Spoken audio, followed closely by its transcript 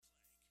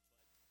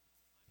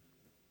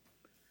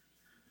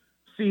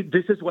See,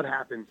 this is what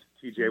happens,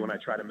 TJ, when I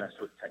try to mess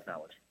with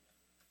technology.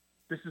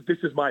 This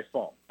is my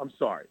fault. I'm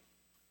sorry.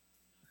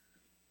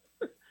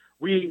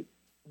 We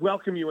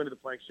welcome you into the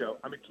Plank Show.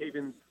 I'm at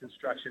Cavens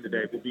Construction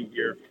today. We'll be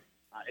here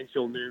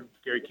until noon.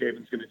 Gary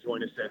Caven's going to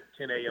join us at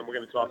 10 a.m. We're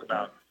going to talk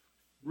about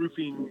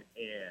roofing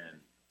and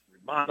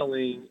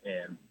remodeling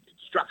and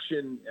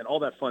construction and all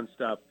that fun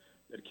stuff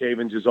that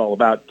Cavens is all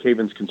about,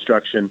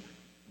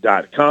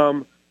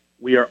 cavensconstruction.com.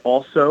 We are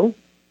also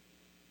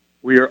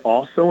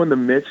in the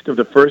midst of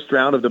the first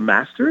round of the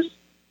Masters.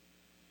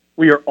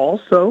 We are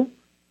also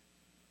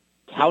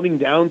counting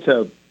down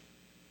to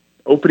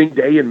opening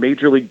day in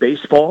Major League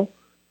Baseball.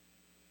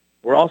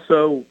 We're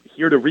also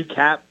here to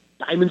recap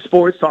Diamond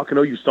Sports, talking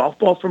OU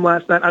softball from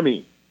last night. I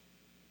mean,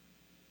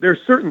 there are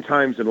certain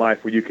times in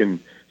life where you can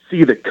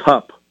see the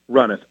cup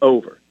runneth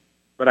over.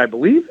 But I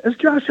believe, as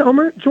Josh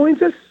Elmer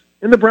joins us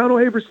in the Brown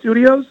O'Haver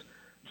studios,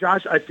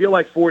 Josh, I feel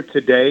like for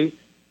today,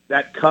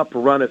 that cup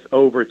runneth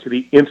over to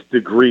the nth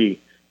degree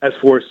as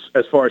far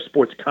as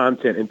sports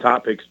content and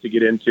topics to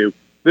get into.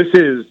 This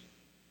is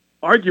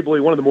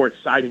arguably one of the more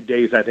exciting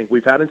days I think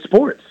we've had in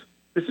sports.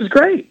 This is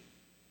great.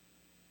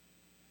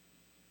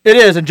 It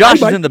is, and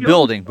Josh is in the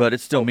building, but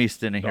it's still me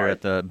standing here at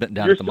the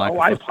microphone. Oh,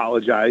 I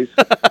apologize.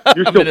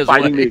 You're still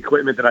fighting the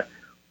equipment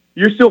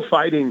you're still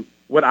fighting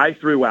what I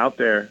threw out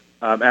there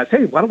as,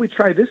 hey, why don't we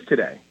try this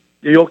today?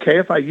 Are you okay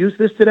if I use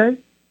this today?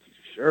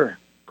 Sure.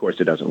 Of course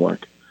it doesn't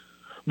work.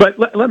 But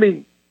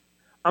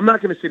I'm not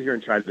going to sit here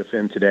and try to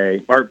defend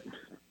today or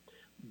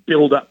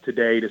build up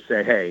today to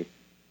say, hey,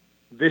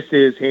 this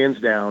is hands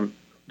down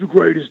the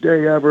greatest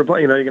day ever. But,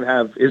 you're going to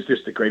have, is this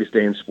the greatest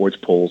day in sports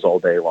polls all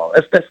day long?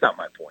 That's not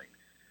my point.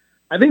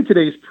 I think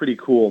today's pretty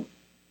cool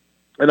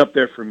and up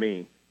there for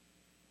me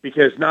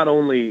because not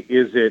only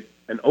is it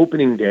an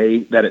opening day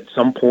that at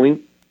some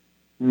point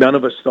none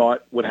of us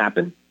thought would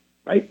happen,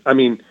 right? I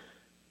mean,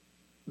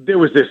 there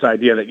was this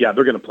idea that,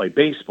 they're going to play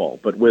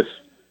baseball, but with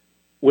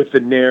the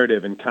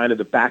narrative and kind of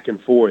the back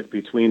and forth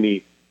between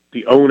the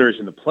owners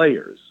and the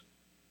players,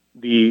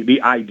 the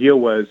idea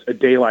was a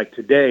day like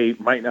today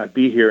might not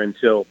be here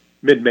until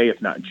mid-May,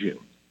 if not June.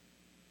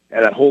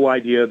 And that whole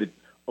idea that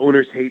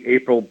owners hate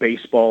April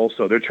baseball,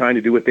 so they're trying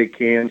to do what they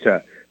can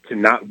to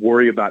not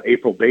worry about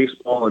April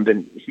baseball, and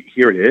then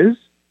here it is.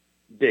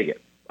 Dig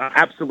it.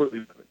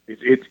 Absolutely.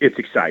 It's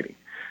exciting.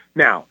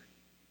 Now,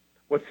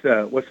 what's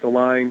the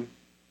line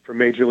for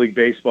Major League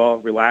Baseball?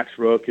 Relax,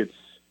 Rook.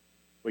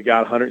 We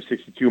got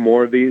 162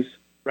 more of these.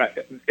 Right.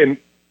 And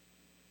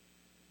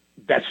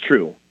that's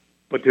true.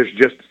 But there's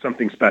just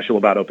something special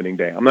about opening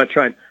day. I'm not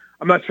trying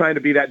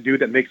to be that dude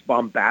that makes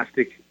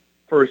bombastic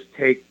first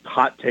take,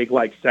 hot take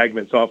like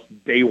segments off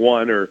day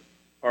one or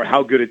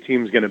how good a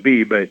team's going to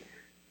be, but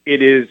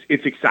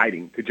it's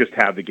exciting to just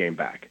have the game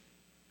back.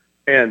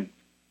 And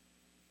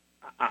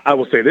I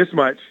will say this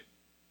much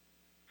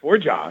for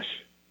Josh,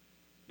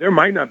 there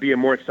might not be a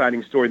more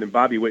exciting story than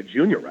Bobby Witt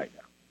Jr. right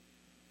now,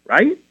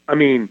 right? I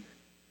mean,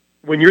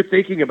 when you're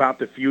thinking about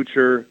the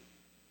future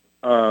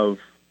of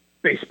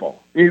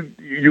baseball,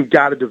 you've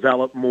got to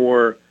develop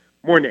more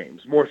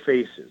names, more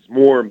faces,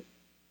 more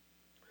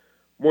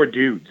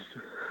dudes,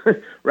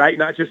 right?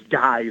 Not just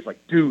guys,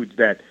 like dudes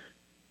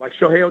like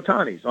Shohei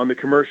Ohtani's on the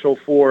commercial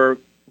for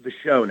the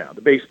show now,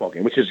 the baseball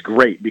game, which is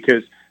great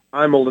because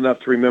I'm old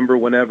enough to remember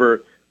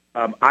whenever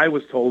I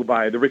was told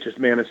by the richest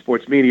man in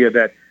sports media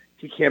that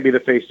he can't be the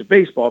face of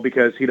baseball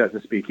because he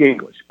doesn't speak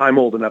English. I'm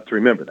old enough to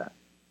remember that.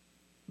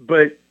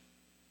 But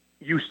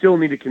you still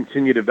need to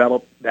continue to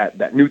develop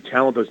that new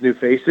talent, those new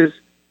faces.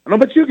 I don't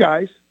know about you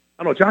guys.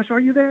 I don't know. Josh, are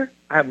you there?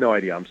 I have no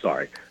idea. I'm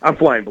sorry. I'm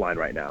flying blind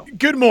right now.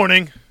 Good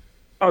morning.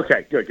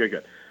 Okay,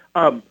 good.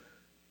 But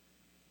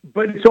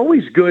it's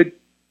always good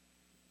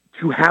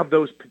to have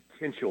those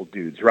potential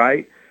dudes,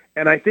 right?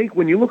 And I think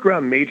when you look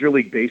around Major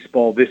League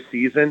Baseball this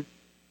season,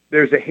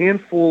 there's a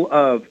handful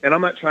of, and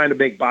I'm not trying to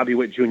make Bobby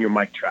Witt Jr.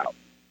 Mike Trout,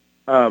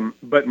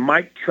 but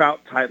Mike Trout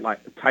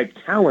type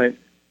talent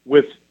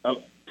with a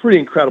pretty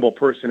incredible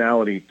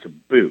personality to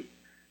boot.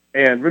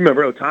 And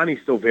remember,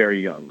 Ohtani's still very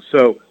young.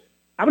 So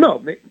I don't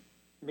know.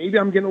 Maybe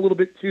I'm getting a little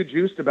bit too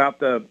juiced about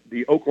the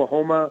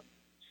Oklahoma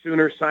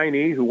Sooner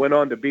signee who went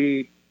on to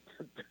be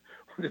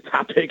the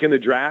top pick in the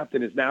draft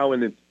and is now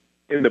in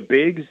the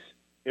bigs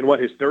in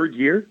his third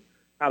year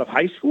out of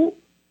high school.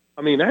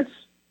 I mean, I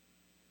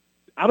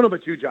don't know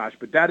about you, Josh,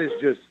 but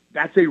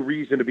that's a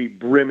reason to be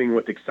brimming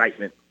with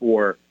excitement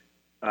for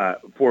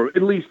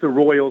at least the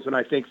Royals, and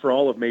I think for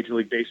all of Major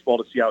League Baseball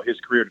to see how his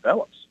career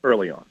develops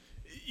early on.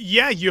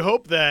 Yeah, you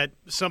hope that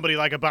somebody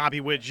like a Bobby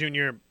Witt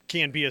Jr.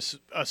 can be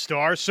a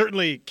star.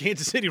 Certainly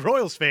Kansas City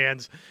Royals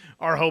fans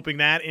are hoping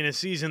that in a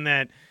season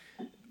that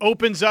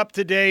opens up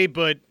today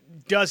but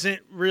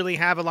doesn't really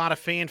have a lot of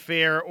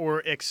fanfare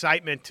or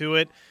excitement to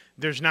it.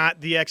 There's not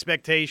the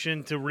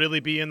expectation to really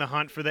be in the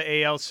hunt for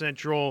the AL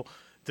Central,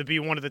 to be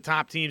one of the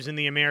top teams in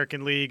the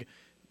American League.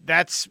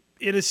 That's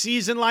in a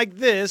season like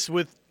this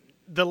with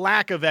the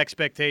lack of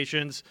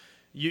expectations,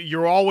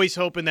 you're always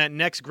hoping that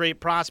next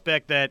great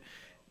prospect that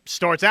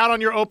starts out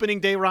on your opening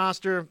day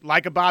roster,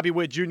 like a Bobby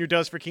Witt Jr.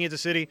 does for Kansas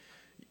City,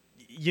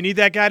 you need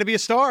that guy to be a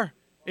star.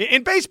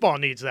 And baseball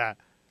needs that.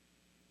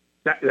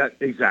 That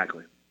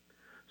exactly.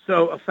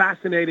 So a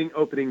fascinating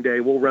opening day.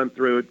 We'll run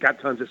through it.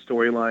 Got tons of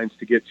storylines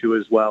to get to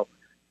as well.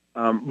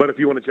 But if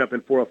you want to jump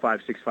in,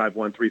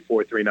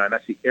 405-651-3439.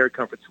 That's the Air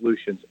Comfort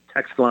Solutions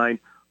text line,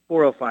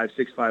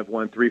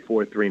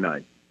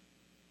 405-651-3439.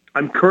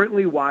 I'm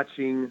currently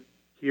watching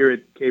here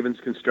at Cavens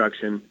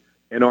Construction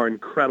in our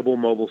incredible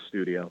mobile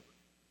studio.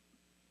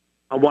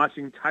 I'm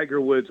watching Tiger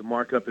Woods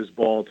mark up his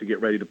ball to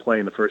get ready to play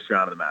in the first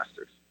round of the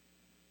Masters.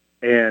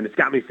 And it's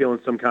got me feeling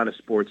some kind of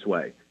sports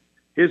way.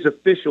 His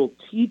official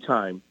tee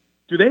time,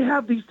 do they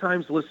have these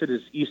times listed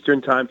as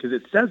Eastern time? Because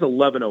it says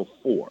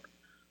 11:04.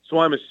 So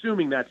I'm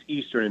assuming that's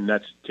Eastern, and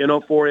that's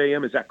 10:04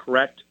 a.m. Is that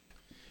correct?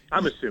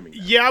 I'm assuming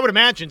that. Yeah, I would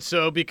imagine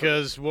so,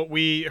 because what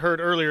we heard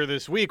earlier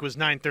this week was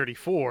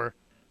 9:34.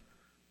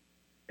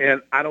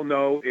 And I don't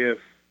know if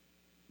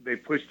they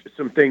pushed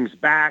some things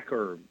back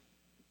or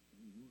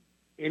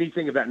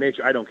anything of that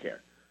nature. I don't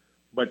care.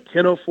 But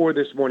 10:04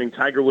 this morning,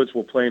 Tiger Woods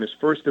will play in his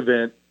first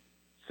event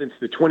since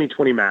the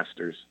 2020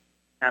 Masters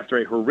after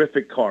a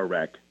horrific car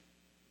wreck.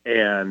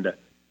 And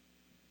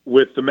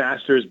with the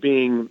Masters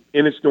being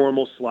in its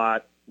normal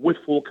slot with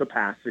full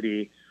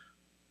capacity,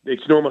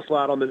 its normal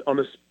slot on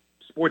the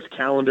sports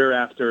calendar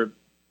after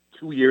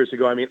 2 years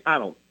ago. I mean, I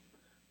don't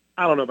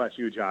know about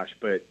you, Josh,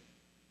 but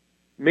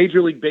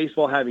Major League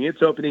Baseball having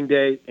its opening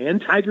day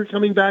and Tiger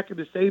coming back at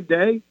the same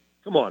day,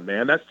 come on,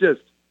 man.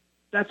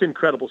 That's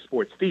incredible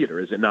sports theater,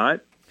 is it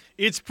not?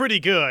 It's pretty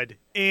good.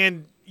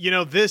 And,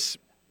 this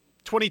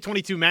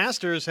 2022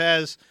 Masters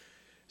has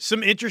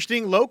some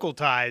interesting local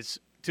ties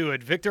to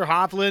it. Victor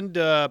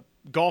Hovland,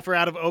 golfer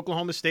out of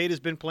Oklahoma State, has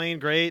been playing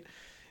great.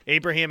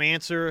 Abraham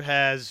Answer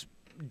has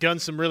done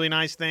some really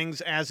nice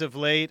things as of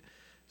late.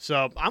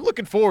 So I'm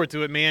looking forward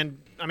to it, man.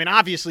 I mean,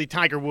 obviously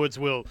Tiger Woods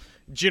will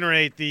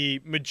generate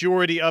the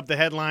majority of the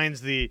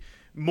headlines. The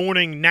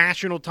morning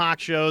national talk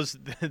shows,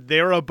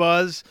 they're a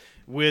buzz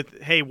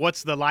with, hey,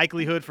 what's the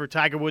likelihood for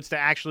Tiger Woods to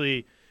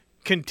actually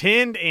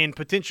contend and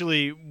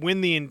potentially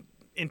win the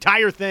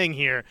entire thing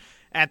here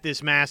at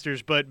this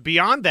Masters. But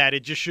beyond that,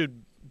 it just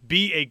should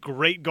be a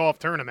great golf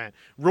tournament.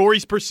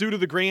 Rory's pursuit of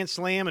the Grand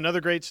Slam,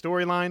 another great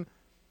storyline.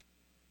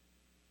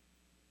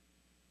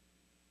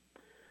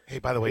 Hey,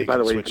 by the way, you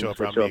can switch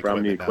over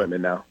on the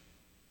equipment now.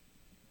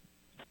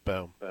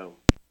 Boom.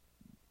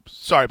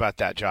 Sorry about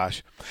that,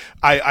 Josh.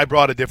 I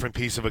brought a different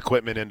piece of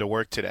equipment into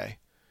work today,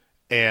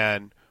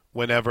 and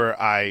whenever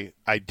I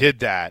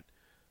did that,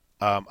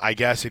 I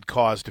guess it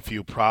caused a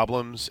few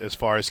problems as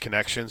far as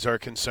connections are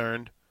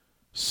concerned.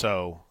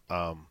 So,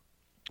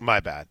 my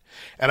bad.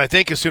 And I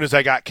think as soon as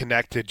I got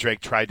connected,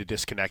 Drake tried to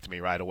disconnect me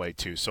right away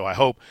too. So I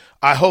hope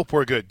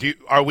we're good.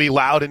 Are we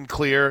loud and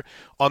clear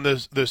on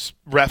this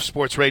Ref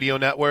Sports Radio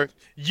Network?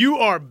 You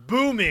are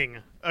booming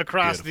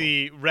across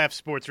the Ref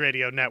Sports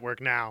Radio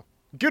Network now.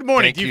 Good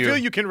morning. Do you feel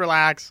you can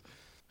relax?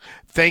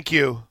 Thank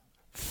you,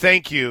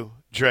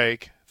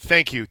 Drake.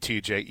 Thank you,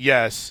 TJ.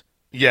 Yes,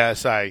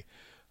 I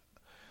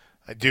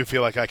do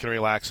feel like I can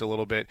relax a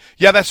little bit.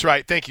 Yeah, that's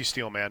right. Thank you,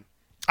 Steelman.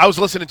 I was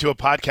listening to a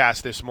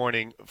podcast this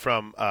morning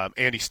from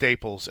Andy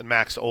Staples and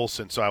Max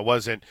Olson, so I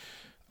wasn't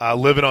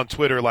living on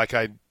Twitter like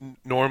I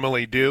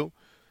normally do.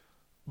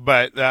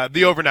 But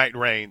the overnight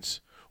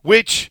rains,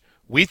 which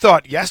we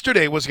thought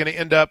yesterday was going to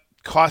end up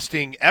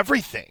costing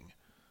everything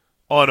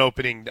on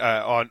opening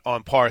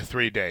on par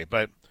 3 day,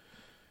 but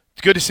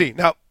it's good to see.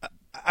 Now,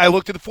 I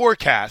looked at the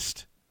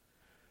forecast.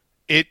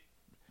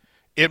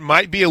 It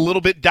might be a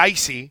little bit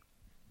dicey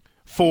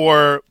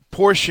for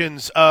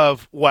portions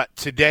of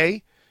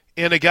today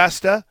in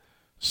Augusta,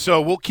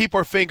 so we'll keep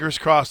our fingers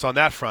crossed on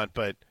that front.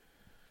 But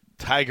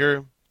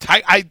Tiger,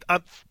 I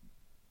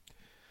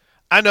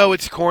know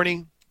it's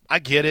corny. I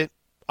get it.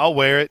 I'll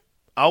wear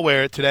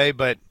it today,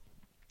 but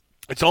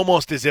it's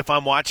almost as if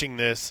I'm watching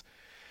this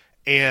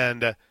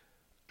and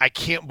I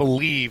can't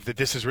believe that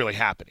this is really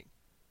happening.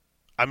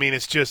 I mean,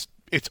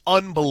 it's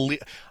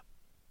unbelievable.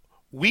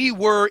 We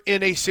were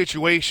in a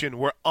situation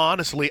where,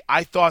 honestly,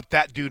 I thought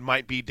that dude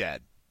might be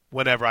dead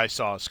whenever I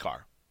saw his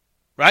car,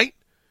 right?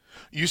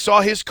 You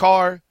saw his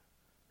car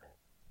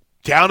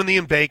down in the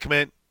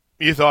embankment.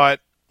 You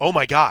thought, oh,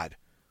 my God,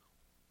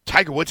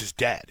 Tiger Woods is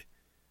dead.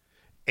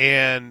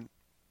 And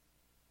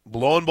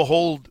lo and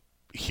behold,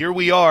 here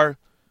we are.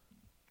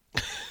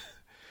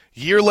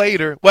 Year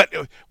later. What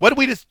did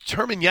we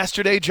determine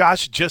yesterday,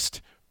 Josh?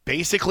 Just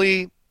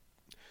basically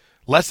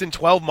less than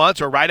 12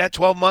 months or right at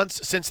 12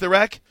 months since the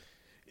wreck?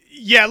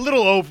 Yeah, a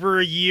little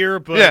over a year,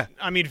 but, yeah.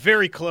 I mean,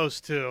 very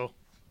close to.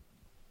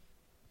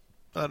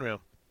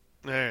 Unreal.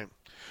 All right.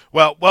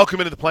 Well, welcome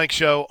into the Plank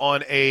Show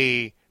on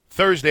a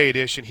Thursday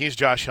edition. He's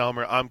Josh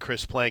Helmer. I'm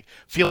Chris Plank.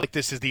 Feel like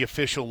this is the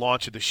official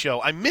launch of the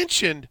show. I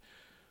mentioned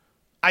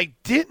I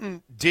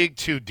didn't dig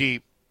too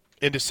deep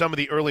into some of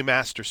the early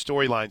Master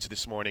storylines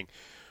this morning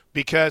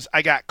because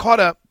I got caught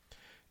up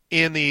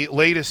in the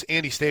latest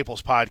Andy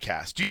Staples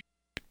podcast.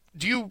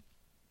 Do you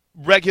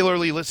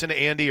regularly listen to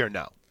Andy or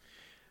no?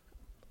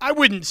 I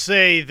wouldn't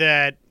say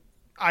that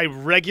I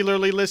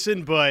regularly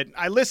listen, but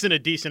I listen a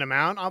decent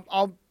amount.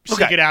 I'll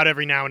seek it out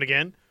every now and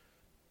again.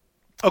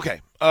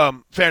 Okay,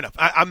 fair enough.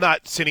 I'm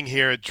not sitting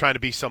here trying to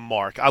be some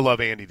mark. I love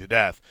Andy to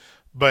death.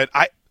 But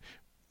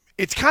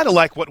it's kind of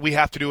like what we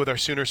have to do with our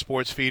Sooner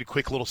Sports feed.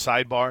 Quick little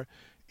sidebar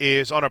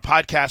is on our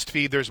podcast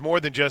feed, there's more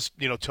than just,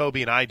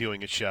 Toby and I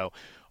doing a show.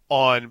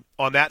 On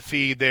that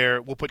feed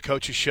there, we'll put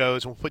coaches'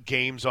 shows and we'll put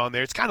games on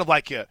there. It's kind of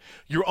like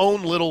your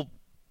own little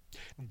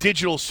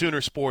digital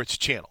Sooner Sports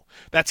channel.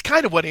 That's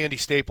kind of what Andy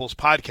Staples'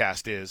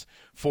 podcast is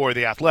for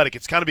The Athletic.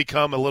 It's kind of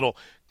become a little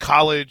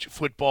college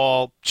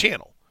football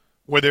channel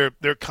where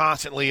they're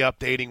constantly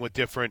updating with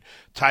different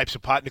types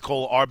of pod.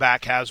 Nicole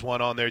Arbach has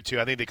one on there too.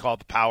 I think they call it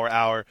the Power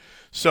Hour.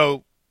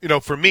 So,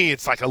 for me,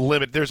 it's like a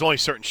limit. There's only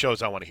certain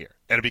shows I want to hear,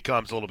 and it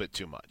becomes a little bit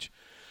too much.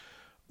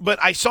 But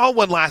I saw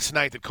one last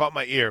night that caught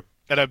my ear,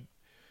 and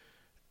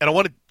I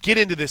want to get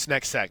into this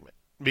next segment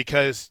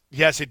because,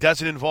 yes, it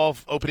doesn't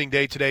involve opening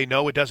day today.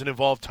 No, it doesn't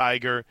involve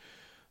Tiger.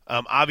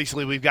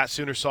 Obviously, we've got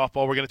Sooner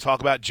softball we're going to talk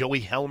about. Joey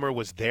Helmer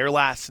was there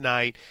last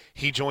night.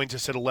 He joins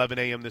us at 11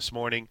 a.m. this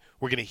morning.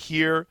 We're going to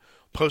hear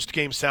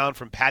post-game sound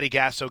from Patty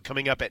Gasso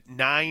coming up at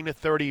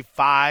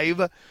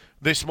 9:35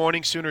 this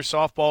morning. Sooner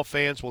softball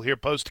fans will hear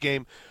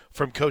post-game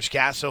from Coach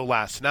Gasso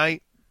last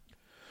night.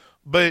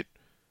 But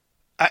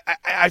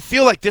I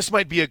feel like this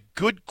might be a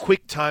good,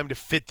 quick time to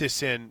fit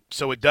this in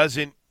so it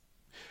doesn't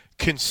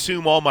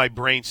consume all my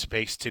brain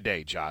space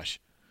today, Josh.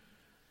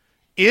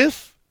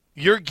 If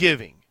you're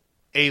giving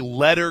a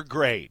letter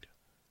grade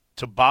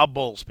to Bob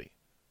Bowlesby,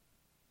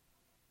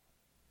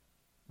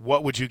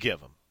 what would you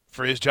give him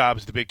for his job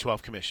as the Big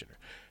 12 commissioner?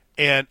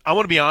 And I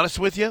want to be honest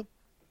with you.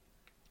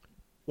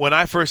 When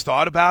I first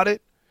thought about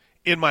it,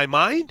 in my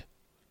mind,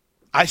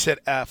 I said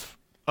F.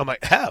 I'm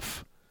like,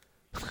 F.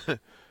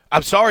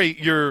 I'm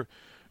sorry, your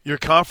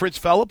conference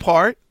fell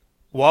apart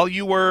while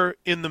you were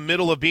in the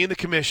middle of being the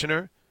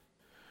commissioner.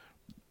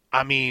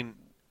 I mean,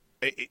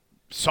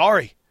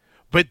 sorry.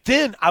 But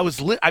then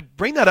I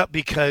bring that up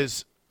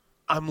because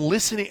I'm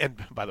listening,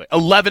 and by the way,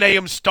 11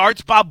 a.m.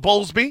 starts Bob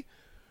Bowlesby.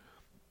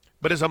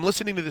 But as I'm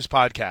listening to this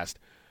podcast,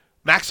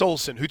 Max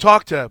Olson, who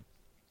talked to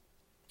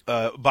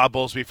Bob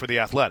Bowlesby for The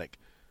Athletic,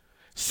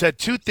 said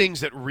two things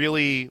that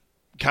really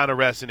kind of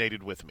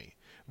resonated with me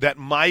that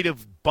might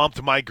have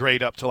bumped my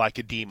grade up to like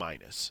a D-,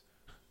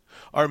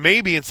 or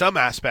maybe in some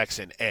aspects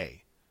an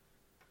A.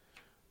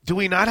 Do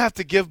we not have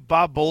to give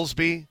Bob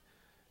Bowlesby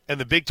and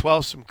the Big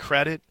 12 some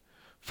credit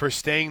for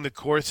staying the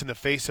course in the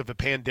face of a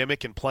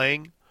pandemic and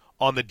playing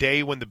on the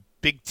day when the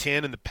Big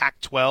Ten and the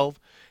Pac-12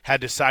 had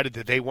decided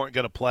that they weren't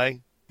going to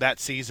play that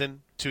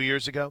season 2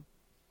 years ago?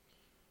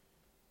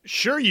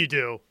 Sure you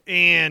do.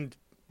 And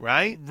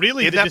right?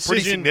 Really, isn't that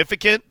pretty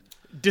significant?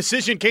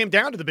 Decision came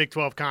down to the Big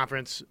 12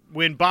 conference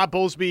when Bob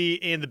Bowlesby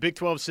and the Big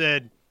 12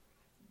 said,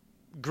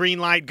 green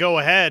light, go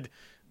ahead.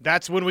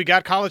 That's when we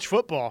got college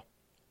football.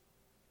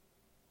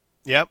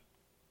 Yep.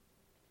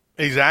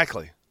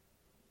 Exactly.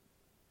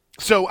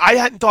 So I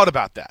hadn't thought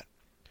about that.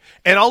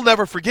 And I'll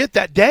never forget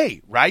that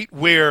day, right,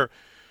 where,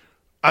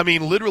 I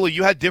mean, literally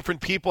you had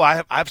different people.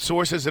 I have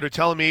sources that are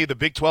telling me the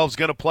Big 12 is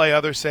going to play.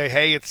 Others say,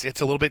 hey, it's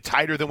a little bit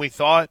tighter than we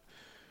thought.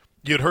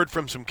 You'd heard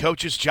from some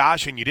coaches,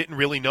 Josh, and you didn't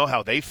really know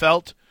how they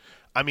felt.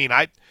 I mean,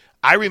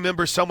 I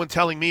remember someone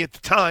telling me at the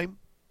time,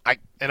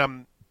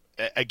 I'm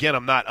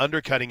not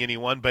undercutting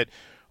anyone, but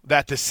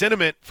that the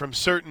sentiment from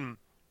certain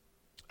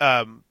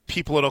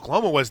people at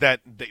Oklahoma was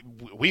that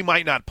we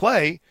might not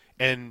play,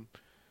 and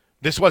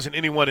this wasn't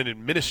anyone in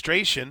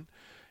administration,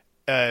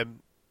 and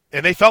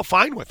they felt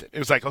fine with it. It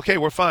was like, okay,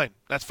 we're fine.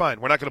 That's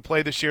fine. We're not going to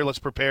play this year. Let's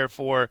prepare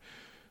for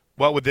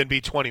what would then be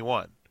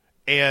 21.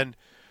 And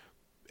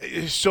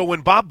so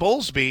when Bob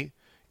Bowlesby,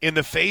 in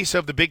the face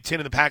of the Big Ten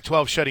and the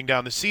Pac-12 shutting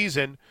down the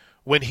season,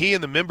 when he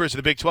and the members of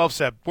the Big 12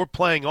 said, we're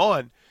playing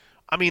on,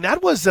 I mean,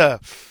 that was a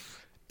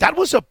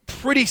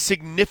pretty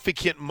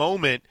significant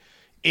moment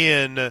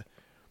in,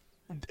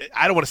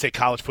 I don't want to say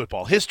college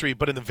football history,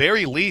 but in the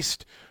very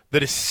least, the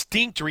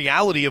distinct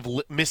reality of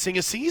missing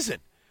a season,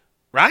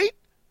 right?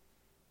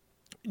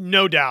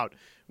 No doubt.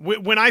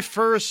 When I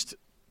first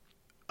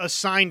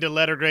assigned a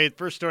letter grade,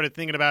 first started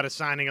thinking about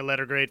assigning a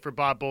letter grade for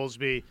Bob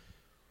Bowlesby,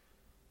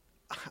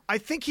 I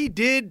think he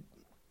did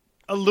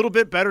a little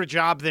bit better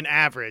job than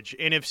average.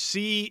 And if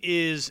C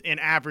is an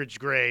average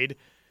grade,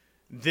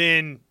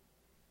 then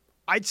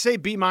I'd say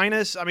B-. I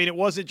mean, it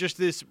wasn't just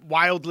this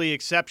wildly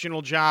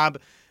exceptional job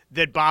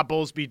that Bob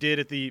Bowlesby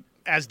did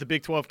as the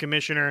Big 12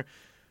 commissioner.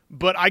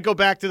 But I go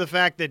back to the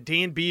fact that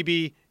Dan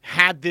Beebe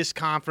had this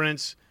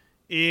conference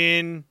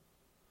in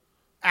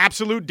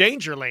absolute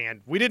danger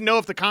land. We didn't know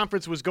if the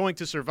conference was going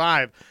to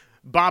survive.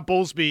 Bob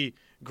Bowlesby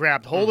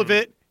grabbed hold of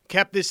it,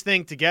 kept this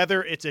thing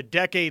together. It's a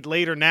decade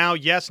later now.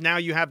 Yes, now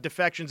you have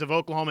defections of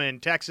Oklahoma and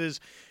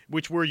Texas,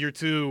 which were your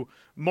two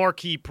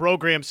marquee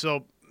programs.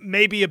 So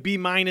maybe a B-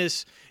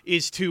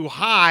 is too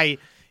high,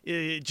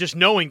 just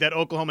knowing that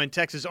Oklahoma and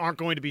Texas aren't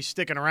going to be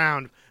sticking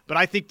around. But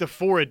I think the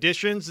 4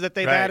 additions that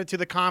they've added to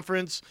the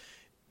conference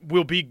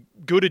will be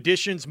good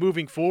additions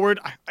moving forward.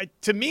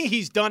 To me,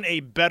 he's done a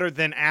better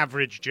than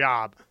average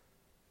job.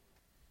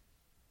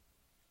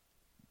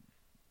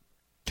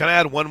 Can I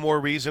add one more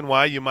reason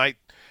why you might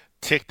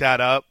tick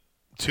that up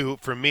to,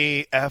 for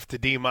me, F to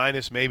D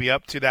minus, maybe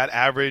up to that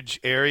average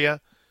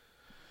area.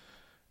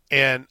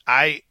 And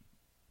I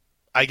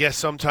guess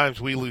sometimes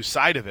we lose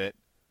sight of it,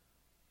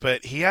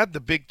 but he had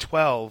the Big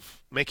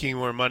 12 making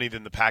more money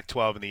than the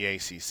Pac-12 and the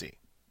ACC.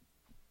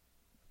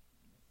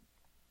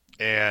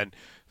 And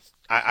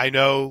I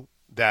know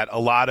that a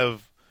lot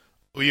of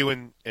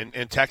OU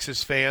and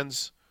Texas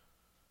fans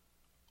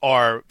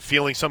are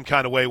feeling some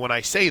kind of way when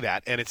I say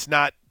that, and it's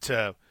not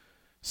to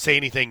say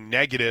anything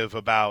negative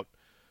about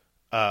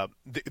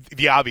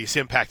the obvious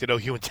impact that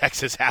OU and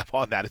Texas have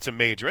on that. It's a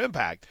major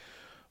impact.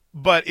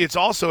 But it's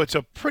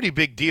a pretty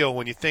big deal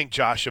when you think,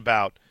 Josh,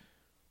 about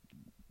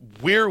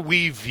where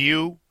we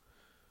view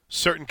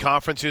certain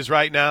conferences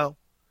right now,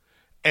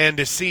 and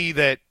to see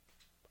that,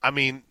 I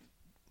mean,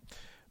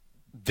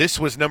 this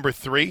was number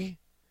 3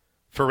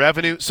 for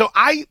revenue. So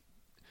I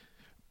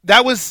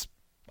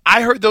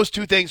heard those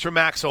two things from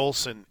Max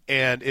Olson,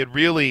 and it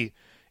really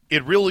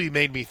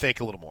made me think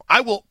a little more.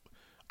 I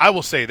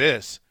will say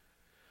this,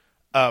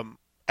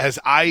 as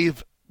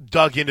I've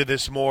dug into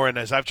this more and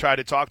as I've tried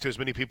to talk to as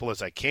many people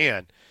as I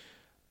can,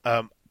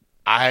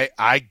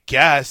 I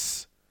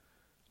guess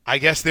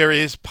there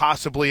is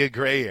possibly a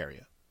gray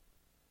area.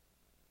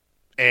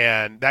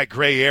 And that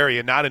gray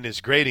area, not in his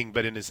grading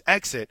but in his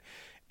exit,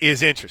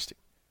 is interesting.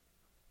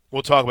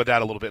 We'll talk about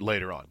that a little bit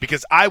later on.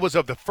 Because I was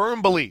of the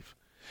firm belief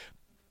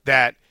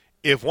that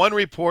if one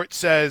report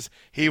says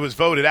he was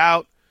voted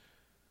out,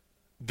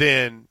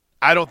 then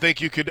I don't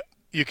think you could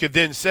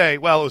then say,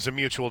 well, it was a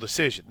mutual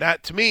decision.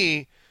 That, to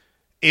me,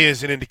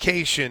 is an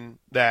indication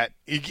that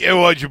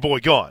your boy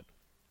gone.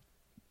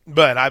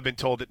 But I've been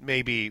told that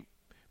maybe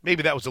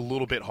that was a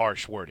little bit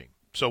harsh wording.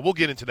 So we'll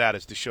get into that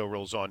as the show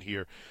rolls on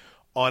here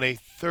on a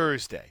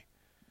Thursday.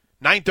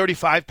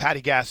 9:35,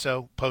 Patty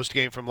Gasso,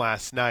 post-game from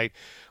last night.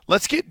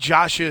 Let's get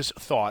Josh's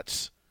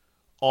thoughts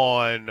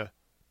on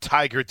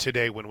Tiger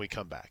today when we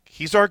come back.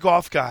 He's our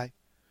golf guy.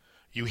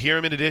 You hear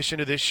him in addition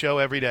to this show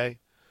every day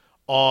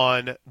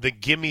on the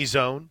Gimme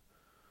Zone,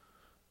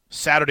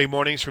 Saturday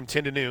mornings from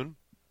 10 to noon.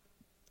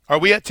 Are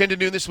we at 10 to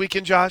noon this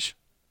weekend, Josh?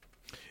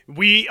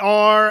 We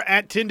are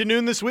at 10 to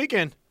noon this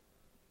weekend.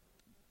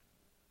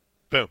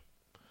 Boom.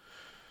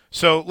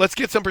 So let's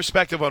get some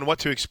perspective on what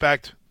to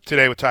expect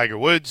today with Tiger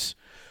Woods.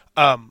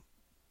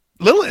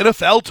 Little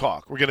NFL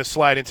talk we're going to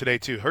slide in today,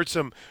 too. Heard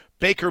some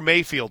Baker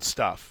Mayfield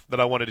stuff that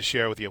I wanted to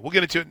share with you. We'll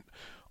get into it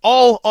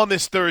all on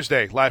this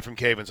Thursday, live from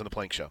Cavens on the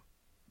Plank Show.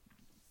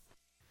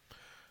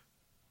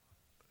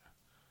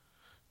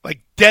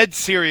 Like, dead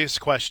serious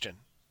question.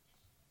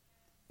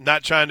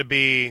 Not trying to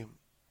be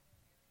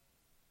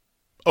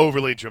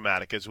overly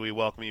dramatic as we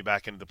welcome you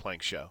back into the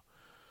Plank Show.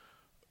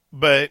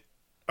 But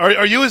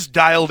are you as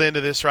dialed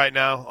into this right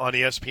now on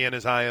ESPN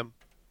as I am?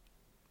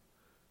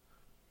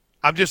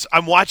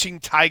 I'm watching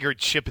Tiger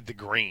chip at the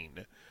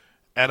green,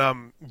 and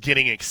I'm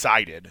getting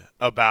excited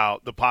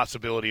about the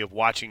possibility of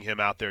watching him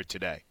out there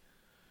today.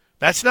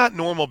 That's not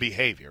normal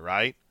behavior,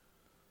 right?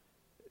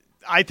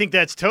 I think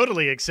that's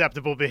totally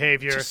acceptable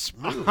behavior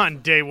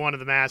on day one of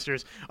the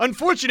Masters.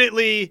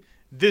 Unfortunately,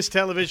 this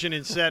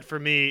television set for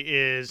me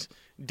is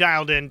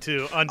dialed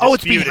into Undisputed. Oh,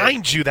 it's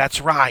behind you.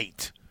 That's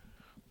right.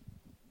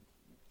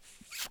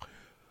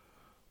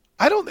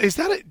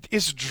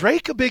 Is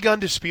Drake a big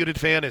Undisputed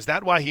fan? Is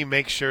that why he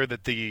makes sure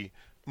that the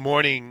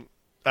morning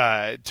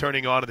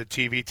turning on of the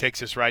TV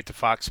takes us right to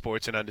Fox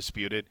Sports and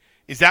Undisputed?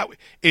 Is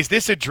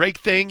this a Drake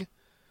thing?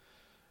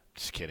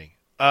 Just kidding.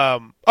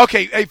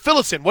 Okay, hey, fill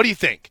us in. What do you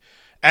think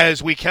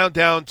as we count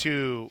down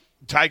to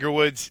Tiger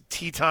Woods'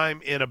 tee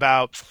time in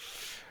about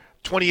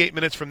 28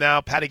 minutes from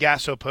now? Patty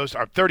Gasso post,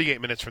 or 38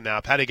 minutes from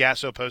now. Patty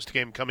Gasso post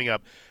game coming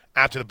up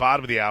after the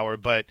bottom of the hour.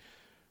 But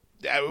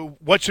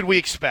what should we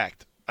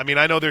expect? I mean,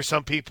 I know there's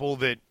some people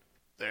that,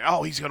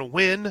 he's going to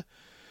win,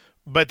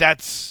 but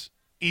that's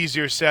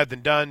easier said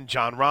than done.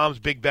 John Rahm's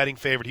big betting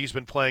favorite. He's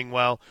been playing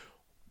well.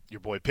 Your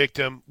boy picked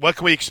him. What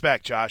can we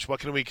expect, Josh? What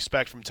can we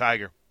expect from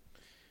Tiger?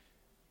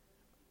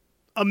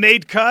 A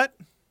made cut.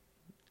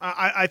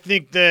 I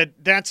think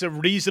that's a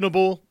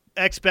reasonable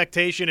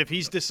expectation. If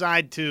he's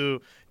decided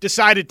to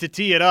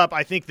tee it up,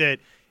 I think that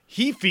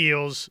he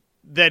feels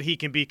that he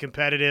can be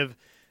competitive.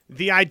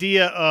 The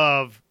idea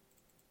of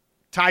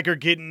Tiger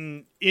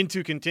getting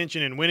into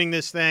contention and winning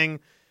this thing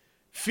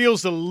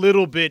feels a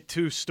little bit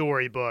too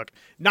storybook.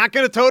 Not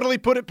going to totally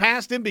put it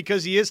past him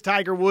because he is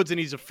Tiger Woods and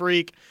he's a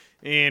freak,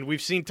 and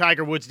we've seen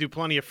Tiger Woods do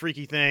plenty of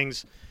freaky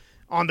things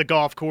on the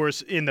golf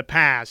course in the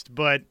past,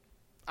 but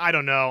I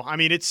don't know. I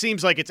mean, it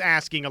seems like it's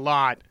asking a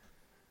lot.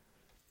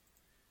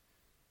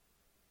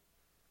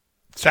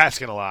 It's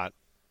asking a lot.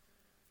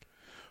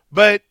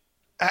 But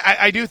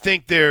I do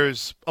think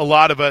there's a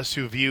lot of us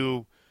who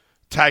view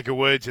Tiger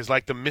Woods as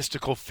like the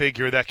mystical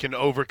figure that can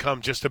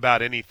overcome just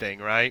about anything,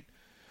 right?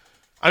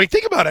 I mean,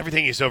 think about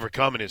everything he's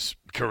overcome in his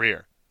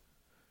career.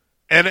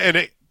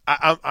 And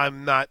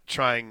I'm not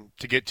trying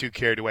to get too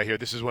carried away here.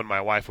 This is when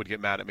my wife would get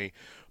mad at me.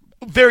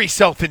 Very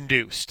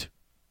self-induced,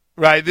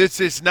 right?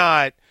 This is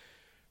not –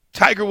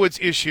 Tiger Woods'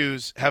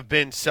 issues have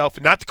been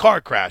not the car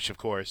crash, of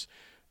course,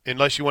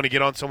 unless you want to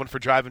get on someone for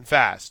driving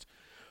fast.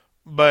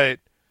 But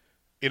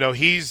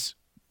he's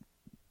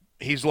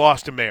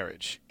lost a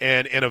marriage,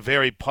 and in a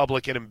very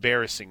public and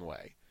embarrassing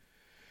way.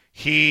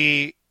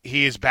 He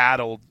has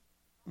battled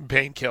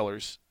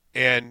painkillers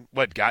and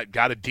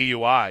got a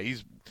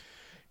DUI.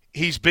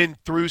 He's been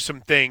through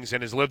some things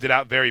and has lived it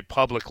out very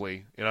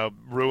publicly.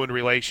 Ruined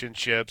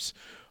relationships,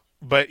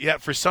 but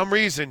yet for some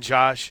reason,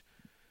 Josh,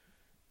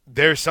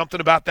 there's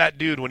something about that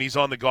dude when he's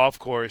on the golf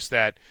course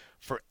that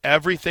for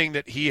everything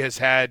that he has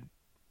had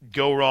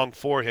go wrong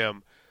for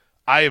him,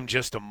 I am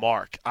just a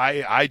mark.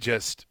 I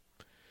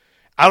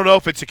don't know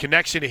if it's a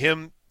connection to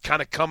him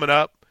kind of coming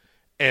up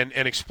and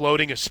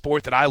exploding a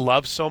sport that I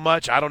love so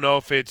much. I don't know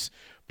if it's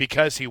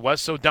because he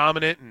was so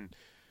dominant and,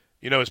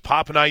 as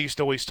Pop and I used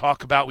to always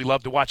talk about, we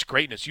love to watch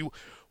greatness.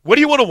 What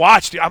do you want to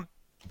watch, dude?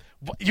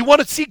 You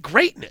want to see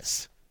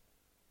greatness.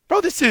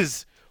 Bro, this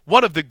is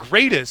one of the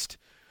greatest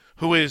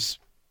who is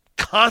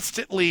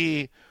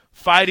constantly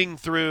fighting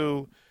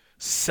through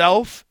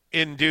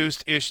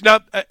self-induced issues.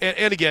 Now,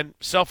 and again,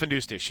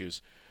 self-induced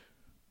issues.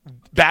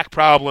 Back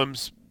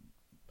problems.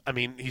 I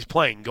mean, he's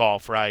playing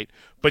golf, right?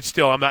 But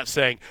still, I'm not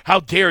saying, how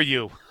dare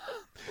you?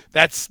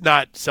 That's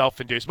not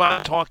self-induced.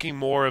 I'm talking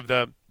more of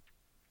the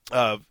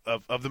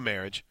of the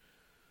marriage.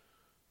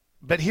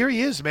 But here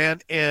he is,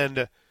 man,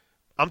 and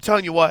I'm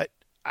telling you what,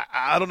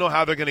 I don't know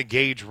how they're going to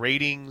gauge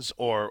ratings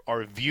or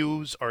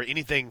views or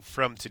anything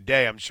from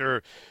today. I'm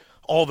sure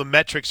all the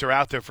metrics are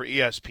out there for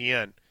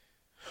ESPN.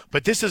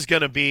 But this is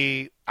going to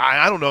be –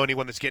 I don't know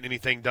anyone that's getting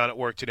anything done at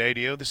work today.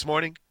 Do you, this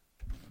morning?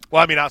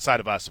 Well, I mean, outside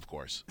of us, of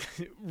course.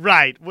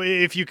 Right,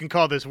 if you can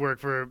call this work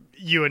for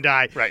you and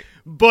I. Right.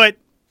 But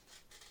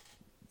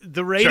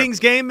the ratings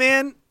game,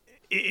 man,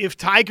 if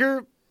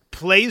Tiger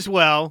plays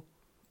well,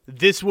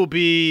 this will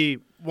be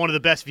one of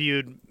the best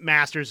viewed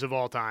Masters of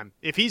all time.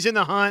 If he's in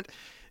the hunt,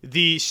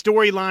 the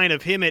storyline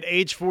of him at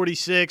age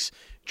 46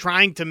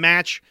 trying to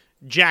match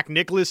Jack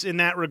Nicklaus in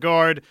that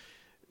regard,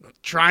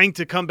 trying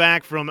to come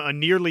back from a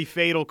nearly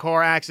fatal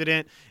car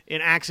accident,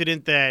 an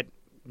accident that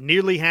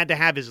nearly had to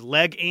have his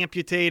leg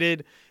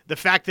amputated, the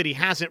fact that he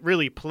hasn't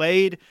really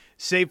played,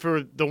 save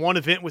for the one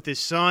event with his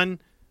son.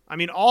 I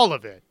mean, all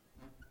of it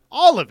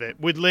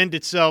would lend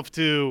itself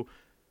to,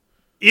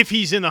 if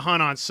he's in the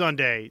hunt on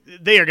Sunday,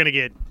 they are going to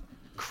get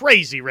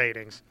crazy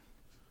ratings.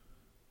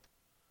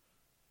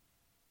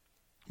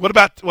 What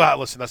about – well,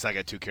 listen, let's not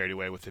get too carried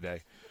away with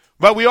today.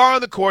 But we are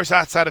on the course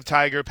outside of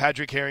Tiger,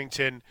 Patrick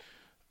Harrington,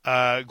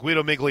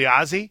 Guido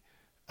Migliozzi,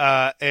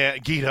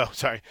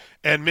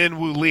 and Min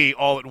Woo Lee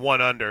all at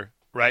 1 under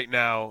right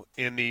now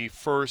in the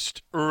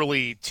first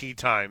early tee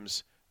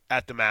times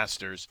at the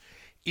Masters.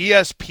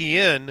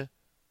 ESPN,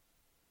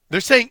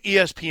 they're saying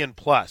ESPN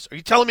Plus. Are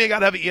you telling me I got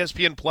to have an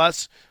ESPN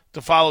Plus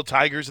to follow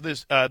Tigers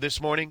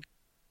this morning?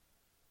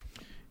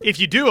 If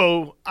you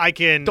do, I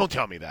can. Don't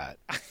tell me that.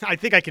 I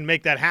think I can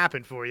make that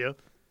happen for you.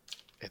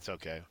 It's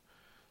okay.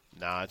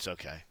 No, it's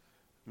okay.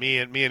 Me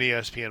and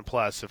ESPN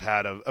Plus have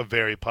had a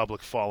very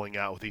public falling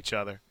out with each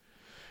other.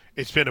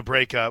 It's been a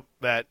breakup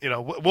that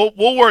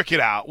we'll work it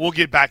out. We'll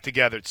get back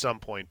together at some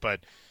point,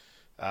 but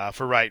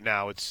for right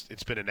now,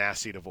 it's been a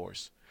nasty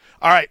divorce.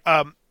 All right,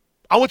 I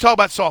want to talk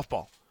about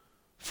softball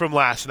from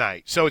last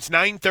night. So it's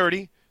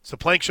 9:30. It's the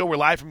Plank Show. We're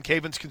live from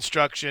Cavens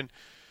Construction.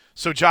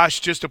 So, Josh,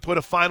 just to put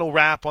a final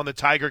wrap on the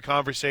Tiger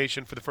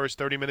conversation for the first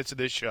 30 minutes of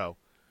this show,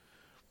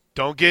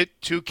 don't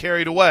get too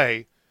carried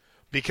away,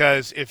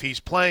 because if he's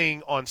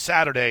playing on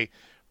Saturday,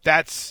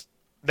 that's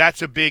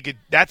a big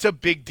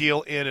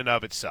deal in and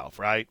of itself,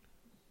 right?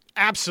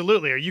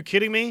 Absolutely. Are you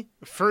kidding me?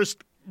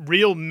 First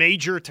real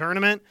major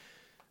tournament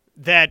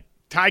that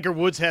Tiger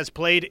Woods has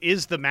played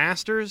is the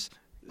Masters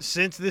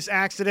since this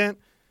accident.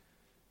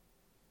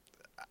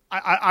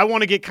 I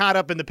want to get caught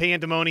up in the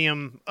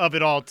pandemonium of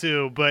it all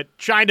too, but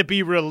trying to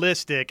be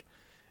realistic,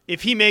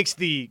 if he makes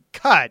the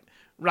cut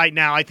right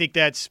now, I think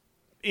that's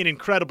an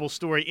incredible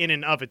story in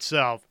and of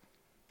itself.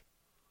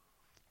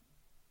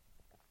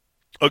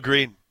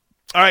 Agreed.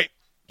 All right,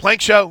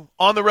 Plank Show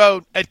on the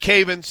road at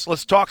Cavens.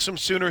 Let's talk some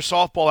Sooner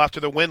softball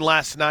after the win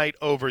last night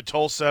over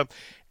Tulsa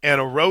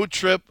and a road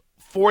trip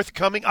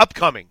upcoming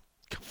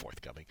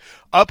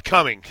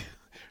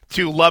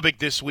to Lubbock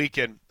this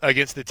weekend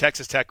against the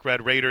Texas Tech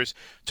Red Raiders.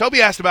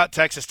 Toby asked about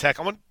Texas Tech.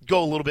 I want to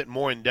go a little bit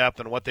more in depth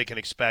on what they can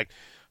expect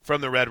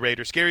from the Red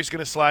Raiders. Gary's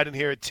going to slide in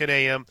here at 10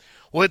 a.m.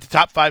 We'll hit the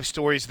top 5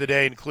 stories of the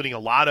day, including a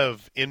lot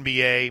of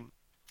NBA,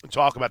 and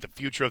talk about the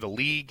future of the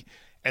league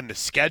and the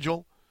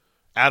schedule.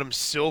 Adam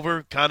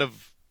Silver kind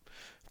of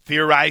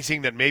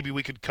theorizing that maybe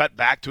we could cut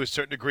back to a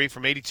certain degree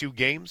from 82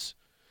 games.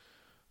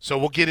 So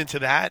we'll get into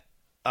that.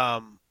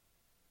 But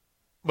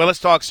let's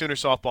talk Sooner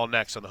softball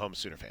next on the Home of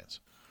Sooner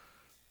Fans.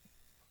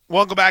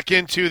 Welcome back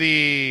into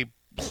the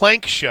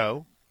Plank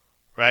Show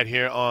right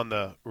here on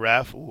the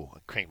Ref. Ooh, I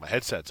cranked my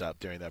headsets up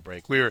during that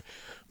break. We were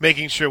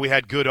making sure we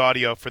had good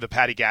audio for the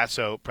Patty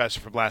Gasso presser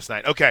from last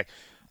night. Okay,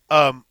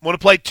 want to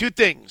play 2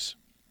 things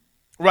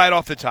right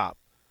off the top.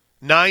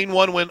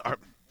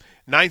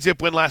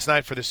 9-zip win last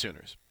night for the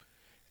Sooners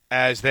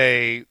as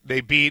they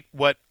beat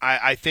what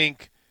I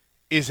think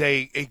is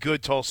a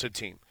good Tulsa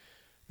team.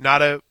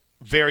 Not a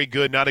very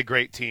good, not a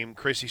great team.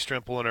 Chrissy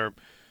Strimple and her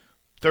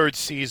third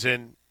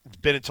season,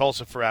 been in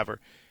Tulsa forever.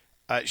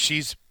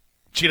 She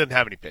doesn't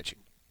have any pitching.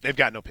 They've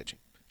got no pitching.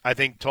 I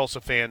think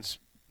Tulsa fans,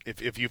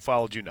 if you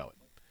followed, you know it.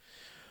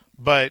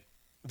 But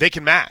they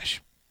can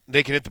mash.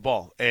 They can hit the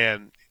ball,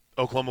 and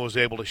Oklahoma was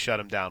able to shut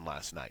them down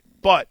last night.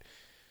 But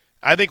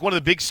I think one of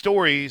the big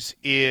stories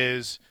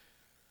is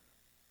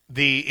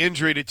the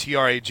injury to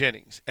Tiare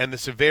Jennings and the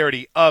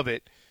severity of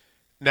it.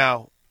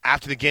 Now,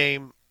 after the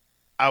game,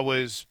 I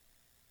was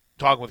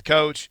talking with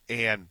Coach,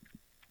 and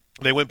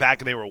they went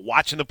back and they were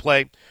watching the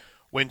play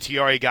when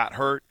Tiare got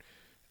hurt.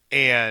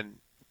 And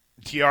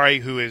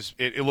Tiare, who is,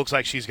 it looks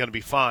like she's going to be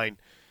fine,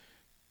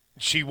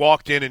 she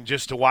walked in and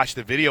just to watch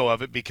the video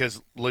of it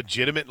because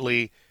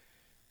legitimately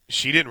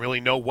she didn't really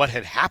know what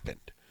had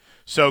happened.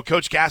 So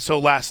Coach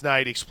Gasso last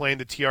night explained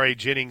the Tiare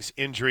Jennings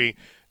injury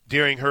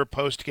during her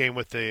post-game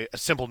with the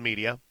assembled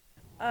media.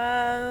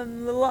 A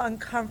little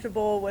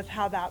uncomfortable with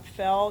how that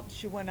felt.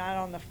 She went out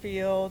on the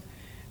field,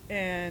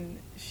 and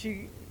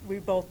we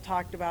both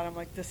talked about it. I'm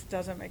like, this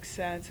doesn't make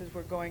sense as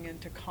we're going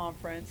into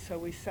conference. So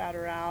we sat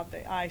her out.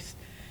 The ice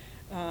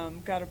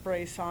got a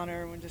brace on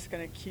her, and we're just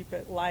going to keep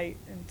it light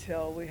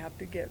until we have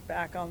to get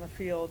back on the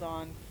field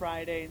on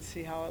Friday and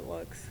see how it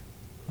looks.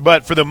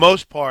 But for the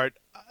most part,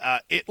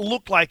 it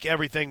looked like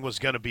everything was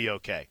going to be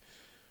okay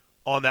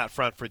on that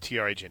front for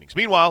Tiare Jennings.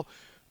 Meanwhile,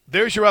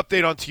 there's your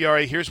update on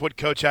Tiare. Here's what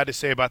Coach had to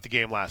say about the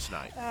game last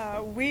night.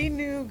 We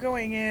knew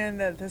going in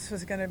that this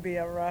was going to be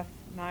a rough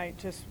night,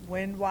 just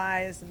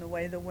wind-wise and the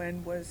way the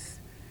wind was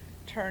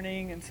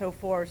turning and so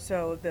forth.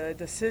 So the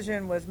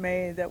decision was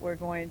made that we're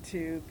going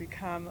to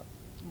become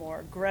more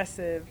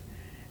aggressive.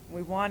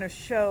 We want to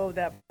show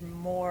that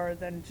more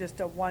than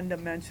just a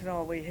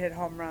one-dimensional, we hit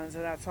home runs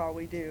and that's all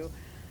we do.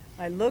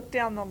 I looked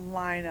down the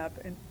lineup,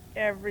 and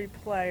every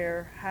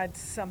player had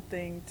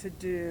something to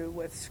do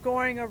with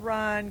scoring a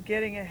run,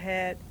 getting a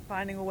hit,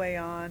 finding a way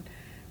on.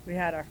 We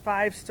had our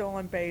 5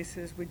 stolen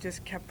bases. We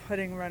just kept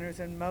putting runners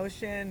in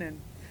motion.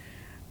 And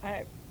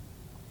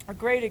a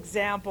great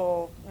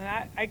example,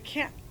 and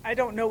I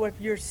don't know if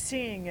you're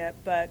seeing it,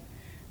 but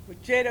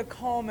with Jada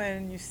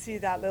Coleman, you see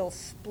that little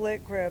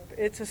split grip.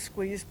 It's a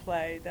squeeze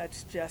play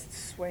that's just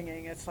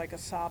swinging. It's like a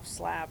soft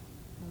slap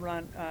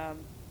run,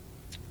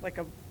 like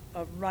a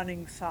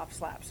running soft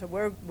slap. So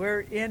we're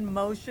in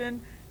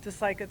motion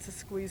just like it's a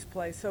squeeze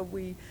play. So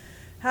we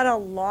had a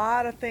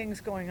lot of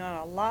things going on,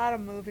 a lot of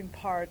moving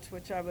parts,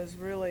 which it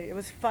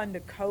was fun to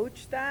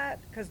coach that,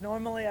 because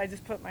normally I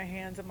just put my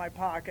hands in my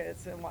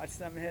pockets and watch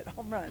them hit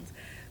home runs.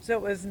 So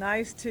it was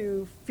nice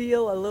to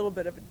feel a little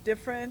bit of a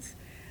difference.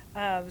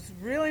 It was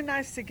really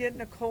nice to get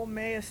Nicole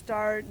May a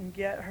start and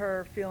get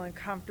her feeling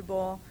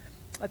comfortable.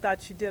 I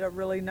thought she did a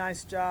really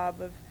nice job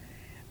of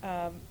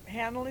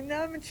handling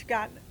them, and she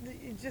got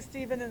just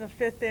even in the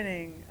 5th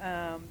inning,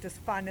 just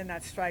finding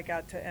that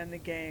strikeout to end the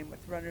game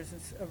with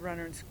a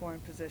runner in scoring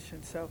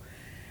position. So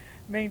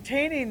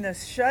maintaining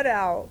this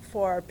shutout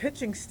for our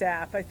pitching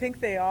staff, I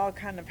think they all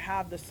kind of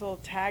have this little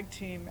tag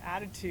team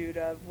attitude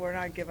of we're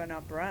not giving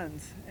up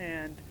runs,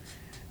 and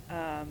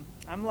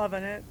I'm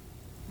loving it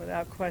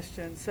without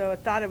question. So I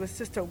thought it was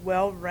just a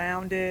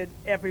well-rounded,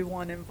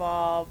 everyone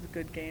involved,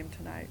 good game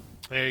tonight.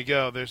 There you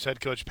go. There's head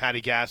coach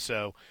Patty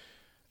Gasso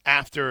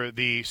after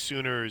the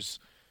Sooners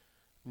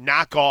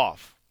knock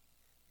off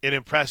in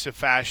impressive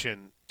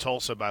fashion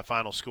Tulsa by a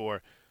final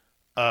score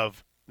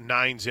of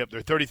 9-0.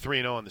 They're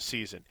 33-0 on the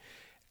season.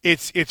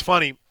 It's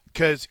funny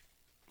because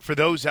for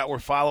those that were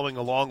following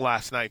along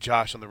last night,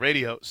 Josh, on the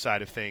radio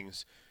side of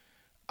things,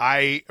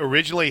 I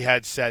originally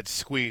had said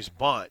squeeze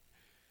bunt.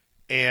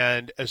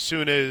 And as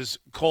soon as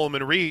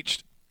Coleman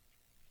reached,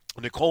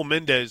 Nicole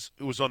Mendez,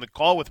 who was on the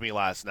call with me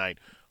last night,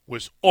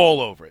 was all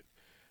over it.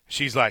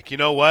 She's like, you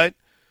know what?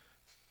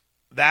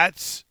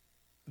 That's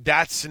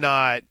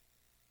not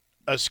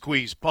a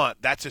squeeze punt.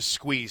 That's a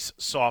squeeze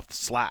soft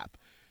slap.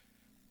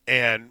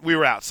 And we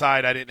were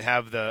outside. I didn't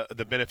have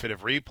the benefit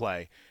of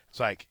replay. It's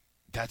like,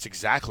 that's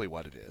exactly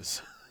what it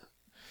is.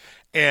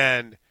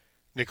 And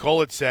Nicole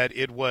had said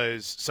it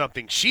was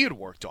something she had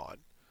worked on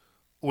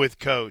with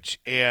Coach,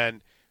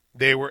 and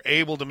they were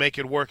able to make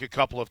it work a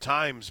couple of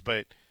times.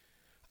 But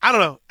I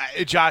don't know,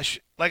 Josh,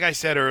 like I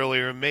said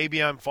earlier,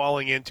 maybe I'm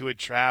falling into a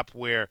trap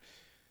where,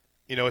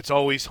 it's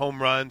always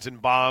home runs and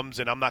bombs,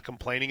 and I'm not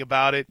complaining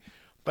about it.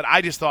 But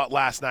I just thought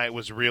last night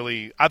was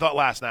really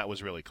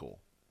cool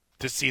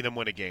to see them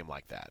win a game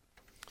like that.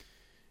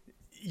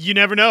 You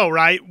never know,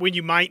 right? When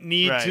you might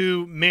need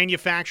to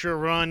manufacture a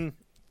run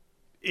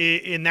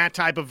in that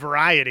type of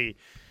variety.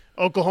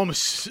 Oklahoma's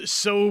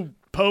so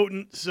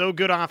potent, so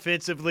good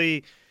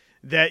offensively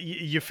that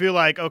you feel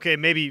like, okay,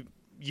 maybe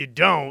you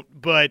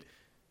don't, but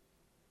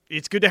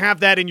it's good to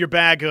have that in your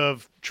bag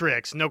of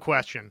tricks, no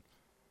question.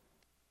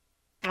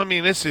 I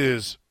mean,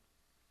 it's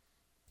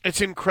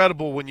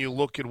incredible when you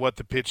look at what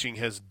the pitching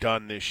has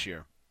done this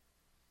year.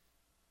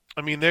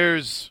 I mean,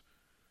 there's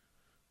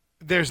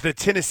the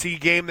Tennessee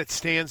game that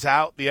stands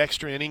out, the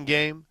extra inning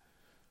game,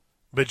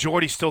 but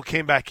Jordy still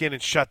came back in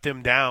and shut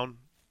them down,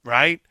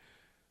 right?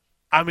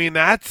 I mean,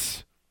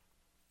 that's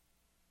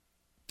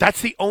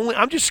the only –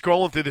 I'm just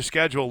scrolling through the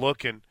schedule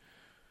looking,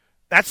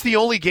 That's the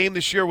only game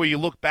this year where you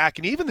look back,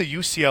 and even the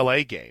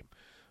UCLA game,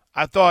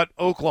 I thought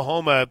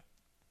Oklahoma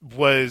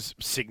was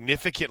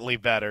significantly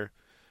better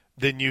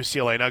than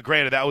UCLA. Now,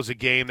 granted, that was a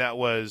game that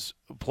was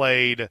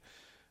played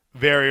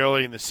very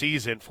early in the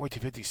season,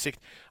 14-56.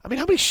 I mean,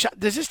 how many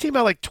does this team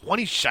have, like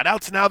 20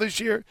 shutouts now this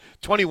year?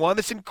 21?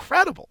 That's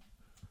incredible.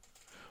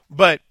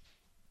 But,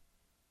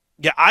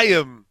 yeah, I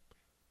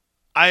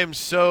am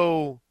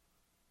so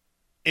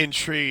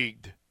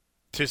intrigued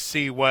to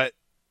see what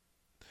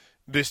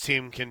this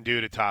team can do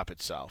to top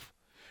itself.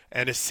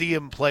 And to see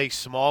him play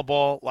small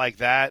ball like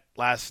that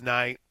last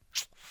night,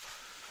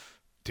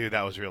 dude,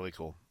 that was really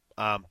cool.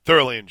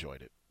 Thoroughly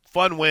enjoyed it.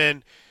 Fun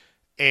win.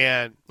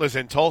 And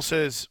listen,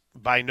 Tulsa's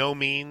by no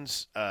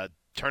means a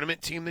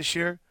tournament team this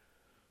year,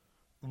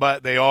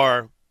 but they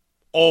are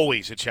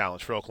always a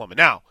challenge for Oklahoma.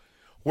 Now,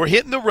 we're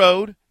hitting the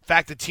road. In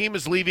fact, the team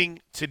is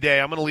leaving today.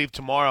 I'm going to leave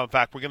tomorrow. In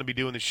fact, we're going to be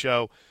doing the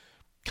show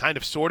kind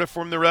of sort of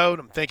from the road.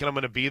 I'm thinking I'm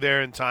going to be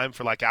there in time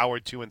for like hour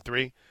 2 and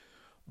 3.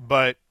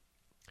 But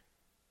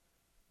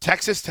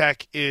Texas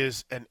Tech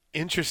is an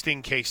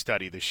interesting case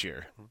study this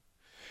year.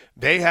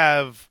 They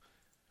have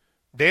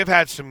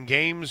had some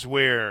games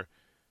where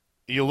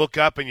you look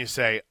up and you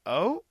say,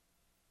 oh,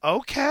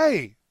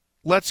 okay,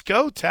 let's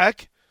go,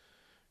 Tech.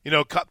 You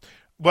know,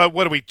 but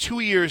what are we, 2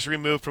 years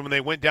removed from when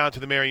they went down to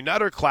the Mary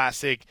Nutter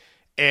Classic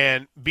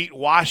and beat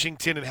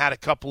Washington and had a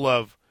couple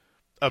of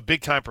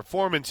big-time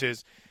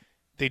performances.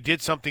 They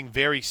did something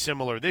very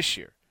similar this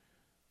year.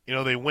 You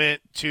know, they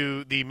went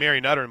to the Mary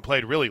Nutter and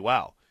played really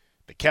well.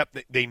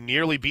 They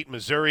nearly beat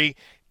Missouri.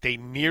 They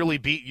nearly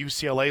beat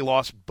UCLA,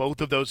 lost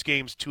both of those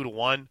games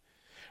 2-1.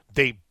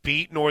 They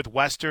beat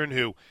Northwestern,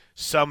 who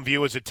some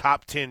view as a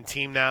top 10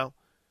 team now.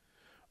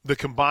 The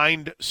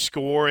combined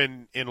score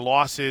in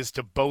losses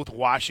to both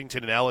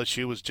Washington and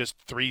LSU was just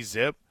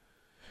 3-0.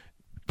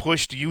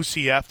 Pushed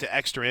UCF to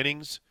extra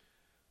innings.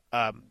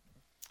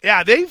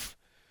 Yeah, they've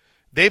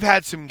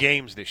had some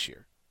games this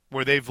year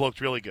where they've looked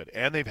really good,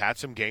 and they've had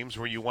some games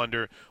where you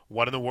wonder,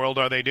 what in the world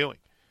are they doing?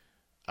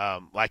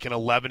 Like an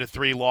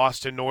 11-3 loss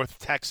to North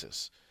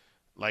Texas,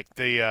 like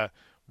the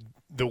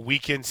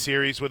weekend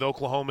series with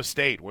Oklahoma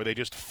State where they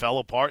just fell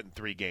apart in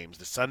 3 games,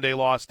 the Sunday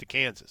loss to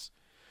Kansas.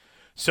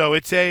 So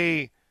it's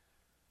a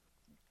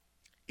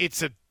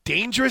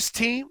dangerous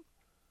team.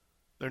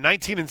 They're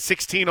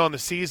 19-16 on the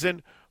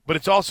season, but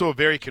it's also a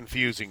very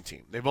confusing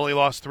team. They've only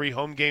lost 3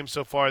 home games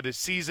so far this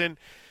season.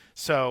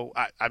 So,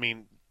 I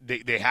mean,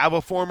 they have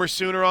a former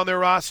Sooner on their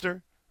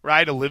roster,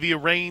 right? Olivia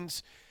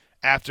Raines,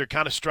 after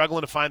kind of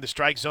struggling to find the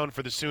strike zone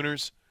for the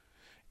Sooners,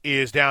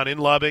 is down in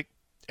Lubbock,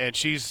 and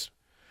she's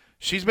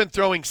been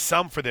throwing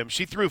some for them.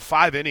 She threw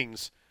 5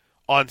 innings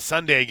on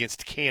Sunday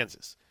against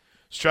Kansas.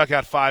 Struck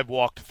out 5,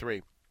 walked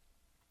 3.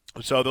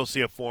 So they'll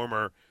see a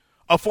former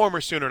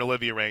Sooner in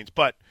Olivia Raines.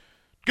 But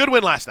good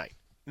win last night,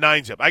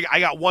 9-0. I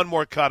got one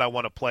more cut I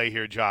want to play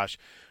here, Josh,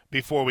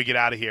 before we get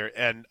out of here.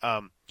 And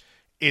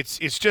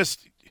it's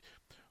just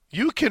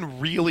you can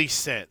really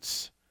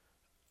sense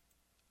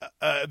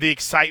the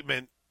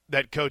excitement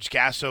that Coach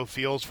Gasso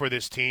feels for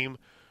this team,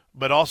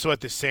 but also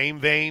at the same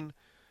vein,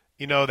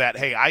 you know, that,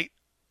 hey,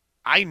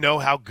 I know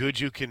how good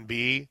you can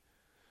be,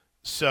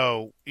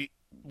 so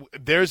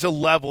there's a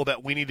level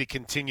that we need to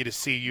continue to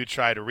see you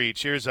try to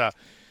reach.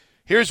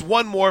 Here's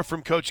one more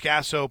from Coach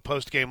Gasso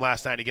post-game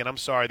last night. Again, I'm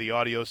sorry the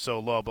audio's so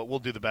low, but we'll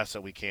do the best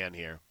that we can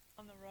here.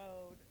 On the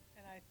road,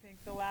 and I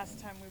think the last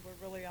time we were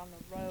really on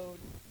the road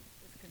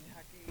was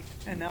Kentucky,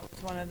 and that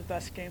was one of the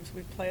best games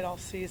we played all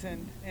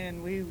season,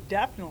 and we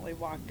definitely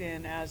walked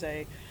in as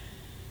a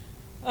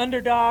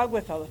underdog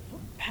with a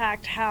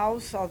packed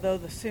house, although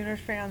the Sooners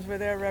fans were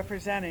there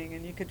representing,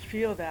 and you could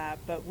feel that,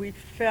 but it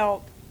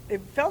felt a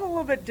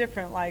little bit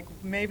different, like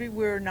maybe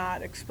we're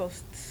not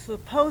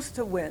supposed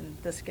to win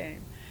this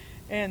game.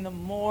 And the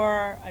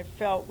more I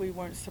felt we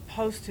weren't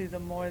supposed to, the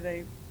more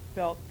they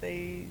felt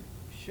they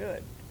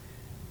should.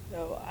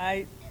 So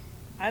I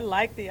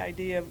like the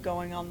idea of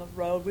going on the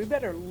road. We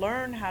better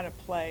learn how to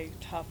play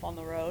tough on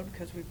the road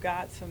because we've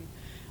got some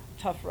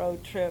tough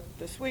road trip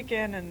this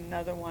weekend and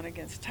another one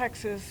against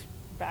Texas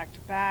back to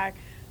back.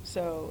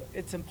 So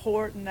it's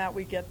important that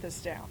we get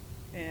this down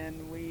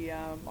and we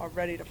are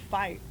ready to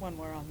fight when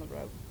we're on the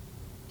road.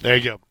 There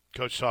you go.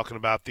 Coach talking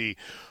about the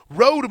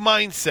road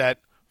mindset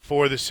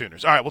for the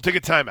Sooners. All right, we'll take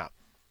a timeout.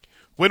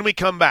 When we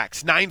come back,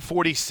 it's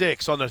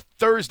 9:46 on a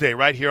Thursday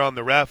right here on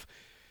the Ref.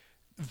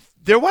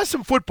 There was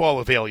some football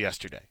avail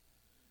yesterday.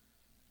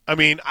 I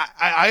mean,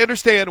 I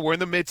understand we're in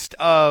the midst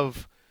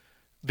of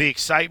the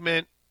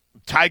excitement,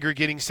 Tiger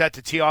getting set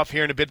to tee off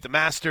here in a bit at the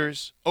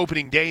Masters,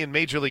 opening day in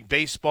Major League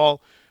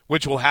Baseball,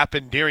 which will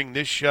happen during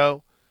this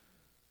show,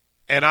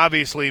 and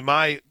obviously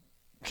my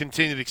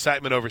continued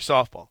excitement over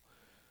softball.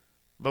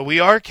 But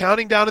we are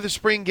counting down to the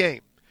spring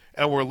game,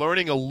 and we're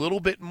learning a little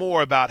bit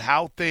more about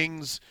how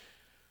things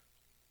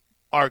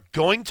are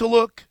going to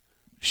look,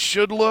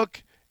 should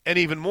look, and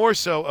even more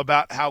so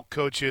about how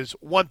coaches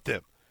want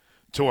them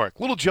to work.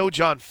 Little Joe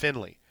John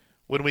Finley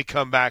when we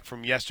come back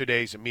from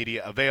yesterday's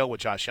media avail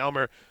with Josh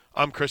Elmer.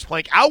 I'm Chris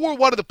Plank. Hour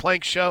 1 of the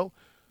Plank Show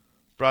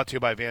Brought to you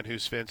by Van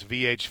Hoos Fence,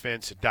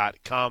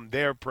 vhfence.com.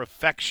 Their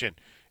perfection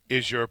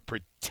is your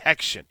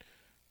protection.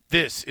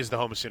 This is the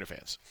home of Sooner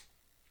fans.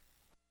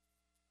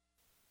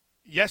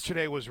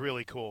 Yesterday was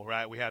really cool,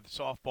 right? We had the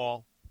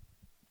softball.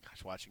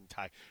 Gosh, watching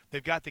Tiger.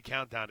 They've got the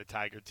countdown to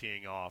Tiger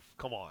teeing off.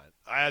 Come on.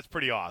 That's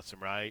pretty awesome,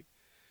 right?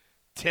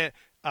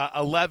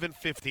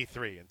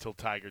 11:53 until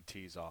Tiger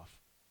tees off.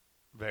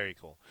 Very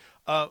cool.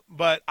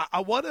 But I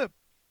want to,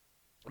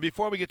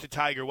 before we get to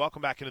Tiger,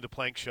 welcome back into the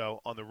Plank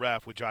Show on the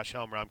Ref with Josh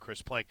Helmer. I'm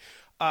Chris Plank.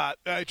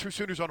 True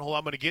Sooners on hold.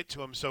 I'm going to get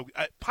to him. So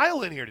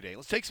pile in here today.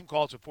 Let's take some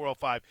calls at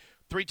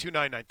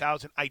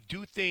 405-329-9000. I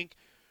do think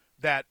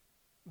that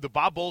the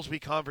Bob Bowlesby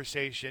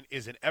conversation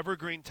is an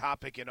evergreen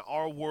topic in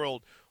our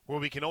world where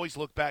we can always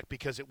look back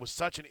because it was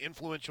such an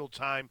influential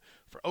time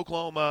for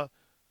Oklahoma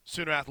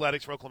Sooner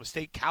athletics, for Oklahoma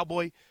State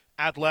Cowboy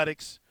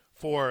athletics,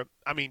 I'm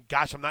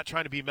not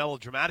trying to be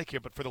melodramatic here,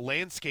 but for the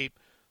landscape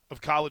of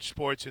college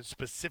sports and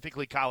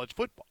specifically college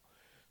football.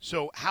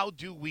 So how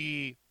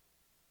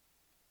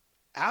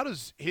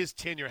does his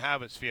tenure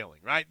have us feeling,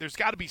 right? There's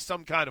got to be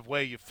some kind of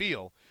way you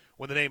feel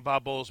when the name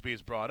Bob Bowlesby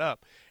is brought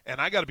up. And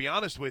I got to be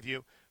honest with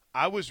you,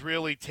 I was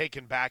really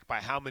taken back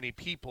by how many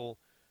people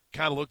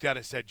kind of looked at it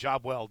and said,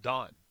 job well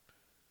done.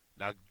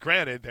 Now,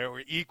 granted, there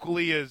were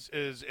equally as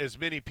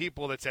many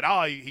people that said,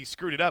 oh, he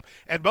screwed it up.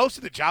 And most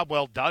of the job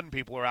well done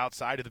people are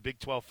outside of the Big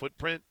 12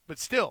 footprint. But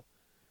still,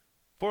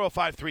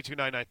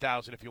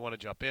 405-329-9000 if you want to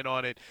jump in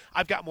on it.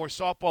 I've got more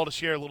softball to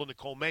share, a little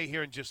Nicole May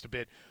here in just a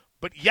bit.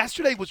 But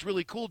yesterday was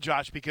really cool,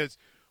 Josh, because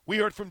we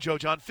heard from Joe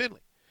Jon Finley.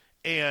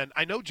 And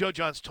I know Joe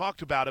John's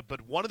talked about it,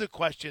 but one of the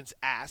questions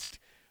asked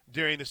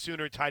during the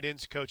Sooner tight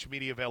ends coach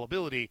media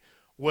availability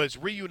was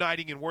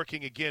reuniting and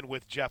working again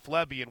with Jeff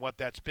Lebby and what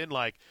that's been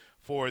like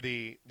for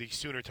the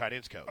Sooner tight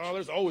ends coach. Oh,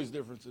 there's always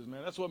differences,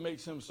 man. That's what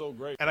makes him so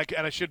great. And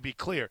I should be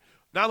clear,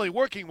 not only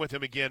working with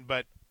him again,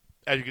 but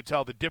as you can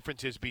tell, the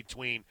differences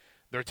between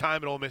their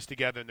time at Ole Miss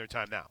together and their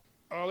time now.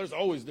 Oh, there's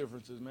always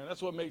differences, man.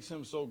 That's what makes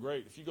him so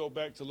great. If you go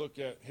back to look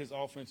at his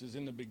offenses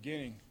in the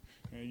beginning,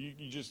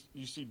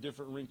 you see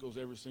different wrinkles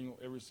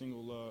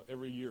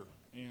every year.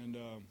 And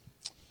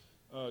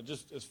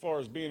just as far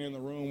as being in the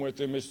room with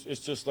him, it's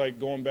just like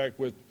going back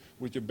with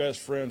your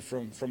best friend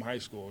from high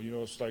school. You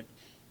know, it's like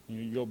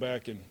you go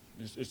back and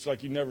it's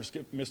like you never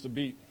missed a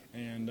beat.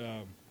 And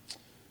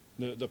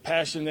the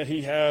passion that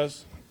he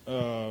has,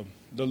 the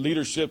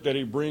leadership that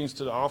he brings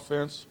to the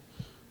offense,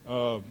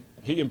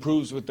 he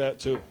improves with that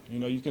too. You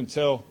know, you can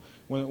tell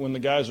when the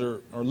guys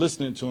are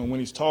listening to him when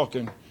he's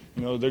talking.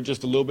 You know, they're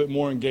just a little bit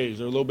more engaged.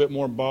 They're a little bit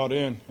more bought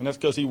in, and that's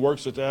because he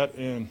works with that.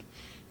 And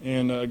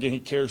again, he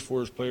cares for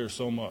his players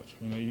so much.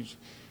 You know,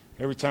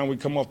 every time we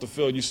come off the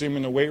field, you see him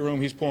in the weight room,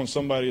 he's pulling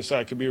somebody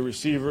aside. It could be a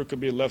receiver, could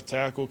be a left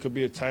tackle, could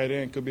be a tight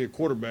end, could be a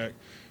quarterback.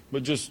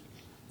 But just,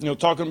 you know,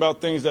 talking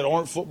about things that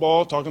aren't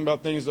football, talking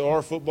about things that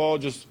are football,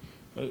 just,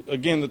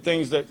 again, the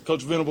things that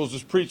Coach Venables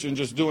is preaching,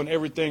 just doing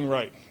everything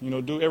right. You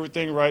know, do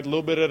everything right a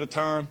little bit at a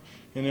time,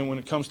 and then when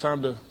it comes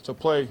time to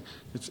play,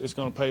 it's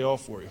going to pay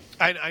off for you.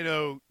 I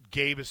know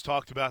Gabe has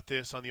talked about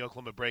this on the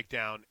Oklahoma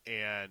Breakdown,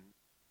 and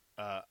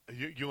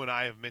you and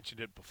I have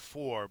mentioned it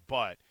before,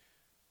 but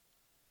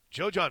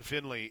Joe Jon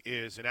Finley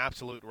is an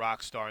absolute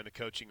rock star in the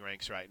coaching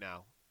ranks right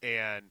now.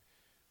 And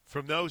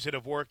from those that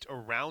have worked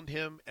around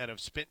him and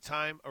have spent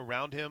time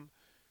around him,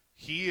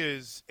 he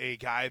is a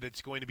guy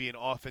that's going to be an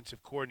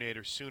offensive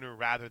coordinator sooner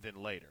rather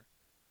than later.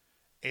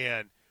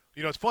 And,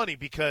 you know, it's funny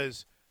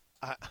because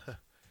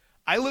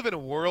I live in a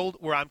world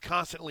where I'm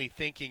constantly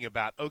thinking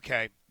about,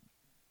 okay,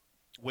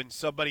 when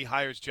somebody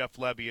hires Jeff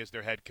Lebby as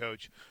their head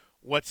coach,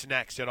 what's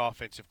next at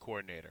offensive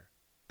coordinator?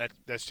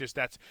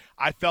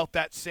 I felt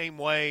that same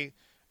way,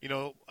 you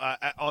know,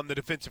 on the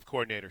defensive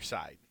coordinator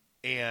side.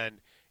 And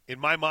in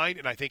my mind,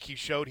 and I think he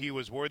showed he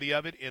was worthy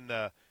of it in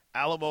the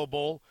Alamo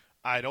Bowl,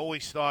 I'd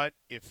always thought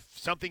if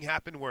something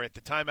happened where at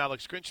the time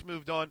Alex Grinch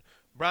moved on,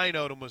 Brian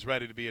Odom was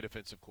ready to be a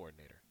defensive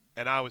coordinator,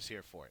 and I was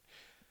here for it.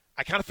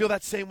 I kind of feel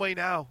that same way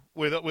now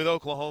with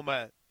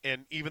Oklahoma,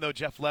 and even though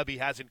Jeff Lebby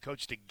hasn't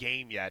coached a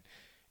game yet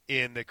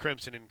in the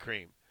Crimson and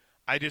Cream,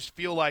 I just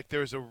feel like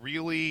there's a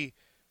really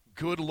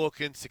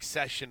good-looking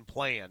succession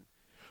plan.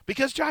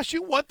 Because, Josh,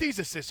 you want these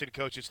assistant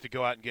coaches to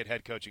go out and get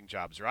head coaching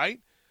jobs, right?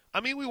 I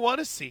mean, we want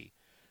to see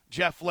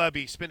Jeff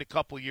Lebby spend a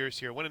couple years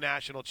here, win a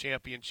national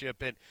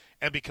championship, and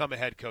become a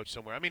head coach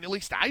somewhere. I mean, at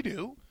least I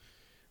do.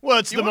 Well,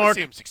 it's the mark,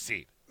 see him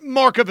succeed.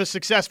 Mark of a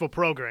successful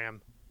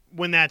program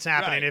when that's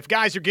happening. Right. If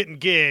guys are getting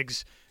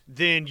gigs,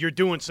 then you're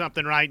doing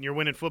something right and you're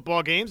winning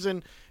football games,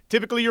 and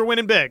typically you're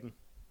winning big.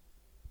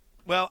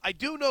 Well, I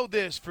do know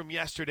this from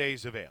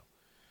yesterday's Avail.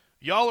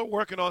 Y'all are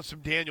working on some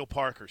Daniel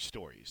Parker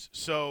stories,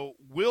 so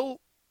we'll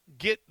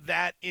get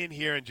that in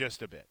here in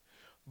just a bit.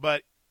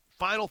 But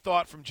final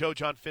thought from Joe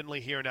Jon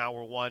Finley here in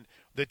Hour 1,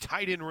 the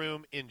tight end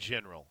room in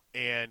general,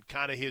 and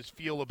kind of his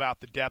feel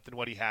about the depth and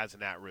what he has in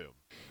that room.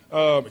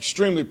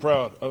 Extremely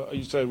proud.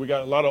 You said we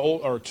got a lot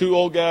of two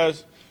old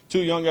guys, 2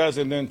 young guys,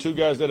 and then 2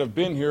 guys that have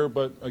been here.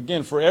 But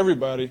again, for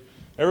everybody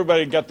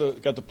got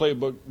the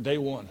playbook day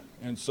one,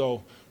 and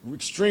so we're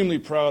extremely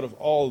proud of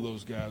all of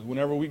those guys.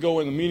 Whenever we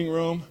go in the meeting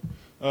room,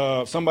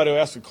 somebody will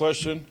ask a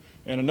question,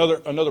 and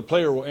another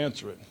player will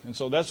answer it. And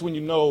so that's when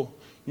you know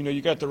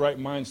you got the right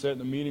mindset in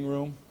the meeting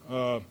room.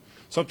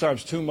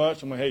 Sometimes too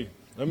much. I'm like, hey,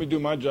 let me do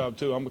my job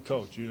too. I'm a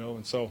coach,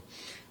 And so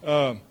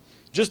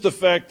just the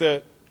fact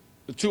that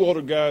the two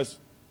older guys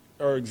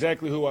are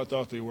exactly who I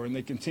thought they were, and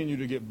they continue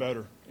to get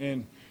better.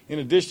 And in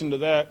addition to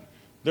that,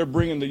 they're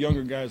bringing the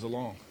younger guys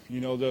along.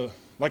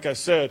 Like I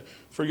said,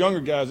 for younger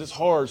guys, it's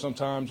hard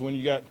sometimes when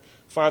you got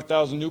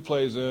 5,000 new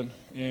plays in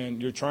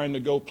and you're trying to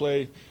go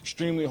play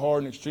extremely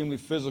hard and extremely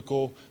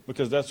physical,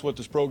 because that's what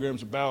this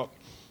program's about.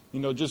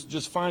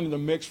 Just finding the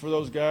mix for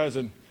those guys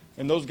and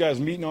those guys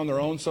meeting on their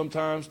own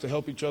sometimes to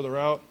help each other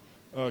out.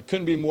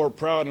 Couldn't be more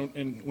proud.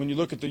 And when you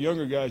look at the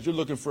younger guys, you're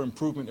looking for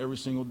improvement every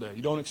single day.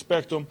 You don't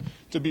expect them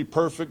to be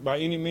perfect by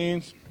any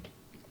means,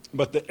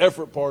 but the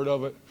effort part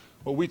of it,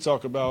 what we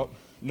talk about,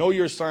 know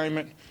your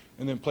assignment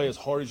and then play as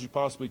hard as you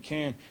possibly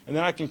can. And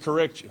then I can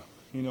correct you.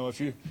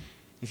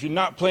 If you're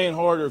not playing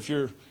hard, or if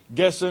you're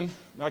guessing,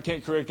 I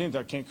can't correct anything.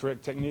 I can't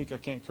correct technique. I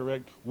can't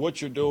correct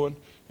what you're doing.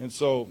 And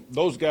so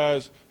those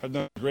guys have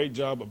done a great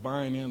job of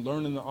buying in,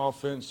 learning the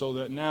offense, so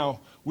that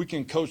now we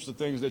can coach the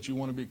things that you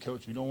want to be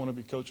coaching. You don't want to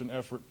be coaching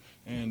effort,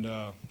 and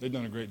they've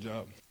done a great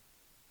job.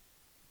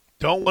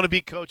 Don't want to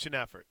be coaching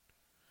effort.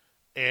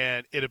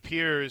 And it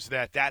appears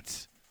that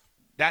that's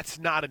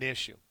not an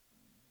issue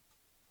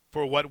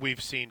for what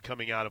we've seen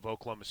coming out of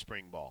Oklahoma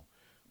spring ball.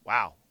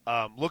 Wow.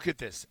 Look at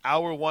this.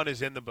 Hour 1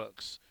 is in the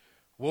books.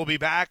 We'll be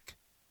back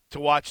to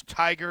watch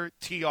Tiger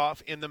tee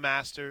off in the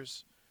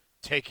Masters.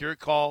 Take your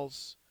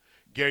calls.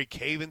 Gary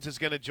Cavins is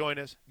going to join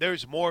us.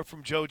 There's more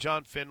from Joe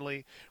John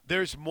Finley.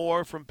 There's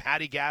more from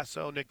Patty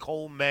Gasso,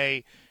 Nicole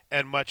May,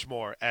 and much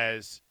more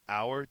as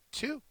Hour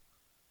 2.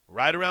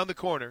 Right around the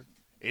corner.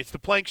 It's the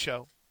Plank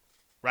Show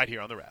right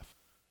here on the Ref.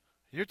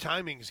 Your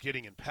timing is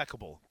getting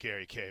impeccable,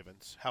 Gary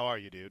Cavins. How are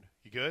you, dude?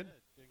 You good?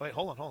 Wait,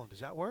 hold on. Does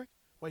that work?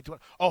 Wait,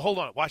 hold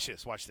on. Watch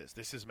this.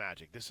 This is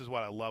magic. This is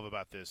what I love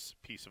about this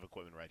piece of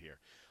equipment right here.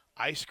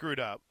 I screwed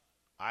up.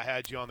 I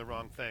had you on the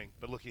wrong thing,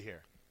 but looky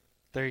here.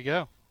 There you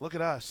go. Look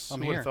at us.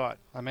 I'm Who here. would've thought?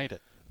 I made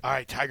it. All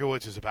right, Tiger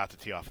Woods is about to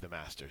tee off the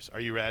Masters. Are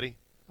you ready?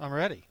 I'm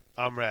ready.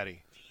 I'm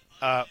ready.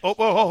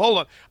 Hold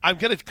on. I'm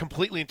going to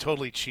completely and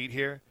totally cheat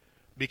here,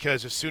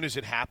 because as soon as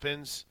it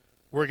happens,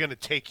 we're going to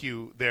take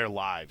you there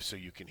live so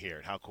you can hear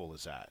it. How cool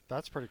is that?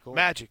 That's pretty cool.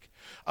 Magic.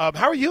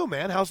 How are you,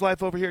 man? How's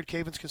life over here at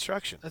Cavins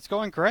Construction? It's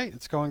going great.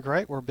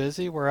 We're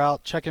busy. We're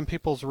out checking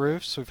people's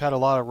roofs. We've had a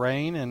lot of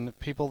rain, and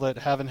people that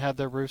haven't had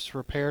their roofs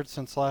repaired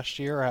since last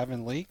year are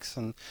having leaks,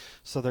 and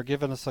so they're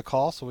giving us a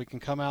call so we can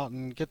come out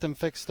and get them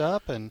fixed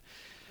up. And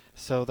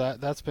so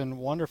that's been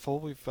wonderful.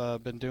 We've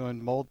been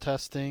doing mold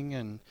testing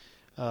and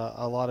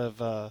a lot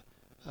of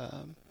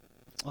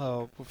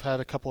we've had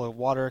a couple of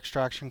water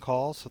extraction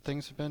calls, so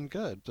things have been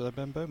good. They've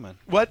been booming.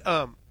 What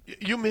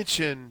you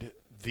mentioned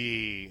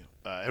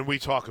and we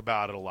talk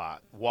about it a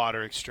lot,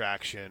 water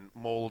extraction,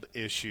 mold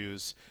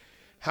issues.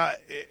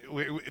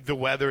 The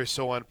weather is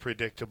so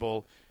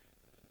unpredictable.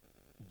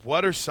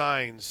 What are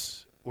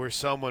signs where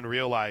someone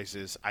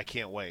realizes, I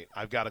can't wait,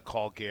 I've got to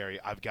call Gary,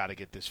 I've got to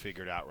get this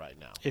figured out right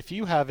now? If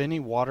you have any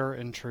water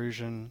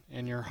intrusion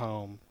in your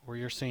home where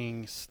you're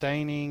seeing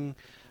staining,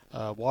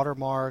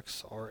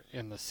 watermarks, or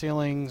in the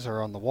ceilings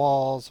or on the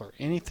walls or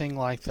anything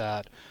like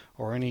that,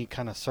 or any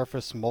kind of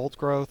surface mold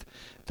growth,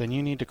 then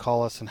you need to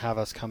call us and have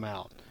us come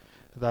out.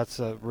 That's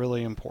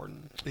really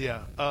important.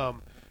 Yeah.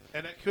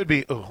 And it could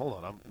be, hold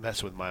on, I'm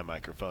messing with my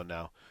microphone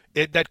now.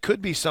 That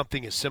could be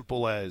something as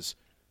simple as,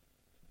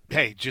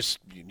 hey,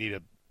 you need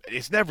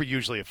it's never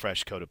usually a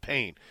fresh coat of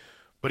paint,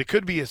 but it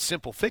could be a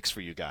simple fix for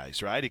you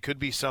guys, right? It could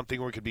be something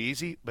where it could be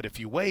easy, but if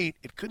you wait,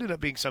 it could end up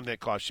being something that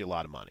costs you a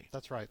lot of money.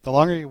 That's right. The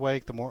longer you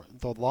wait, the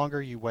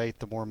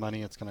more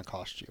money it's going to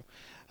cost you.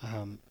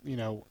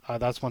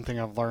 That's one thing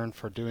I've learned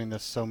for doing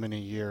this so many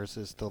years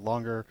is the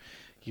longer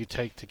you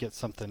take to get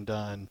something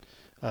done,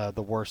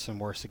 the worse and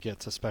worse it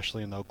gets,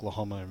 especially in the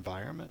Oklahoma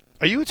environment.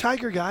 Are you a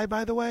Tiger guy,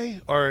 by the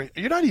way? Or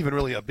you're not even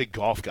really a big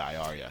golf guy,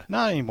 are you?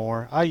 Not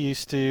anymore. I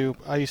used to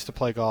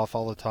play golf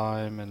all the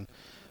time, and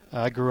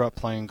I grew up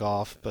playing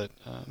golf, but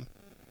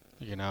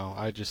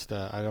I just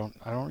I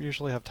don't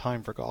usually have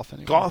time for golf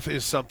anymore. Golf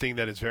is something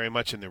that is very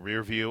much in the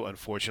rear view,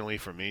 unfortunately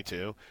for me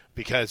too,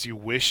 because you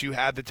wish you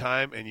had the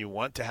time and you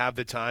want to have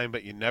the time,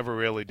 but you never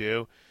really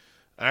do.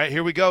 All right,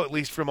 here we go. At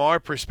least from our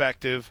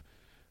perspective,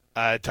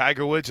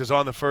 Tiger Woods is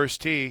on the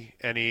first tee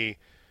and he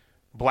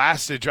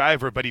blasts the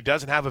driver, but he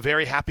doesn't have a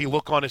very happy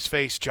look on his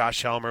face.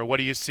 Josh Helmer, what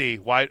do you see?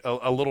 Why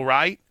a little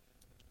right?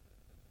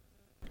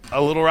 A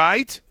little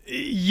right?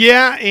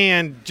 Yeah,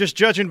 and just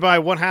judging by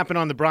what happened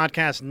on the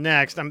broadcast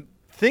next, I'm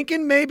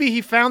thinking maybe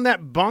he found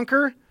that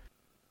bunker.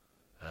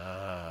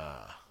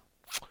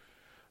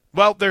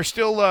 Well, they're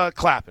still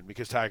clapping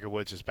because Tiger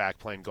Woods is back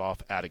playing golf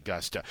at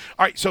Augusta.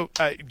 All right, so,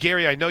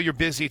 Gary, I know you're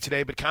busy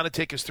today, but kind of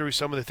take us through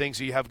some of the things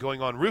that you have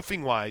going on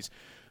roofing-wise,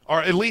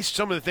 or at least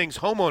some of the things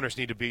homeowners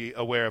need to be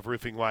aware of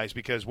roofing-wise,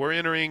 because we're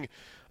entering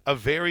a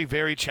very,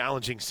 very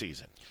challenging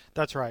season.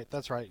 That's right.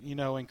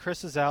 And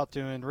Chris is out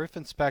doing roof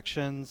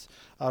inspections,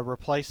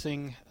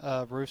 replacing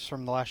roofs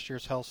from last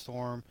year's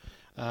hailstorm.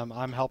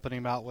 I'm helping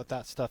him out with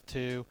that stuff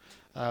too.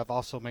 I've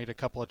also made a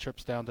couple of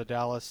trips down to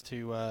Dallas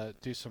to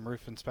do some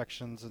roof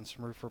inspections and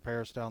some roof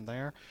repairs down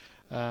there.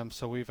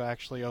 So we've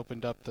actually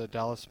opened up the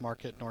Dallas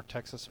market, North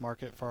Texas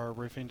market for our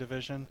roofing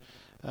division.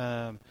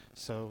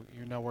 So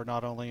we're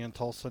not only in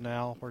Tulsa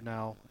now, we're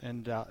now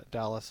in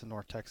Dallas and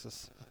North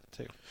Texas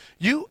too.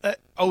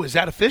 Is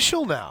that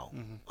official now?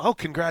 Mm-hmm. Oh,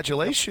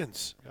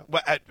 congratulations!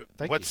 Yep.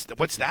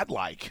 What's that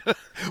like?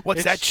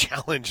 What's that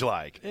challenge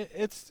like?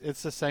 It's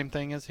the same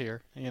thing as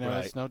here.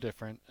 Right. It's no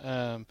different.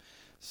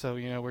 So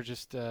we're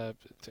just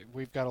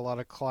we've got a lot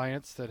of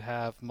clients that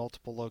have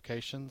multiple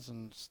locations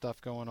and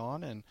stuff going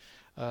on, and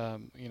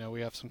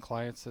we have some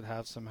clients that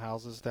have some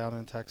houses down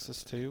in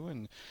Texas too,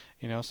 and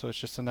so it's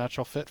just a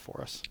natural fit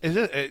for us.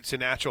 It's a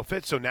natural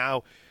fit. So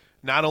now,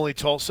 not only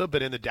Tulsa,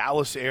 but in the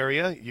Dallas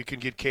area, you can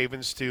get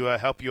Cavens to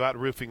help you out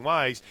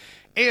roofing-wise.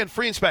 And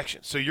free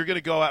inspections. So you're going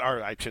to go out,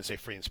 or I shouldn't say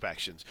free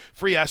inspections,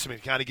 free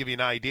estimate to kind of give you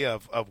an idea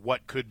of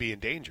what could be in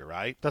danger,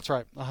 right? That's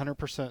right,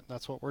 100%.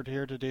 That's what we're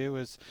here to do,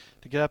 is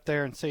to get up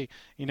there and see.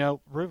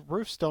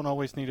 Roofs don't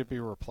always need to be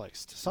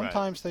replaced.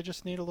 Sometimes they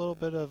just need a little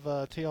bit of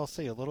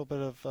TLC, a little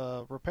bit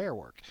of repair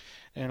work.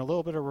 And a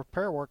little bit of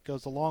repair work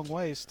goes a long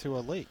ways to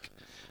a leak,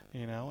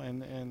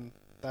 and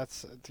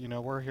that's,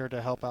 we're here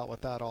to help out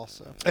with that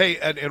also. Hey,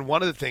 and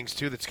one of the things,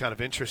 too, that's kind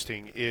of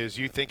interesting is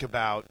you think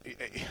about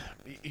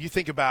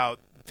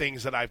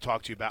things that I've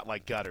talked to you about,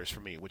 like gutters for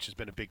me, which has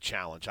been a big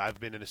challenge. I've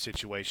been in a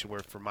situation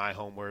where for my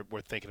home we're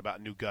thinking about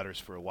new gutters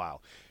for a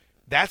while.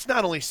 That's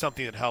not only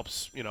something that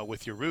helps,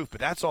 with your roof, but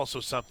that's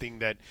also something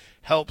that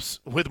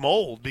helps with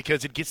mold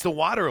because it gets the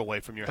water away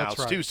from your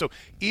house, too. So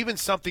even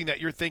something that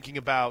you're thinking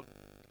about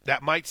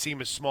that might seem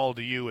as small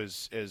to you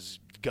as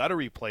gutter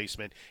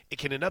replacement, it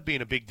can end up being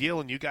a big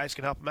deal, and you guys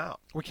can help them out.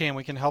 We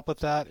can help with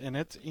that, and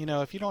it's,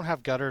 if you don't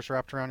have gutters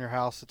wrapped around your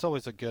house, it's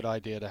always a good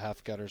idea to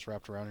have gutters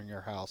wrapped around in your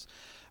house.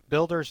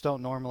 Builders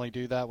don't normally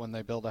do that when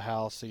they build a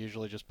house. They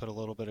usually just put a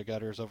little bit of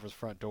gutters over the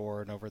front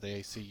door and over the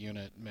AC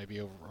unit, maybe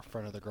over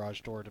front of the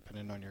garage door,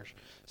 depending on your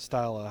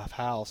style of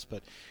house.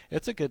 But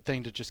it's a good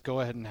thing to just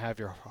go ahead and have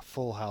your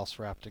full house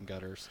wrapped in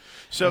gutters.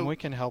 So, and we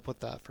can help with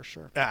that for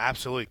sure.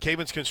 Absolutely.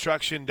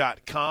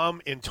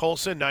 CavensConstruction.com in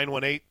Tulsa,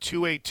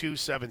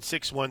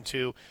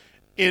 918-282-7612.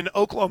 In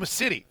Oklahoma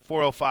City,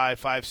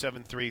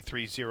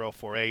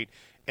 405-573-3048.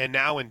 And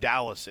now in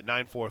Dallas at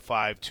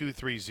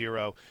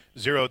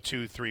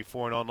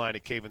 945-230-0234 and online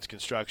at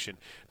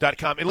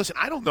CavensConstruction.com. And listen,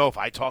 I don't know if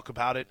I talk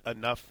about it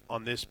enough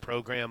on this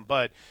program,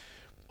 but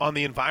on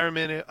the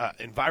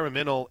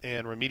environmental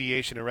and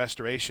remediation and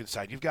restoration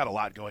side, you've got a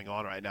lot going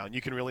on right now, and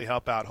you can really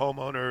help out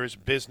homeowners,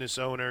 business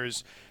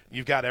owners.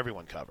 You've got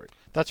everyone covered.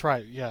 That's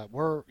right. Yeah,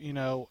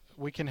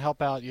 we can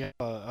help out.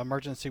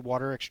 Emergency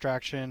water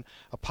extraction,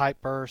 a pipe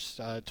burst,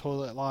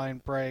 toilet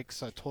line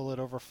breaks, toilet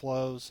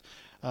overflows.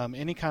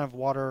 Any kind of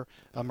water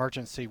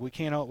emergency, we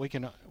can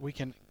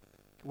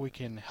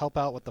help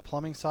out with the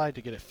plumbing side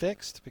to get it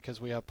fixed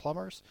because we have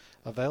plumbers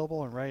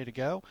available and ready to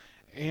go,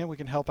 and we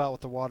can help out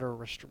with the water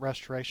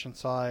restoration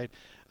side,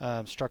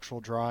 structural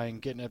drying,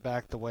 getting it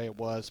back the way it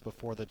was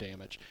before the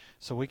damage.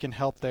 So we can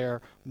help there.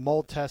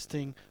 Mold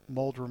testing,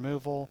 mold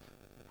removal,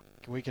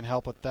 we can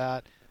help with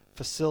that.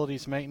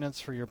 Facilities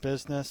maintenance for your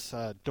business,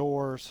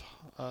 doors,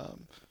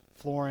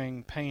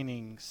 flooring,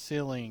 painting,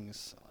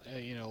 ceilings,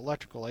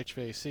 electrical,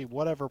 HVAC,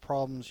 whatever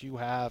problems you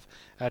have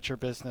at your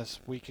business,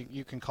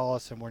 you can call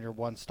us, and we're your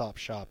one-stop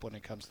shop when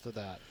it comes to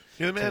that.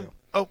 Man.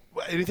 Oh,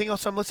 anything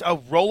else on list?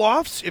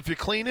 Roll-offs, if you're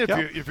cleaning,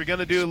 if you're going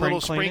to do a little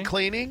spring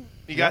cleaning,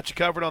 you got you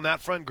covered on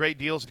that front. Great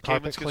deals at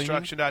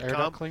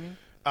CavensConstruction.com.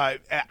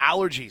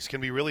 Allergies can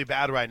be really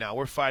bad right now.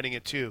 We're fighting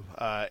it, too.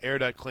 Air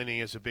duct cleaning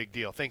is a big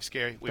deal. Thanks,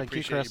 Gary. We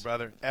appreciate you,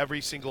 brother.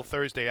 Every single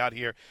Thursday out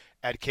here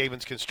at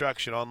Cavens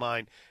Construction,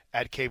 online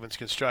at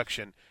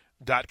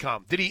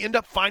CavensConstruction.com. Did he end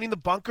up finding the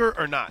bunker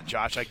or not,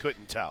 Josh? I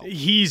couldn't tell.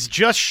 He's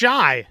just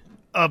shy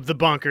of the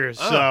bunker,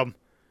 so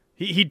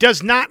he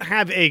does not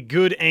have a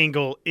good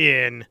angle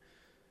in.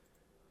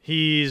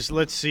 He's,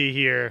 let's see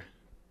here,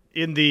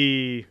 in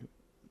the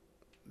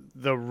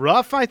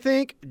rough, I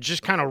think,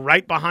 just kind of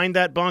right behind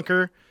that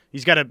bunker.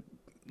 He's got a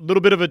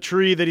little bit of a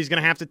tree that he's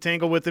going to have to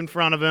tangle with in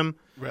front of him.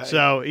 Right.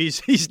 So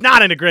he's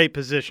not in a great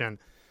position.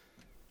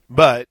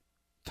 But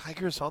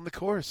Tiger's on the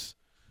course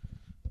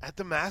at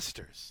the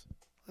Masters.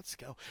 Let's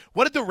go.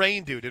 What did the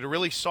rain do? Did it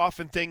really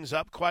soften things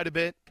up quite a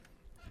bit?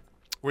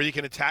 Where you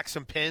can attack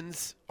some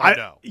pins? Or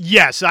no?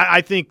 Yes,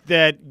 I think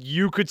that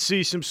you could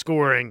see some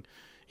scoring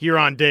here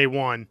on day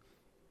one.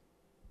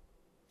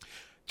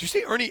 Did you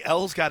see Ernie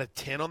Els got a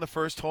 10 on the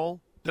first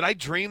hole? Did I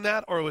dream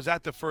that, or was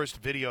that the first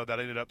video that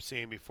I ended up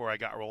seeing before I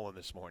got rolling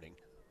this morning?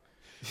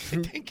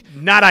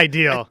 Not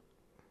ideal.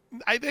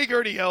 I think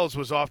Ernie Els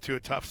was off to a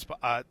tough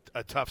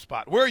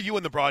spot. Where are you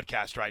in the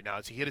broadcast right now?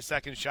 Has he hit a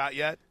second shot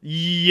yet?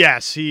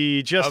 Yes,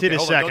 he just hit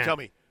his second.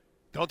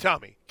 Don't tell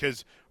me,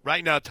 because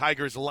right now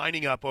Tiger's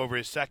lining up over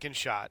his second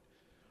shot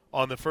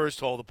on the first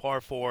hole, the par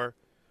 4,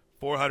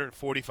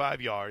 445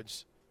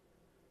 yards.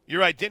 You're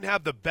right, didn't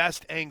have the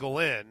best angle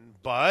in,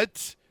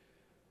 but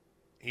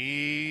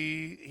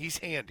he's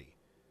handy.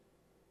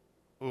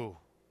 Ooh.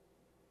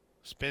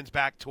 Spins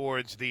back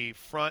towards the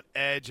front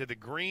edge of the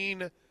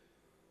green.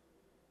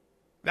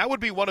 That would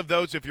be one of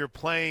those if you're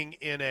playing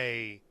in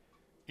a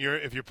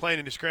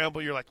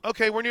scramble, you're like,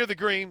 okay, we're near the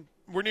green.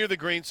 We're near the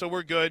green, so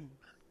we're good.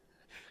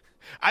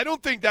 I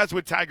don't think that's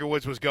what Tiger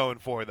Woods was going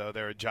for, though,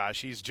 there,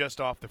 Josh. He's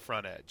just off the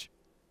front edge.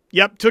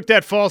 Yep, took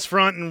that false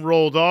front and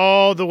rolled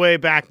all the way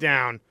back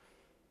down.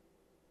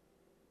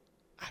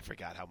 I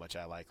forgot how much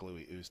I like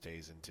Louis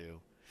Oosthuizen,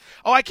 too.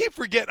 Oh, I keep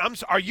forgetting.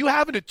 Are you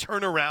having to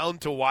turn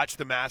around to watch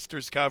the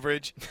Masters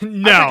coverage?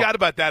 No. I forgot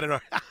about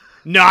that.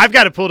 No, I've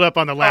got it pulled up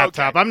on the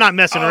laptop. Okay. I'm not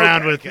messing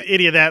around with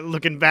any of that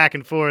looking back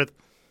and forth.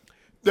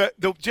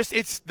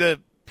 It's the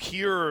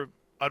pure,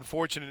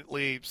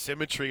 unfortunately,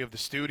 symmetry of the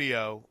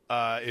studio,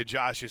 in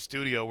Josh's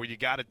studio, where you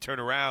got to turn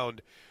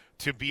around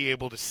to be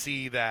able to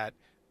see that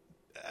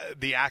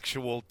the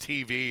actual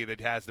TV that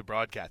has the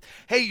broadcast.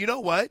 Hey, you know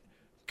what?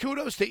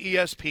 Kudos to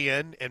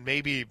ESPN and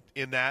maybe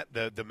in that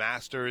the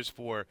Masters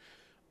for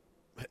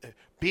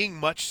being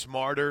much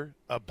smarter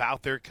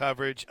about their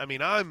coverage. I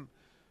mean, I'm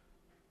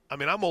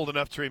old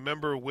enough to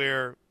remember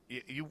where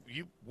you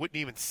wouldn't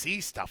even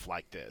see stuff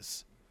like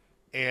this.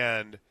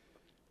 And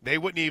they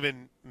wouldn't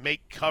even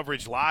make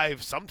coverage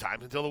live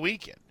sometimes until the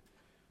weekend.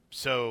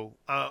 So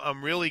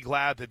I'm really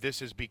glad that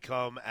this has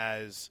become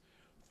as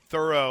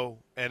thorough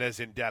and as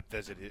in-depth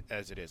as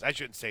it is. I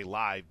shouldn't say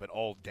live, but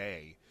all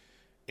day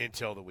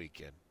until the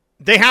weekend.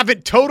 They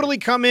haven't totally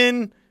come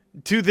in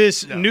to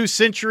this new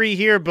century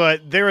here,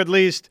 but they're at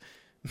least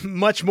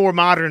much more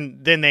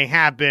modern than they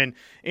have been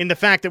in the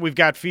fact that we've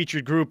got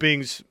featured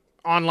groupings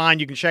online.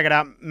 You can check it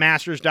out,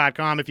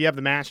 masters.com. If you have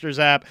the Masters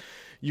app,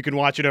 you can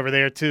watch it over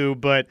there too.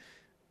 But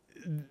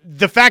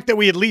the fact that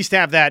we at least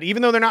have that,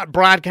 even though they're not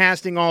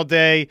broadcasting all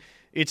day,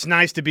 it's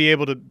nice to be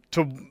able to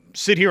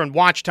sit here and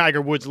watch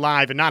Tiger Woods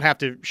live and not have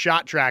to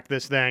shot track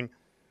this thing.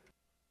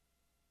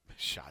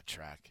 Shot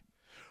track.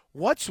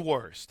 What's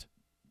worst?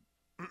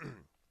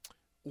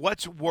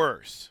 What's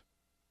worse?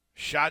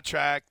 Shot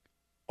track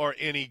or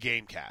any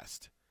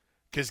Gamecast?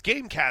 Because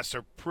Gamecasts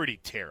are pretty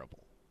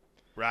terrible,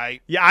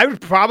 right? Yeah, I would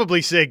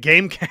probably say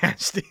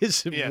Gamecast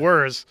is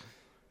worse.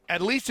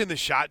 At least in the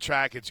shot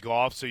track, it's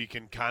golf, so you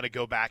can kind of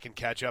go back and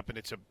catch up, and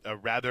it's a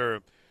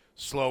rather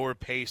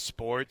slower-paced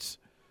sports.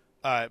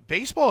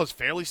 Baseball is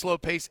fairly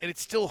slow-paced, and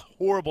it's still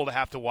horrible to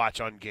have to watch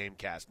on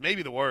Gamecast.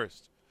 Maybe the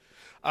worst.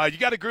 You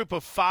got a group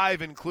of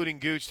 5, including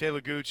Gooch,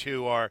 Taylor Gooch,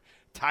 who are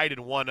tied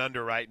in 1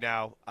 under right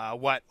now.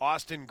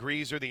 Austin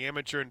Greaser, the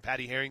amateur, and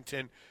Patty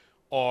Harrington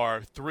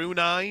are through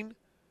 9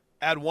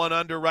 at 1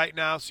 under right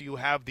now, so you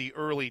have the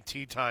early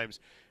tee times.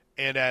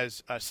 And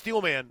as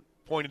Steelman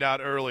pointed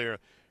out earlier,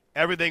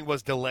 everything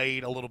was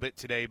delayed a little bit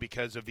today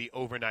because of the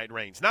overnight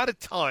rains. Not a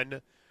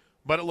ton,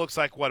 but it looks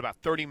like, about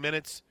 30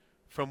 minutes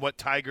from what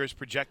Tiger's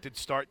projected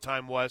start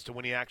time was to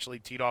when he actually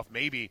teed off,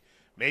 maybe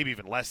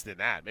even less than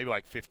that, maybe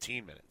like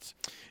 15 minutes.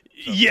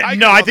 So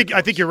I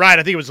think you're right.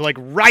 I think it was like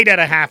right at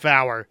a half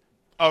hour.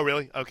 Oh,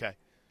 really? Okay.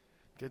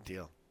 Good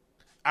deal.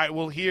 All right,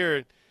 we'll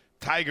hear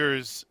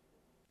Tiger's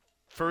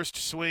first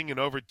swing in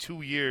over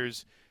 2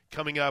 years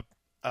coming up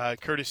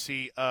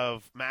courtesy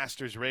of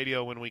Masters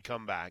Radio when we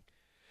come back.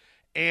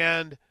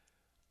 And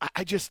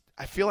I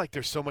feel like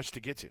there's so much to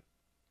get to.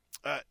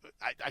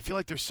 I feel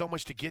like there's so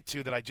much to get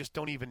to that I just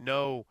don't even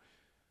know.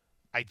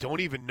 I don't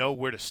even know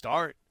where to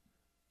start.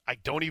 And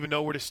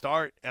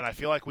I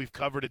feel like we've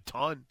covered a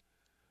ton.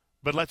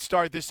 But let's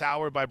start this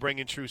hour by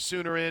bringing True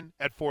Sooner in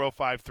at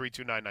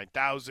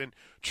 405-329-9000.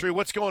 True,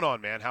 what's going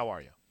on, man? How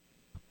are you?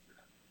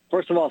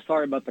 First of all,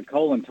 sorry about the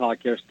colon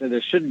talk yesterday.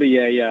 There should be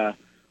a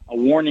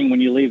warning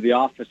when you leave the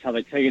office how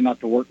they tell you not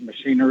to work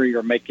machinery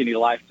or make any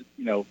life,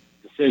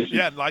 decisions.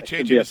 Yeah,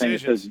 life-changing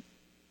decisions.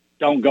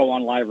 Don't go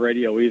on live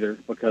radio either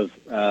because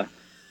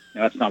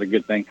that's not a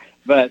good thing.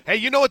 But hey,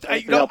 you know what?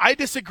 I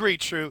disagree,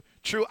 True.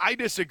 True, I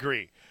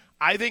disagree.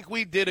 I think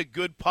we did a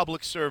good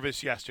public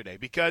service yesterday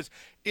because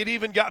it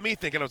even got me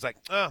thinking. I was like,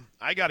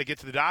 I got to get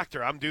to the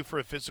doctor. I'm due for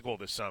a physical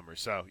this summer.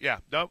 So, yeah,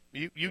 no,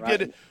 you right.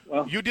 did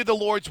you did the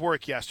Lord's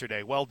work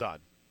yesterday. Well done.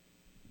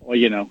 Well,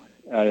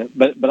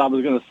 but I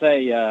was going to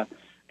say,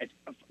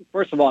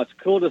 first of all, it's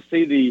cool to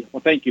see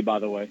thank you, by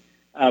the way.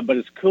 But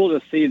it's cool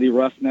to see the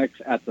Roughnecks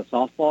at the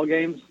softball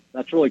games.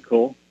 That's really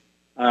cool.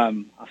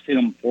 I've seen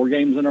them 4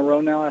 games in a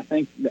row now, I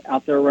think,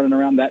 out there running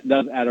around. That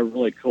does add a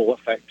really cool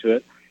effect to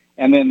it.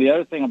 And then the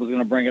other thing I was going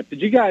to bring up,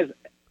 have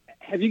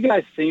you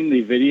guys seen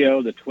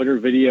the Twitter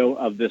video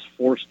of this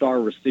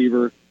 4-star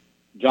receiver,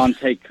 John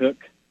Tay Cook,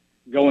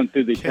 going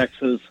through the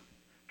Texas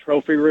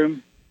trophy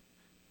room?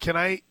 Can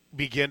I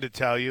begin to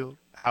tell you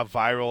how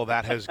viral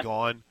that has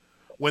gone?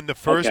 When the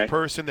first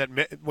person that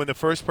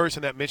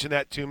mentioned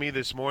that to me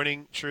this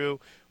morning, True,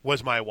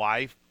 was my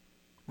wife.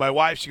 My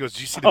wife, she goes,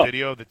 "Did you see the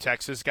video of the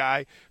Texas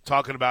guy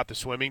talking about the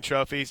swimming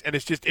trophies?" And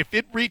it's just, if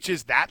it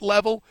reaches that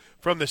level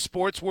from the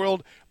sports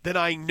world, then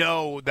I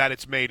know that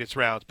it's made its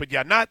rounds. But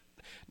yeah, not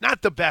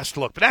the best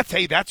look. But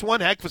that's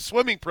one heck of a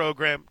swimming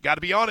program. Got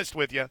to be honest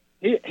with you.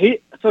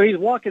 So he's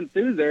walking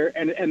through there,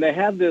 and they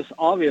have this.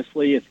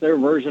 Obviously, it's their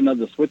version of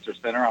the Switzer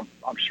Center.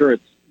 I'm sure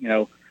it's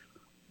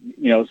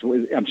so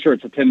I'm sure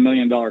it's a $10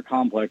 million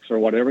complex or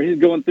whatever. He's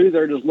going through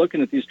there just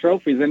looking at these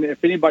trophies, and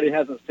if anybody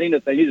hasn't seen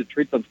it, they need to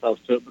treat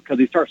themselves to it because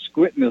he starts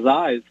squinting his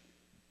eyes.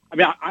 I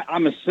mean,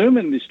 I'm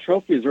assuming these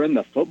trophies are in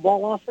the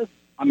football office.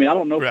 I mean, I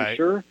don't know for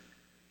sure,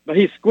 but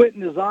he's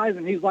squinting his eyes,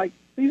 and he's like,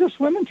 "These are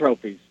swimming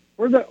trophies.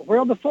 Where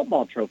are the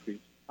football trophies?"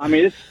 I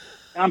mean,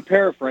 I'm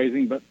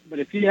paraphrasing, but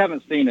if you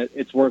haven't seen it,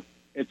 it's worth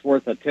a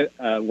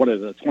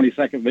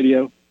 20-second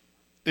video.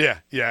 Yeah,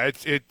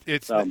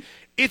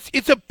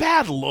 it's a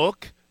bad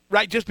look,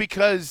 right? Just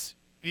because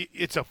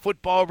it's a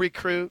football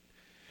recruit,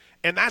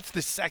 and that's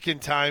the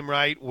second time,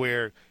 right,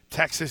 where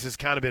Texas has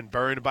kind of been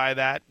burned by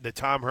that. The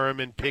Tom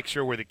Herman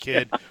picture where the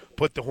kid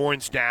put the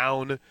horns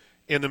down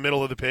in the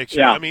middle of the picture.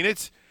 Yeah. I mean,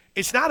 it's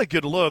not a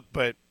good look,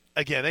 but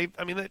again,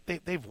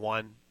 they've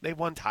won. They've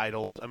won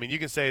titles. I mean, you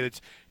can say that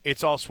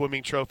it's all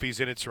swimming trophies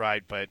and it's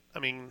right, but I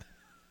mean,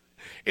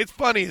 it's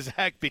funny as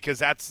heck because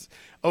that's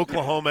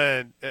Oklahoma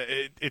and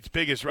its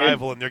biggest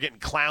rival, and they're getting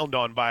clowned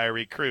on by a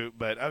recruit.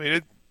 But I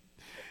mean,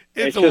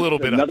 it's a little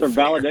bit another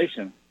unfair.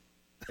 validation.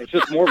 It's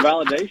just more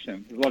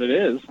validation is what it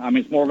is. I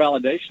mean, it's more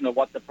validation of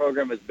what the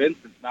program has been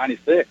since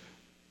 '96.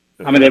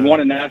 I mean, they've won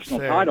a national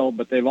title,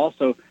 but they've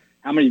also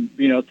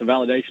it's a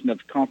validation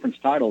of conference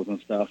titles and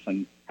stuff,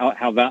 and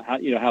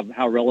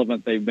how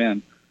relevant they've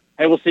been.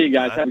 Hey, we'll see you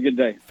guys. Have a good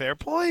day. Fair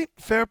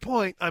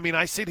point. I mean,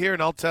 I sit here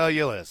and I'll tell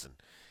you, listen,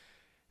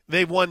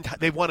 they've won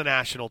a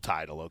national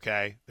title.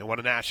 Okay, they won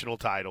a national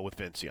title with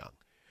Vince Young,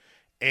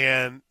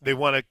 and they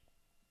won a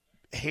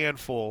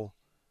handful.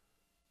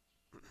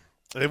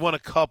 They won a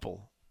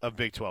couple of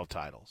Big 12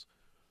 titles.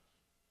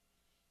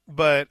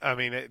 But, I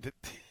mean,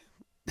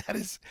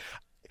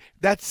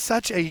 that's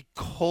such a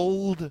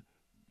cold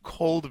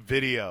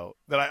video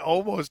that I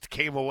almost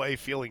came away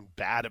feeling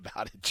bad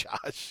about it,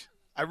 Josh.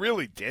 I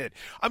really did.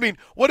 I mean,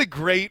 what a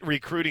great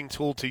recruiting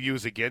tool to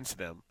use against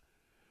them.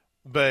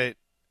 But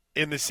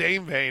in the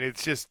same vein,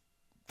 it's just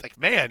like,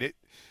 man,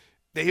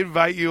 they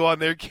invite you on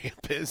their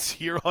campus,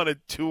 you're on a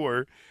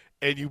tour,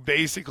 and you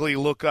basically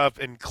look up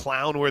and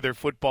clown where their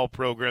football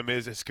program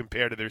is as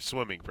compared to their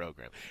swimming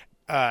program.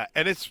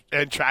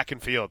 And track and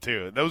field,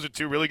 too. Those are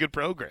two really good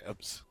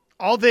programs.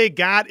 All they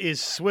got is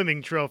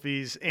swimming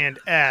trophies and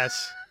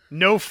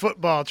no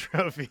football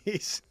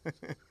trophies.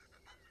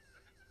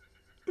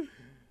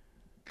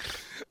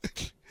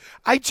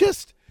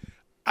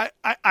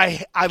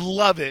 I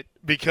love it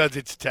because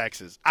it's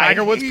Texas.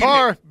 Tiger Woods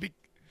par.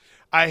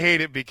 I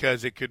hate it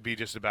because it could be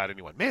just about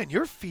anyone. Man,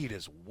 your feed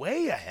is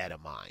way ahead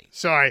of mine.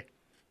 Sorry.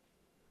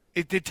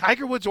 Did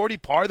Tiger Woods already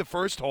par the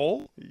first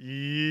hole?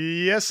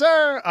 Yes,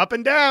 sir. Up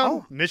and down.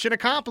 Oh. Mission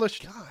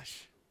accomplished.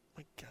 Gosh.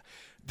 My God.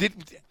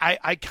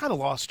 I kind of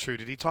lost True.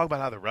 Did he talk about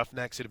how the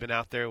Roughnecks had been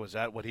out there? Was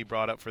that what he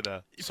brought up for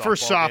the softball For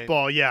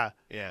softball, game? yeah.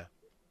 Yeah.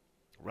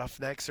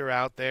 Roughnecks are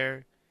out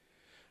there.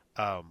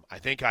 I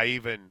think I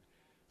even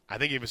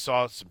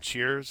saw some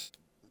cheer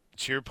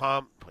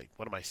pom. Wait,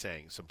 what am I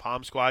saying? Some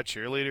Pom Squad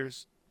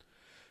cheerleaders.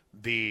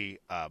 The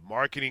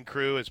marketing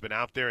crew has been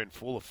out there in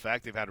full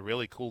effect. They've had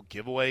really cool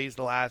giveaways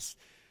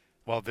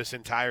this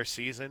entire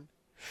season.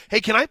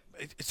 Hey,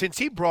 since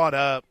he brought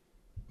up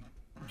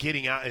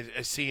getting out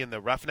and seeing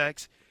the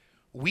Roughnecks,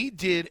 we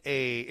did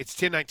it's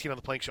 10:19 on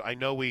the Plank Show. I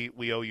know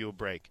we owe you a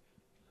break.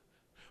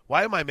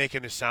 Why am I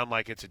making this sound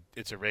like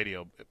it's a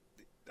radio,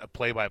 a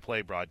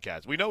play-by-play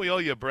broadcast? We know we owe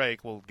you a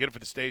break. We'll get it for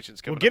the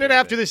stations. We'll get it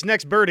after this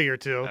next birdie or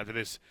two.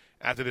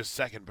 After this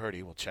second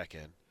birdie, we'll check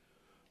in.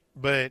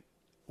 But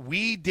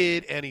we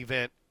did an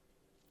event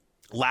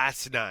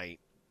last night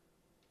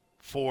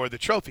for the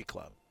Trophy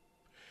Club.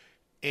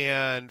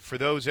 And for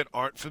those that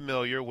aren't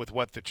familiar with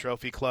what the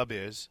Trophy Club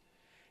is,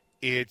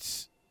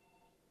 it's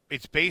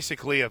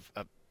basically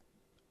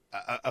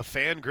a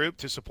fan group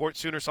to support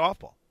Sooner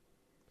softball.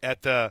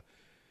 At the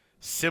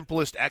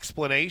simplest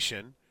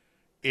explanation,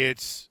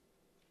 it's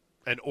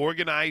an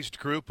organized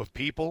group of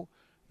people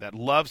that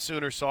love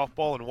Sooner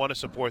softball and want to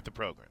support the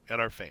program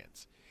and our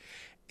fans.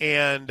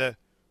 And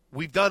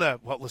we've done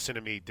listen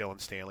to me,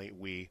 Dylan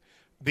Stanley.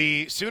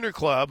 The Sooner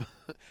Club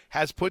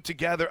has put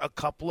together a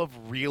couple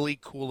of really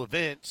cool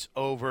events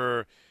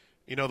over,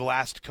 the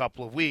last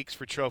couple of weeks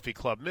for Trophy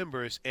Club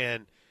members,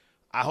 and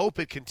I hope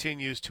it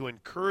continues to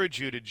encourage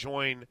you to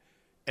join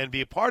and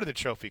be a part of the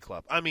Trophy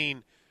Club. I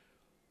mean,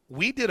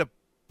 we did a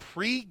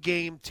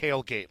pre-game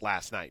tailgate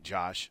last night,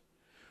 Josh,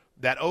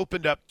 that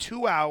opened up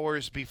 2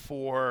 hours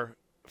before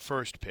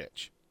first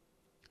pitch.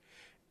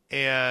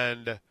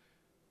 And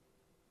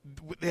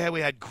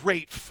we had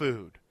great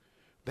food.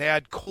 They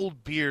had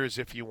cold beers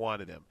if you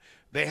wanted them.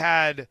 They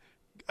had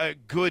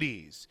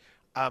goodies.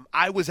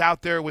 I was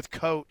out there with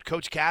Coach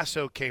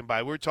Casso came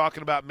by. We were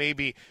talking about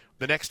maybe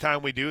the next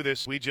time we do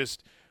this, we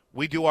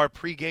do our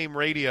pregame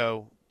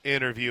radio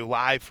interview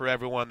live for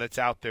everyone that's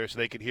out there so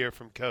they could hear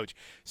from Coach.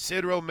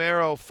 Sid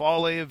Romero,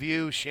 Fall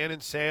AAVU,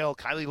 Shannon Sale,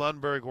 Kylie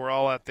Lundberg were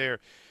all out there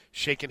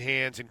shaking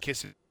hands and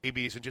kissing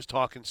babies and just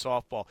talking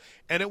softball.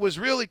 And it was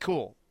really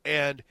cool.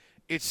 And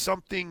it's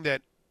something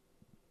that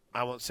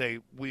I won't say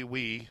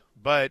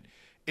but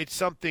it's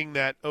something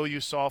that OU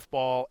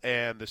softball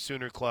and the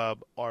Sooner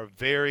Club are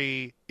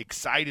very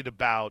excited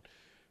about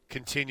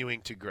continuing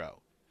to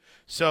grow.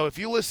 So if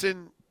you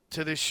listen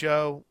to this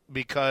show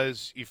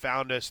because you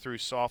found us through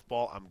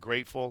softball, I'm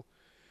grateful.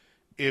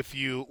 If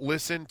you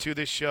listen to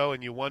this show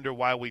and you wonder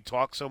why we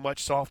talk so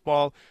much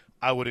softball,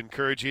 I would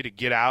encourage you to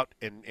get out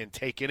and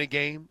take in a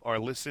game or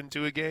listen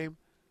to a game.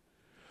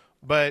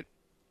 But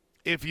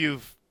if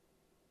you've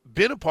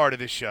been a part of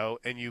this show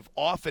and you've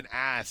often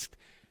asked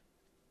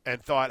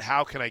and thought,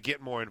 how can I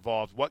get more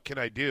involved? What can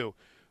I do?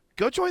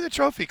 Go join the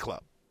Trophy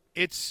Club.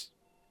 It's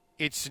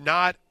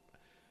not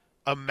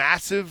a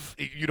massive –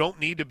 you don't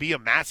need to be a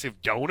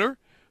massive donor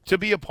to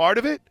be a part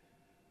of it.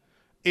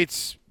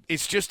 It's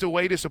just a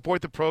way to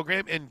support the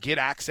program and get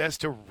access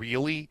to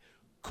really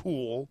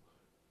cool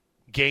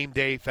game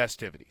day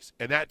festivities.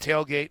 And that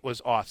tailgate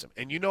was awesome.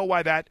 And you know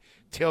why that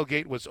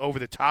tailgate was over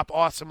the top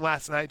awesome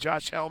last night,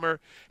 Josh Helmer?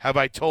 Have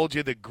I told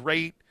you the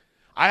great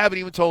 – I haven't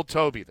even told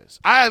Toby this.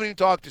 I haven't even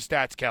talked to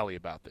Stats Kelly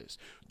about this.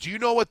 Do you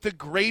know what the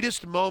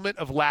greatest moment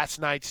of last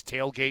night's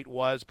tailgate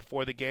was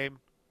before the game?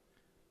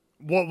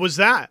 What was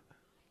that?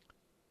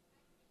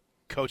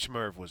 Coach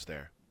Merv was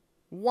there.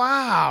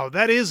 Wow,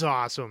 that is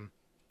awesome.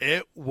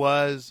 It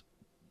was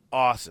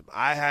awesome.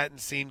 I hadn't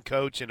seen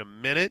Coach in a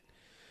minute.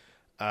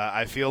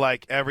 I feel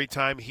like every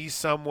time he's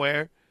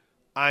somewhere,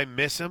 I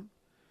miss him.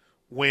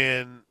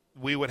 When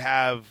we would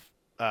have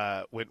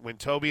when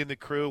Toby and the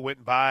crew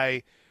went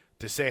by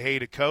to say hey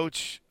to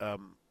Coach,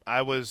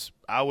 I was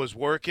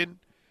working,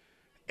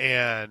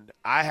 and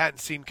I hadn't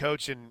seen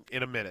Coach in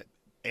a minute.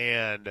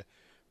 And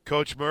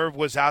Coach Merv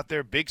was out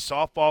there, big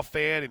softball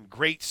fan and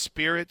great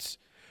spirits.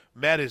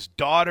 Met his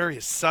daughter,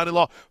 his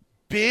son-in-law.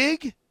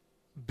 Big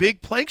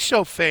Plank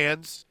Show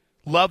fans.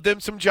 Love them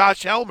some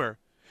Josh Helmer.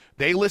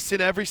 They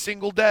listen every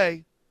single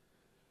day.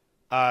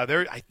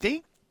 I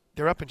think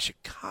they're up in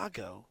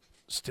Chicago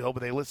still,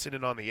 but they listen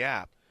in on the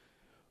app.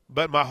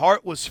 But my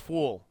heart was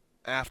full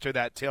after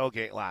that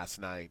tailgate last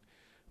night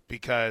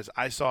because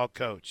I saw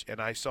Coach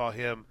and I saw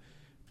him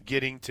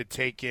getting to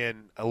take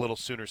in a little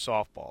Sooner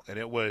softball, and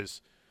it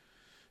was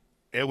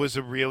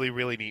a really,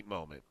 really neat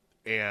moment.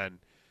 And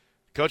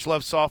Coach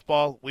loves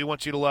softball. We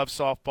want you to love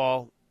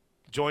softball.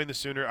 Join the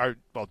Sooner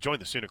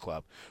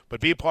Club,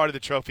 but be a part of the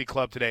Trophy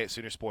Club today at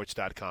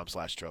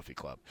Soonersports.com/Trophy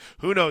Club.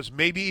 Who knows?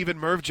 Maybe even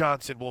Merv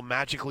Johnson will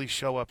magically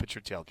show up at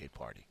your tailgate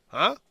party.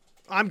 Huh?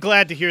 I'm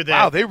glad to hear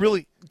that. Wow, they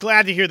really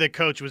glad to hear that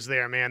Coach was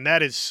there, man.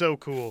 That is so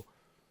cool.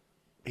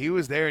 He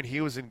was there, and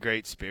he was in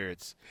great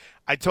spirits.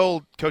 I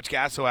told Coach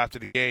Gasso after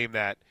the game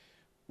that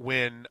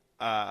when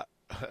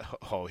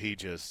he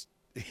just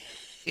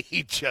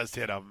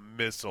hit a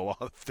missile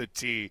off the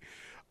tee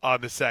on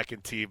the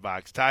second tee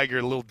box. Tiger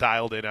a little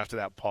dialed in after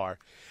that par.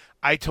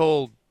 I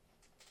told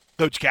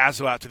Coach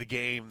Gasso after the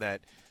game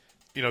that,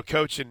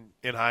 Coach and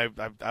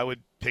I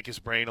would pick his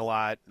brain a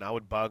lot, and I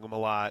would bug him a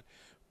lot.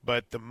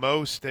 But the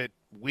most that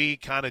we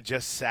kind of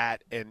just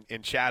sat and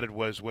chatted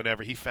was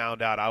whenever he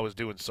found out I was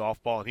doing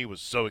softball, and he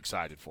was so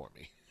excited for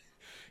me.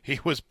 He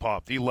was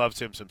pumped. He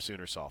loves him some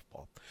Sooner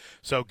softball.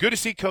 So good to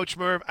see Coach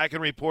Merv. I can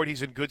report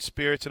he's in good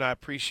spirits, and I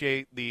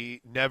appreciate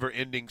the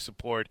never-ending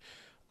support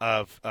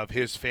of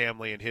his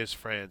family and his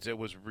friends. It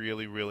was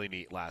really, really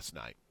neat last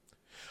night.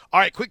 All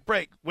right, quick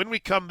break. When we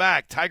come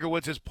back, Tiger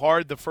Woods has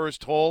parred the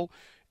first hole,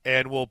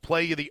 and we'll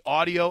play you the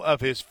audio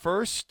of his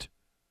first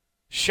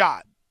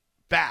shot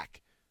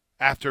back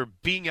after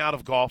being out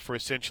of golf for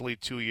essentially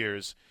 2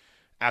 years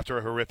after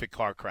a horrific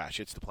car crash.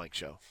 It's the Plank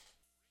Show.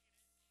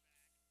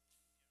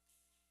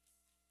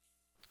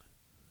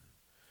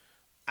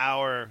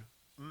 Our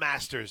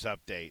Masters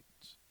updates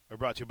are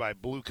brought to you by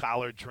Blue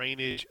Collar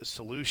Drainage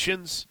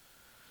Solutions.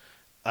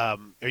 Are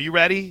you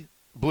ready?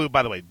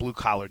 By the way,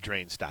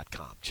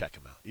 bluecollardrains.com. Check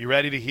them out. You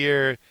ready to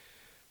hear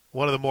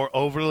one of the more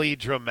overly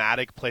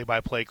dramatic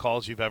play-by-play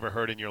calls you've ever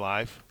heard in your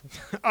life?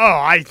 Oh,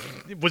 I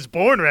was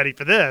born ready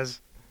for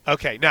this.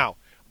 Okay, now,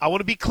 I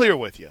want to be clear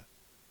with you.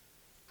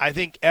 I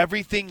think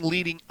everything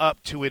leading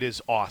up to it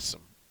is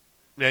awesome.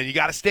 Now, you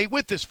got to stay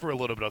with this for a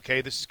little bit,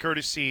 okay? This is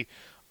courtesy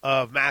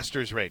of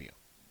Masters Radio.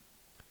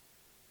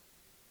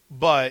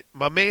 But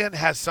my man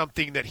has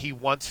something that he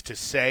wants to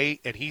say,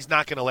 and he's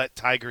not going to let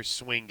Tiger's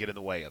swing get in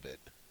the way of it.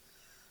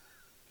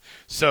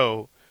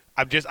 So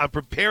I'm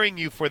preparing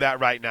you for that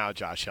right now,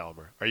 Josh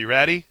Helmer. Are you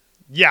ready?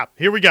 Yeah,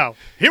 here we go.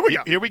 Here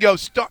we go.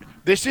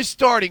 This is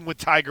starting with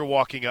Tiger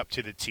walking up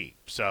to the tee.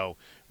 So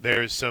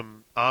there's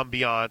some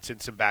ambiance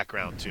and some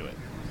background to it.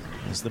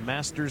 As the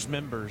Masters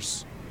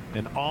members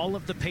and all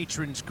of the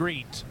patrons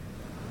greet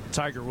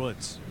Tiger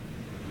Woods.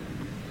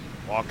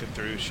 Walking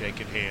through,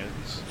 shaking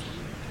hands,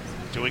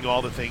 doing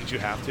all the things you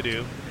have to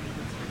do.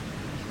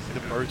 And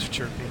the birds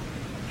chirping.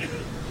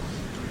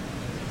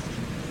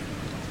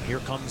 Here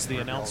comes the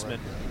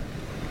announcement.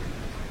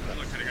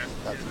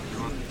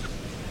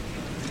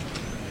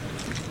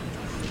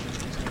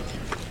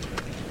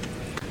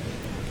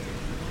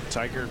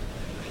 Tiger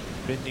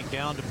bending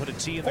down to put a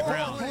tee in the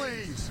ground.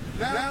 Please,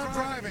 now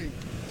driving,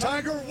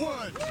 Tiger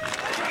Woods.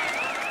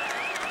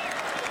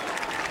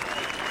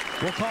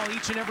 We'll call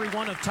each and every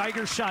one of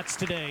Tiger's shots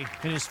today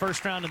in his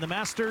first round in the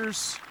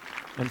Masters.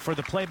 And for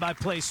the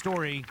play-by-play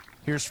story,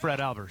 here's Fred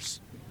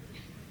Albers.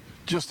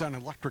 Just an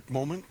electric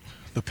moment.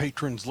 The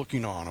patrons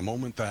looking on. A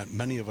moment that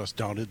many of us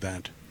doubted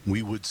that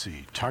we would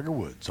see. Tiger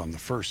Woods on the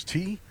first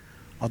tee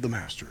of the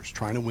Masters,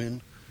 trying to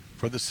win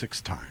for the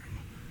 6th time.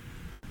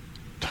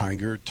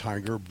 Tiger,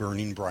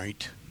 burning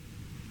bright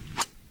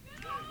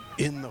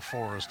in the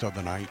forest of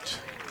the night.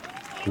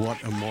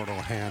 What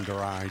immortal hand or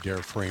eye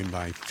dare frame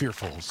thy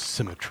fearful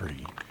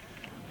symmetry?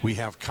 We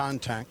have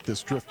contact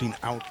that's drifting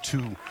out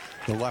to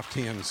the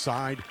left-hand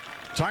side.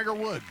 Tiger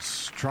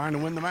Woods trying to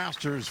win the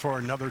Masters for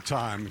another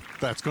time.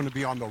 That's going to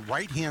be on the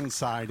right-hand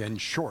side and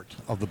short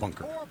of the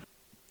bunker.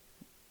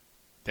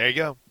 There you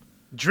go.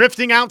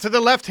 Drifting out to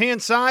the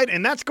left-hand side,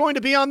 and that's going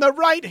to be on the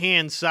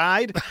right-hand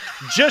side,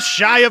 just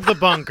shy of the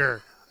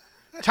bunker.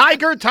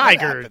 Tiger,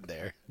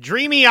 there?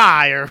 dreamy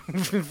eye, or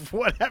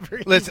whatever.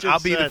 Listen,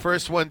 I'll be the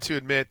first one to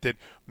admit that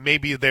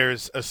maybe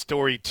there's a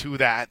story to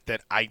that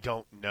I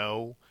don't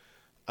know.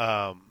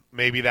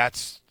 Maybe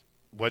that's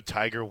what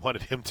Tiger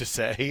wanted him to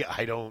say.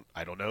 I don't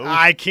know.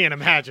 I can't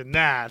imagine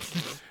that.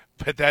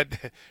 But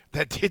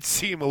that did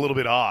seem a little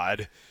bit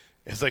odd.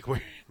 It's like,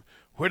 where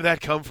did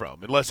that come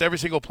from? Unless every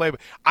single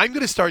I'm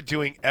going to start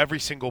doing every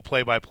single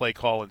play-by-play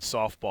call in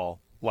softball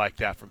like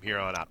that from here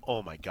on out.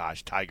 Oh, my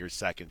gosh, Tiger's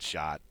second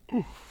shot.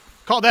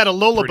 Call that a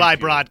lullaby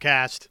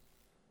broadcast.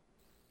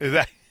 Is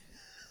that?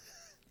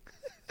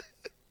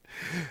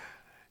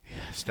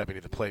 Stepping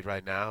to the plate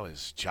right now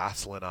is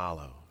Jocelyn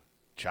Alo.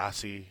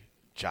 Jossie,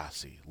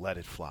 let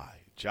it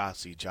fly.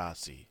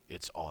 Jossie,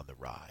 it's on the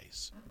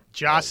rise.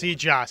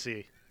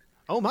 Jossie.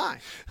 Oh, my.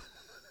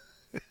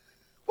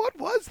 What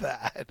was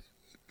that?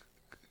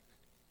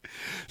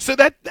 So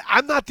that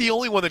I'm not the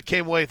only one that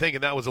came away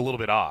thinking that was a little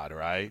bit odd,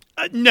 right?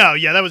 No,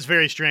 yeah, that was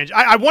very strange.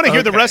 I want to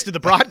hear the rest of the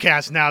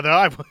broadcast now, though.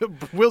 I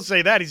will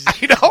say that. He's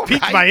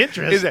piqued my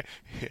interest.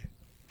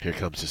 Here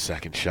comes the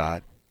second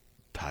shot.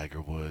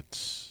 Tiger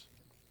Woods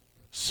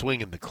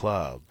swinging the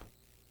club,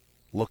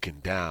 looking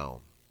down.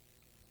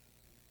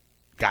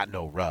 Got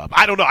no rub.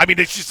 I don't know. I mean,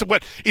 it's just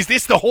what is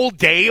this the whole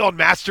day on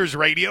Masters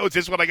Radio? Is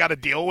this what I got to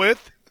deal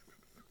with?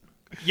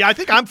 Yeah, I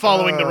think I'm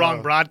following the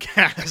wrong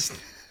broadcast.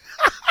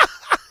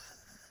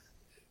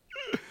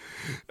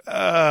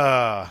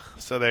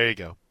 So there you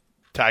go.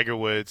 Tiger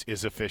Woods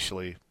is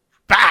officially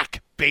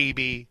back,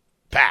 baby,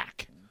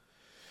 back.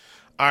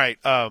 All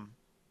right,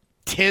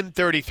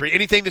 10:33.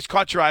 Anything that's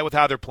caught your eye with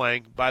how they're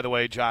playing, by the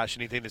way, Josh?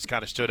 Anything that's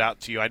kind of stood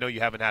out to you? I know you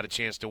haven't had a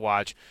chance to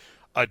watch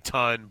a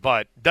ton,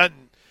 but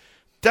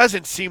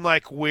doesn't seem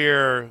like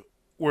we're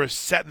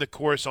setting the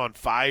course on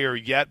fire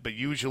yet, but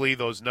usually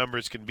those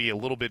numbers can be a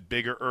little bit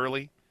bigger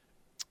early.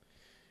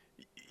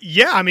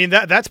 Yeah, I mean,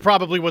 that's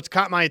probably what's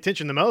caught my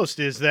attention the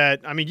most is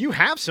that, I mean, you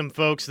have some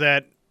folks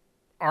that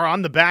are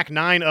on the back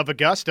nine of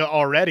Augusta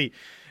already.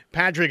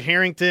 Padraig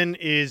Harrington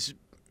is,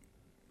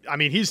 I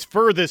mean, he's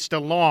furthest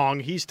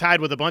along. He's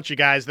tied with a bunch of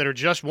guys that are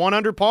just 1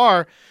 under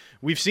par.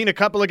 We've seen a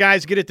couple of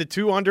guys get it to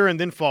 2 under and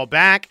then fall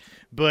back,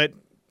 but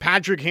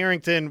Padraig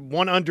Harrington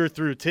 1 under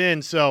through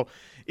 10. So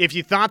if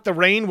you thought the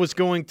rain was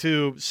going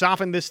to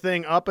soften this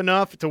thing up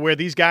enough to where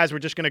these guys were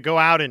just going to go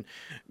out and,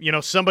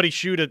 somebody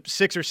shoot a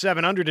 6 or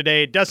 7 under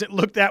today, it doesn't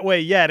look that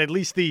way yet. At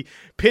least the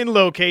pin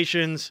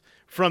locations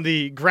from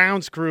the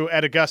grounds crew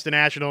at Augusta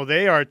National,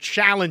 they are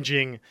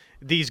challenging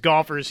these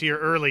golfers here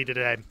early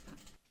today.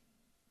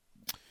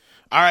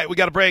 All right, we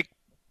got a break.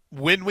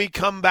 When we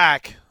come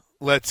back,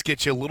 let's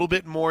get you a little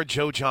bit more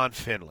Joe John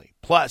Finley.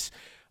 Plus,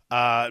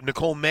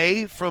 Nicole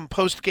May from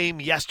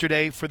postgame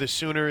yesterday for the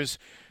Sooners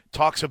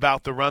talks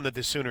about the run that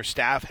the Sooner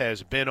staff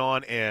has been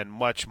on and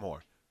much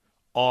more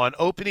on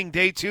opening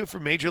day 2 for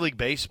Major League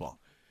Baseball.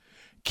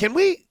 Can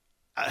we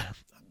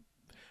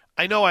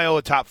I know I owe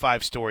a top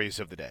 5 stories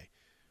of the day,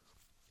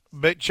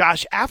 but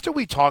Josh, after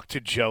we talk to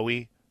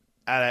Joey,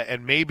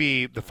 and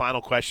maybe the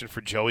final question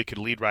for Joey could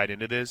lead right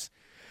into this,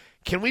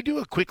 can we do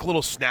a quick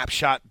little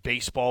snapshot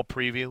baseball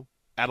preview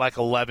at like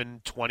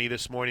 11:20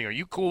 this morning? Are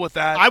you cool with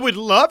that? I would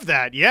love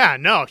that. Yeah,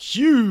 no,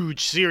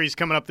 huge series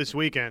coming up this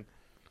weekend.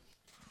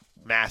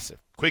 Massive.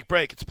 Quick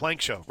break. It's a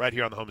Plank Show right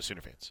here on the Home of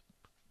Sooner Fans.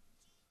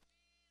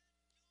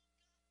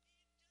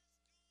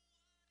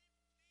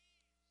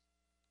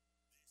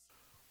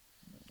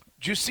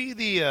 Did you see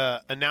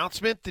the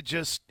announcement that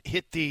just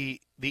hit the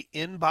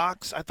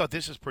inbox? I thought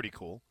this was pretty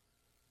cool.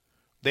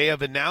 They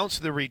have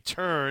announced the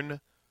return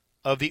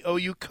of the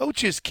OU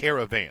coaches'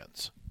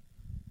 caravans.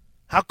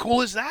 How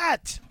cool is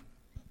that?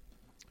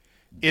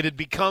 It had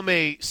become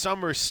a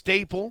summer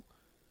staple.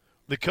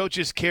 The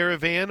coaches'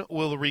 caravan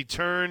will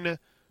return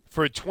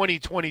for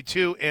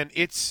 2022, and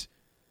it's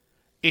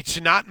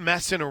not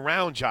messing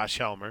around, Josh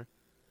Helmer.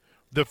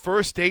 The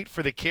first date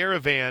for the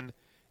caravan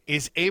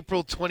is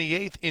April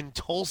 28th in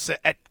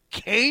Tulsa at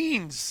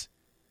Cain's.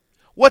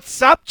 What's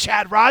up,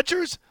 Chad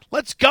Rogers?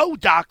 Let's go,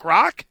 Doc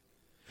Rock.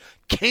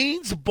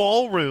 Cain's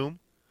Ballroom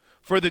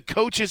for the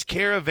coaches'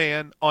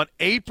 caravan on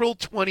April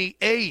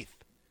 28th.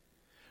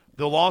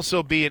 There'll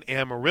also be an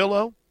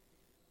Amarillo.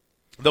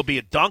 There'll be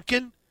a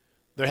Duncan.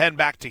 They're heading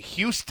back to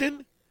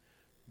Houston,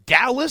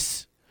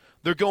 Dallas.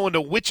 They're going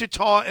to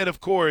Wichita, and,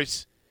 of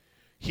course,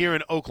 here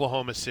in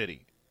Oklahoma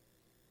City.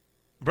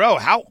 Bro,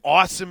 how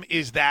awesome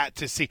is that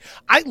to see?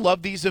 I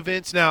love these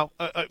events. Now,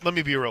 let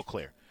me be real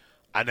clear.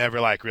 I never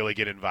really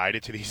get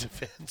invited to these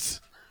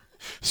events.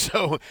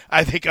 So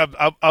I think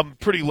I'm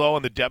pretty low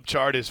on the depth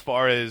chart as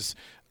far as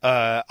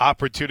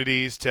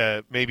opportunities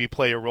to maybe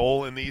play a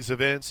role in these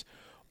events.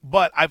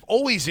 But I've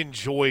always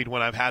enjoyed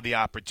when I've had the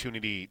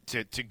opportunity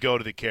to go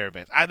to the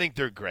caravans. I think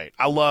they're great.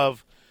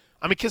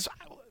 Because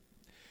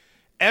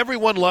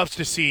everyone loves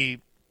to see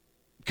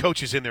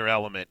coaches in their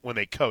element when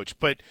they coach.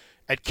 But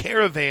at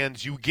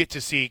caravans, you get to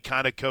see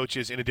kind of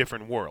coaches in a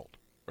different world,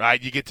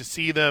 right? You get to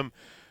see them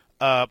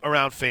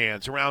around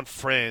fans, around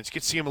friends. You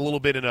get to see them a little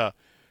bit in a,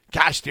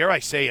 dare I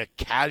say, a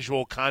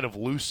casual kind of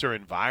looser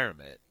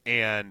environment.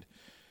 And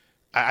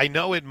I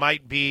know it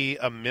might be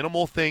a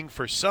minimal thing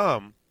for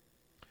some,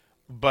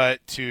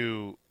 but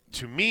to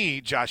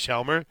me, Josh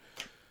Helmer,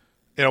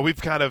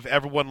 we've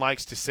everyone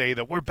likes to say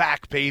that we're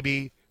back,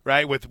 baby,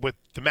 right? With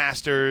the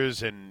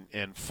Masters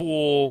and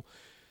full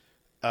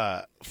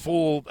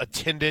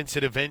attendance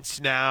at events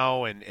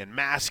now and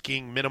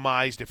masking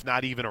minimized, if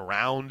not even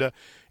around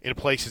in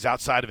places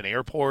outside of an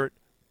airport.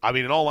 I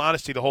mean, in all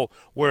honesty, the whole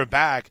we're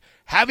back,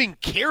 having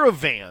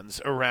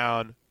caravans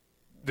around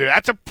there,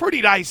 that's a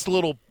pretty nice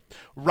little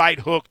right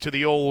hook to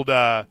the old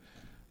gut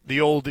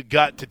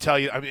to tell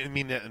you, I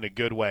mean that in a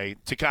good way,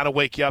 to kind of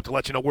wake you up, to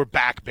let you know we're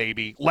back,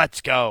 baby.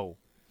 Let's go.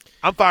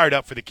 I'm fired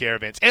up for the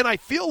caravans. And I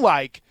feel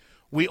like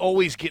we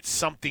always get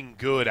something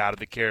good out of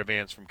the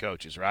caravans from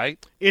coaches,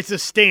 right? It's a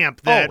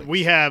stamp that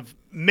we have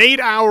made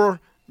our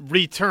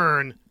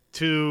return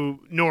to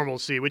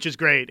normalcy, which is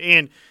great.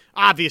 And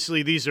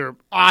obviously these are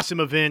awesome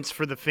events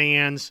for the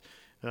fans,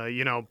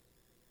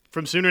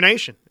 from Sooner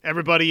Nation.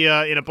 Everybody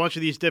in a bunch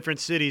of these different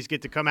cities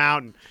get to come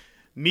out and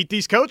meet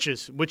these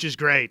coaches, which is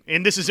great.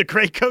 And this is a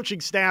great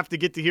coaching staff to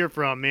get to hear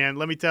from, man.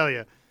 Let me tell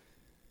you.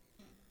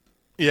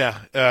 Yeah,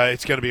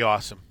 it's going to be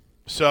awesome.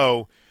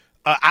 So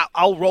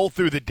I'll roll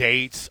through the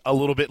dates a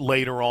little bit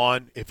later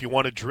on if you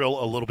want to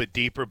drill a little bit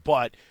deeper.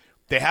 But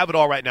they have it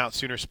all right now at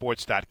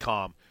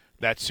Soonersports.com.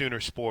 That's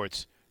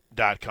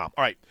Soonersports.com.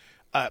 All right.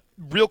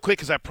 Real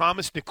quick, as I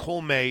promised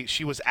Nicole May,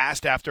 she was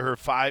asked after her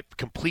 5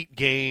 complete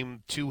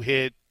game,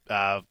 2-hit,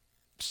 5,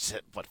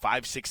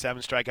 6,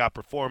 7 strikeout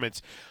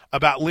performance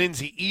about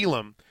Lindsey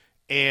Elam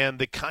and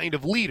the kind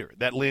of leader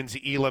that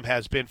Lindsey Elam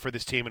has been for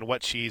this team and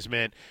what she's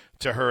meant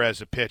to her as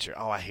a pitcher.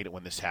 Oh, I hate it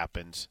when this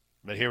happens.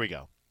 But here we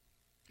go.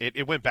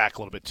 It went back a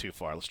little bit too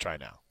far. Let's try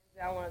now.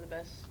 Now one of the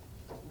best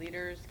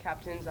leaders,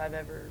 captains I've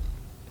ever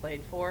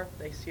played for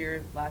this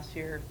year, last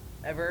year,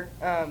 ever.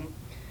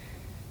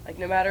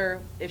 No matter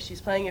if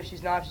she's playing, if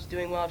she's not, if she's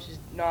doing well, if she's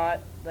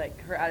not,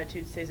 her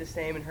attitude stays the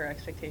same and her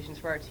expectations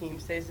for our team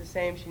stays the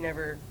same.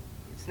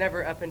 It's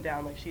never up and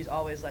down. She's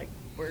always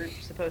we're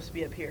supposed to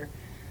be up here.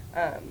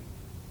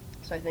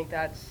 So I think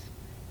that's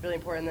really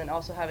important. And then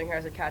also having her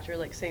as a catcher,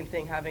 same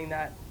thing, having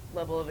that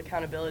level of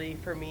accountability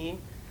for me,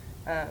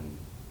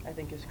 I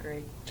think is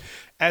great.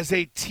 As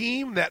a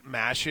team that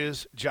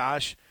mashes,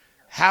 Josh,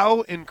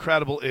 how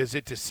incredible is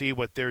it to see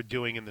what they're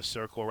doing in the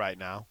circle right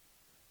now?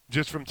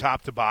 Just from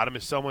top to bottom,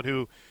 as someone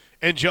who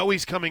 – and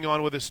Joey's coming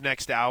on with us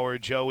next hour.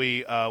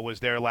 Joey was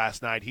there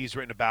last night. He's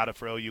written about it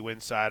for OU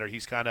Insider.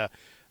 He's kind of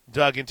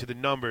dug into the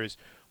numbers.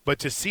 But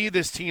to see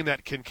this team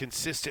that can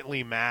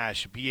consistently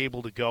mash be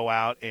able to go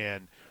out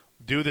and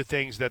do the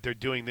things that they're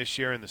doing this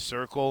year in the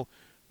circle,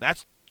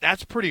 that's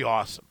pretty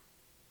awesome.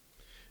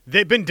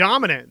 They've been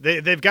dominant.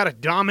 They've got a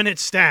dominant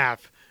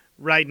staff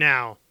right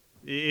now.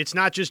 It's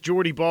not just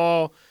Jordy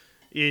Ball.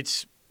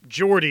 It's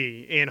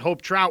Jordy and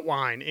Hope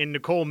Troutwine and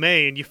Nicole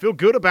May. And you feel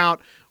good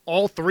about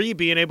all three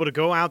being able to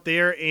go out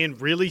there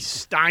and really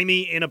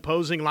stymie an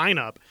opposing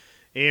lineup.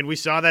 And we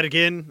saw that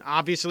again,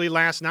 obviously,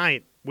 last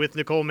night with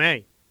Nicole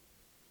May.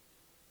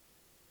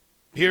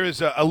 Here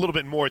is a little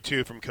bit more,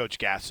 too, from Coach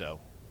Gasso.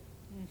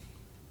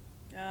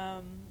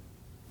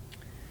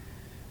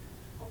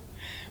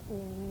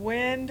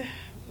 Wind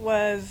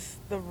was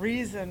the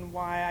reason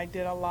why I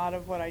did a lot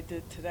of what I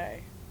did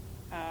today.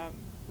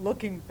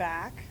 Looking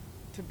back,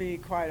 to be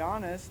quite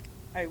honest,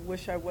 I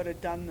wish I would have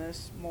done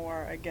this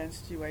more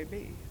against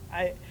UAB.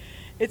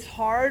 It's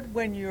hard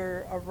when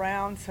you're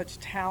around such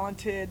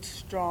talented,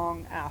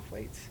 strong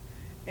athletes,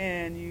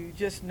 and you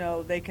just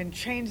know they can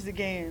change the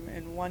game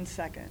in 1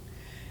 second.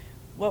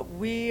 What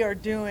we are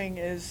doing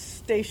is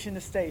station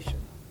to station.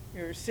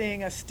 You're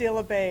seeing us steal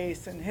a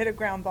base and hit a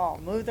ground ball,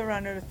 move the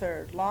runner to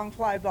third, long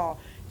fly ball,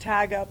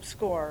 tag up,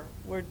 score.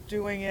 We're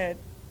doing it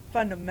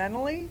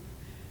fundamentally,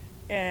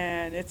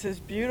 and it's as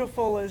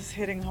beautiful as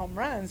hitting home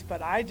runs,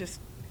 but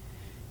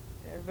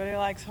everybody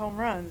likes home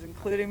runs,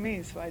 including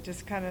me, so I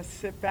just kind of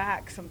sit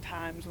back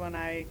sometimes when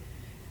I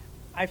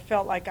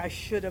felt like I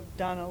should have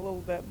done a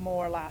little bit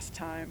more last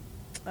time.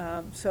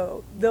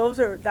 So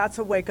that's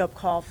a wake-up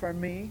call for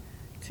me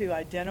to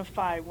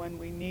identify when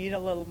we need a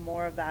little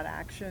more of that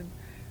action.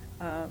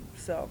 Yeah.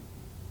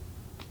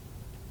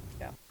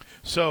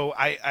 So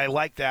I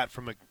like that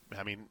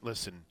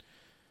listen,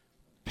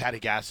 Patty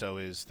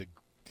Gasso is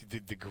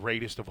the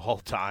greatest of all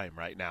time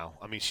right now.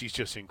 I mean, she's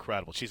just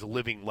incredible. She's a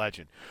living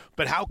legend.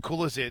 But how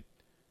cool is it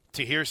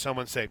to hear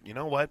someone say, you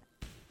know what,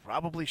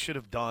 probably should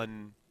have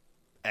done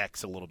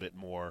X a little bit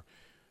more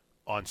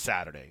on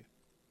Saturday.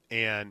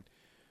 And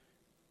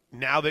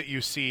now that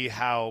you see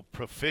how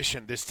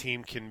proficient this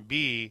team can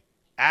be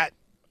at,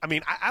 I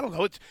don't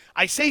know.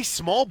 I say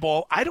small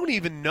ball. I don't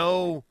even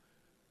know,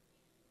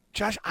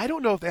 Josh, I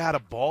don't know if they had a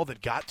ball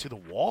that got to the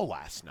wall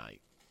last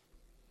night.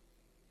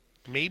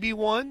 Maybe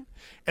one.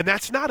 And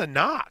that's not a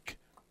knock,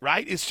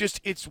 right? It's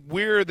just, it's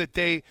where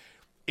they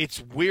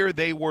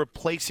were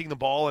placing the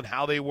ball and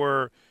how they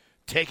were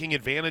taking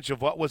advantage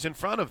of what was in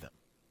front of them.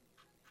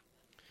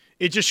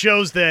 It just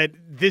shows that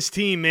this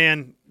team,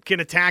 man, can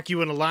attack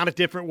you in a lot of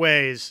different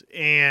ways,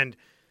 and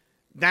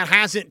that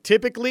hasn't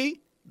typically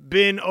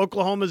been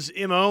Oklahoma's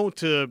MO,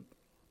 to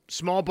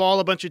small ball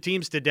a bunch of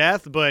teams to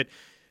death, but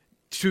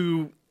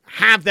to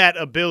have that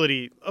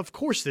ability, of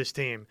course this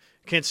team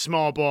can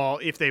small ball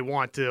if they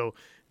want to.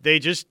 They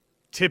just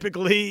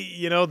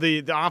typically,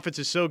 the offense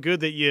is so good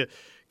that you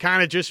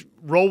kind of just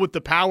roll with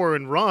the power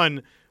and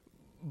run,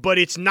 but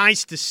it's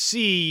nice to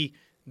see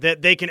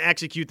that they can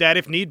execute that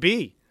if need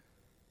be.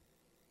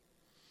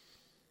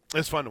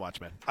 It's fun to watch,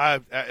 man.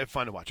 It's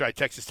fun to watch. All right,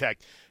 Texas Tech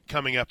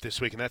coming up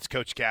this week, and that's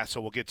Coach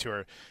Gassel. We'll get to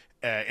her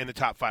in the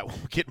top 5. We'll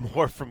get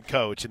more from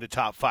Coach in the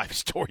top 5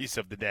 stories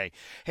of the day.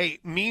 Hey,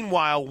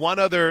 meanwhile, one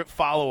other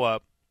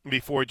follow-up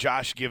before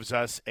Josh gives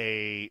us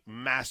a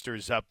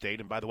Masters update.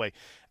 And by the way,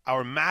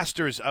 our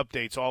Masters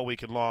updates all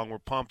weekend long. We're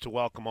pumped to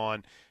welcome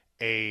on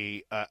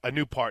a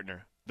new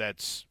partner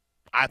that's,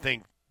 I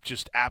think,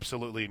 just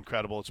absolutely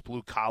incredible. It's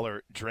Blue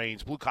Collar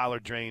Drains. Blue Collar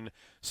Drain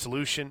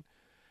Solution.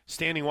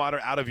 Standing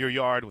water out of your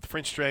yard with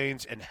French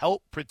drains and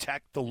help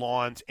protect the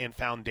lawns and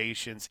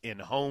foundations in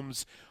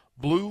homes.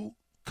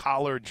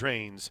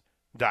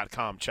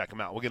 BlueCollarDrains.com. Check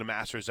them out. We'll get a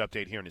Masters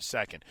update here in a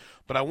second.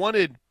 But I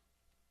wanted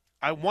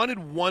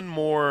one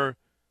more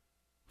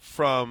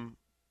from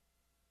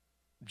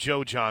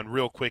Joe Jon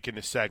real quick in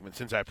this segment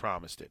since I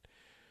promised it.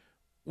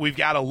 We've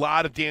got a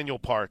lot of Daniel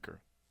Parker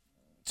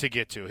to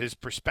get to. His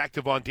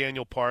perspective on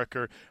Daniel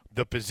Parker,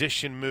 the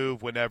position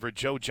move whenever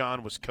Joe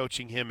Jon was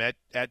coaching him at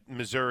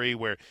Missouri,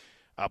 where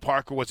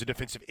Parker was a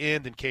defensive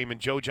end and came in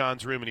Joe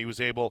Jon's room and he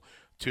was able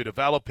to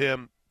develop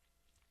him.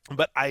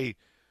 But I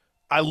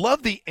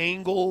love the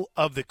angle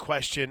of the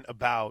question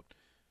about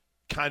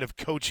kind of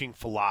coaching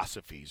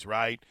philosophies,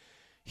 right?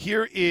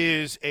 Here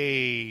is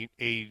a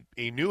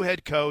new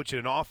head coach and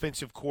an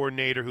offensive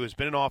coordinator who has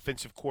been an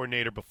offensive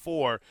coordinator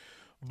before,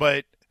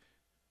 but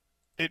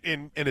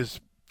and is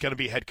going to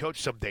be a head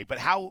coach someday. But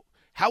how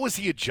is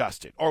he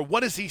adjusted, or what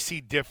does he see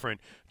different?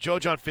 Joe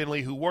Jon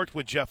Finley, who worked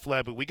with Jeff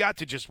Lebby, we got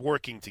to just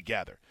working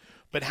together.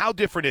 But how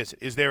different is it?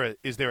 Is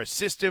there a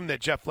system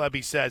that Jeff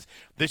Lebby says,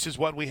 this is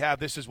what we have,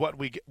 this is what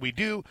we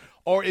do,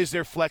 or is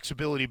there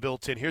flexibility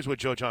built in? Here's what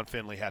Joe Jon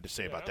Finley had to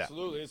say about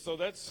absolutely. So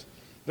that's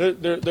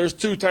there's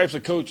two types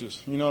of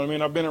coaches. You know what I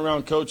mean? I've been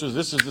around coaches.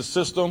 This is the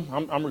system.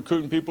 I'm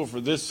recruiting people for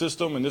this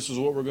system, and this is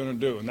what we're going to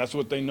do. And that's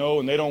what they know,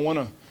 and they don't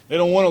want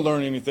to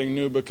learn anything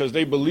new because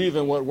they believe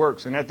in what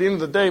works. And at the end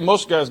of the day,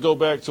 most guys go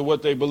back to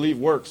what they believe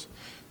works.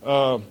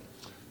 Now,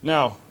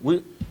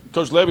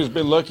 Coach Lebby's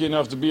been lucky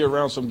enough to be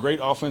around some great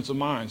offensive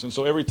minds. And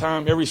so every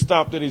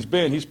stop that he's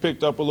been, he's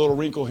picked up a little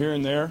wrinkle here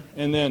and there.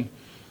 And then,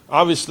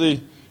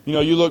 obviously,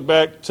 you look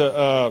back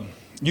to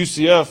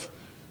UCF,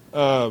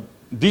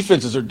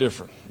 defenses are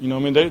different.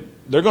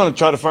 They're going to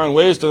try to find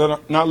ways to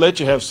not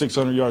let you have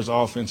 600 yards of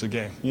offense a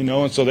game,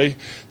 and so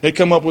they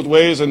come up with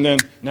ways, and then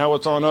now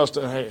it's on us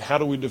to, hey, how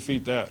do we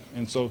defeat that?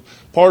 And so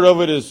part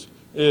of it is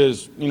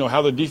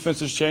how the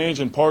defense has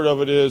changed, and part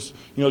of it is,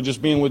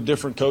 just being with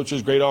different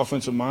coaches, great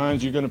offensive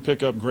minds. You're going to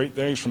pick up great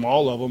things from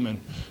all of them,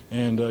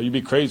 and you'd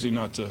be crazy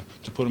not to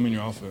put them in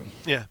your offense.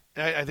 Yeah,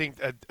 I think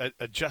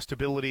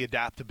adjustability,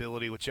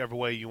 adaptability, whichever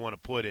way you want to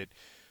put it.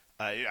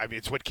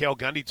 It's what Cale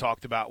Gundy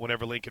talked about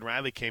whenever Lincoln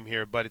Riley came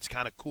here, but it's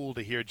kind of cool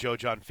to hear Joe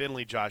Jon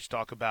Finley, Josh,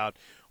 talk about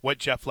what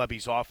Jeff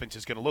Lebby's offense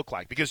is going to look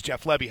like, because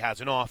Jeff Lebby has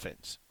an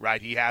offense,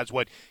 right? He has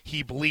what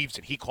he believes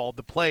in. He called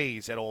the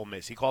plays at Ole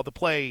Miss. He called the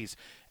plays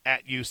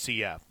at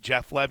UCF.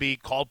 Jeff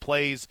Lebby called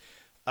plays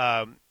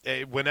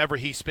whenever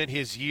he spent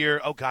his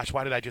year. Oh, gosh,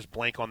 why did I just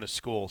blank on the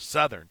school?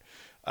 Southern.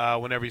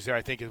 Whenever he's there,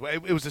 I think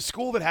it was a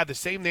school that had the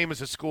same name as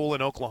a school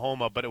in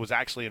Oklahoma, but it was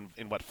actually in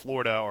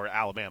Florida or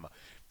Alabama.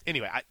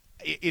 Anyway,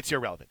 it's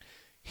irrelevant.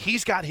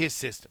 He's got his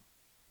system.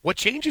 What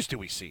changes do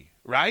we see,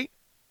 right?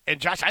 And,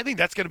 Josh, I think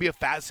that's going to be a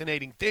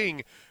fascinating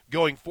thing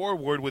going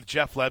forward with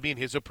Jeff Lebby and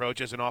his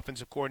approach as an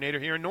offensive coordinator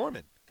here in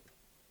Norman.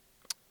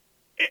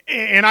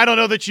 And I don't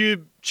know that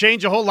you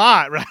change a whole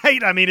lot,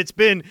 right? I mean, it's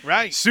been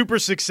super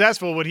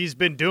successful what he's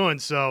been doing.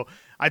 So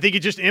I think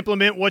you just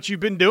implement what you've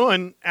been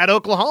doing at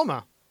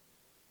Oklahoma.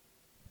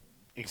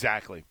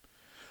 Exactly.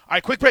 All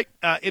right, quick break.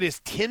 It is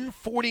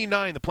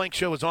 10:49. The Plank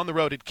Show is on the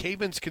road at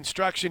Cavens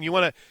Construction.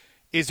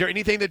 Is there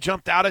anything that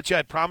jumped out at you?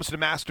 I promised a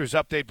Masters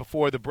update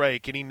before the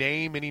break. Any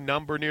name, any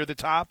number near the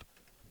top?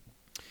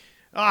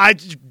 I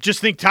just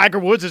think Tiger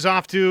Woods is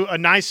off to a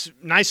nice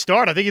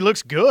start. I think he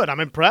looks good. I'm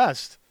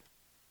impressed.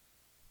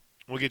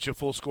 We'll get you a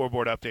full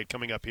scoreboard update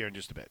coming up here in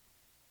just a bit.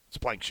 It's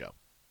a Plank Show.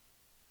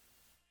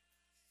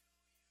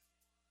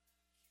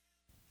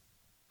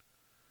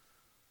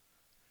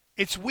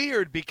 It's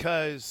weird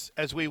because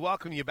as we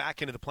welcome you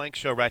back into the Plank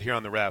Show right here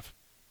on the Ref,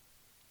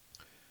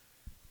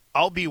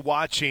 I'll be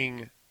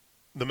watching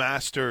the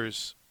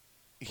Masters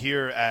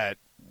here at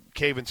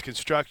Cavens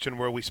Construction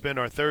where we spend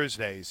our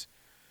Thursdays,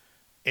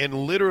 and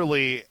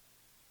literally,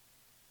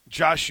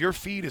 Josh, your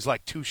feed is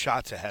like 2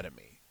 shots ahead of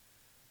me.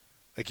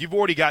 Like you've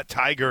already got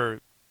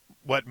Tiger,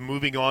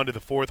 moving on to the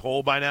 4th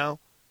hole by now?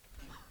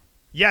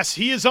 Yes,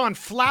 he is on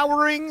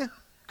Flowering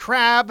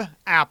Crab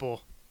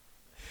Apple.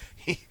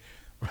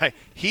 Right.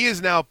 He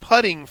is now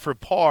putting for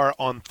par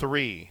on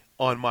 3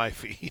 on my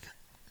feed.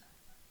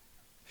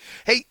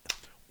 Hey,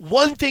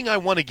 one thing I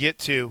want to get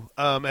to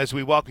as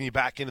we welcome you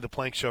back into the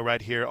Plank Show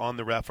right here on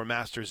the Ref, our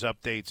Masters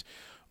updates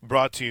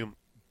brought to you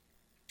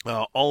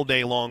all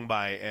day long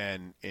by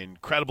an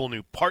incredible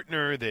new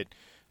partner that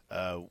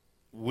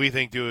we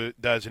think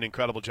does an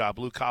incredible job,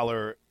 Blue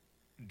Collar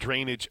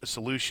Drainage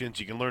Solutions.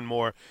 You can learn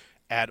more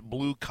at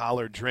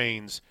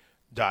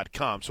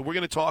bluecollardrains.com. So we're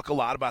going to talk a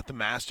lot about the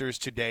Masters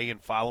today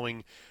and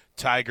following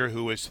Tiger,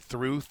 who is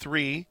through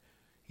 3.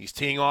 He's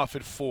teeing off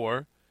at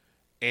 4.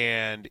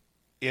 And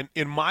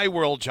in my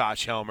world,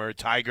 Josh Helmer,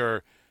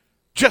 Tiger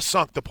just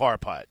sunk the par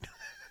putt.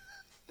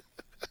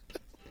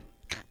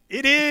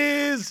 It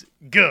is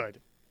good.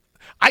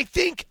 I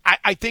think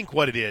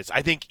what it is,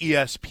 I think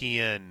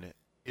ESPN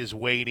is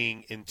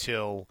waiting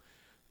until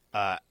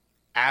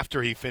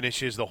after he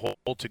finishes the hole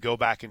to go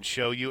back and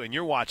show you, and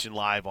you're watching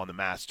live on the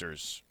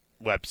Masters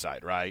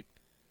website, right?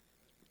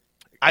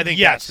 I think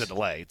yes. That's the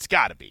delay. It's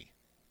got to be.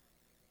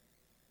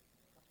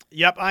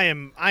 Yep, I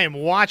am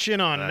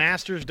watching on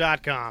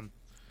Masters.com.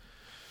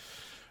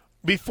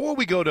 Before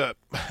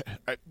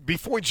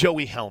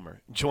Joey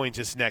Helmer joins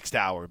us next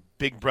hour,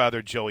 big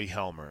brother Joey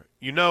Helmer,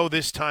 you know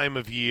this time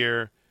of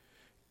year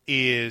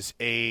is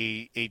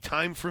a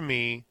time for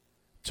me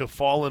to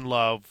fall in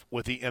love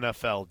with the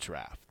NFL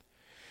draft.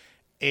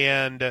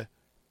 And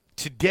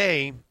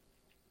today,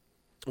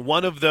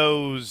 one of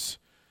those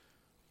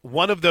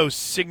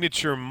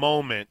signature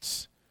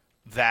moments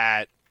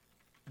that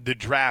the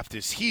draft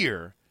is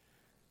here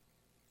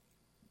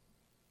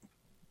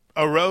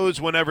arose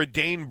whenever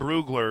Dane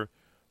Brugler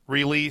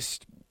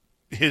released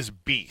his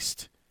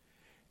beast.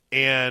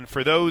 And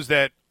for those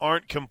that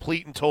aren't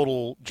complete and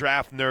total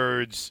draft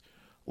nerds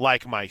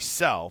like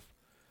myself,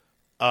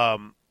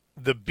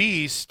 the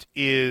beast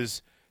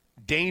is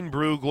Dane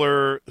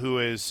Brugler, who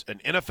is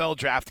an NFL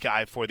draft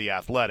guy for The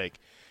Athletic.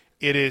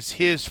 It is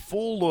his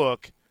full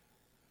look,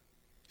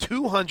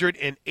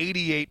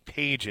 288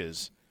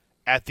 pages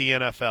at the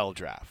NFL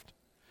draft.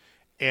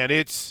 And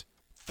it's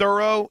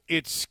thorough,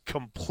 it's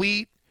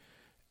complete,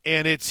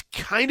 and it's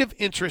kind of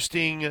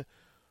interesting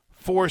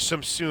for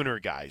some Sooner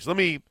guys.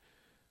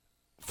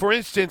 For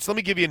instance, let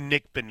me give you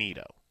Nick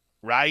Bonito,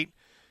 right?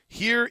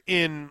 Here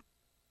in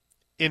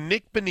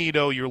Nick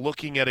Bonito, you're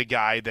looking at a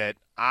guy that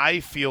I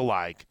feel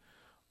like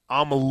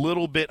I'm a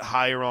little bit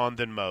higher on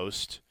than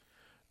most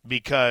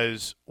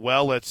because,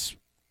 well, let's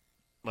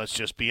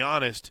just be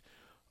honest,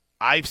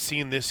 I've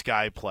seen this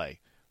guy play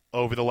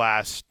over the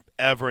last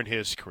ever in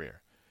his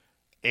career,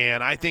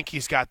 and I think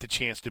he's got the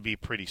chance to be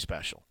pretty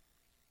special.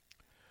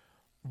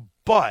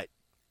 But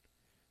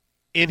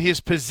in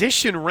his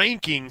position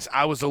rankings,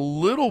 I was a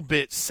little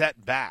bit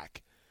set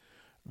back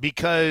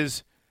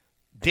because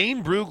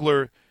Dane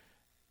Brugler,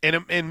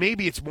 and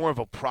maybe it's more of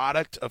a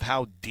product of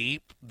how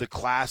deep the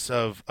class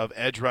of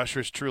edge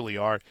rushers truly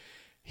are,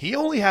 he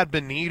only had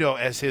Bonito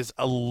as his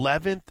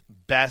 11th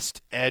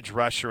best edge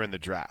rusher in the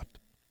draft.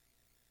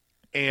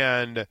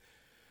 And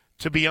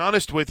to be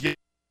honest with you, I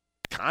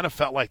kind of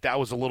felt like that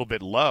was a little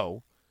bit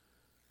low.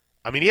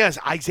 I mean, he has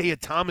Isaiah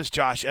Thomas,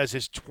 Josh, as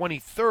his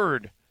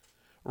 23rd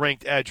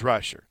ranked edge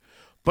rusher.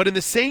 But in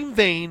the same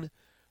vein,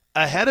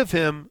 ahead of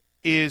him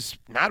is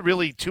not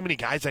really too many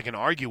guys I can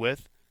argue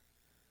with.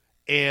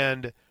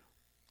 And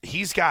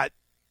he's got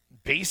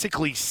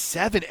basically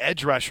 7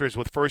 edge rushers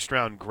with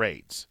first-round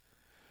grades.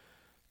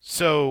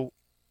 So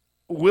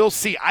we'll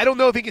see. I don't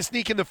know if he can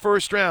sneak in the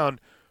first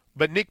round,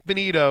 but Nick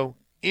Bonito,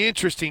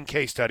 interesting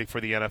case study for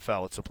the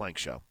NFL. It's a Plank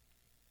Show.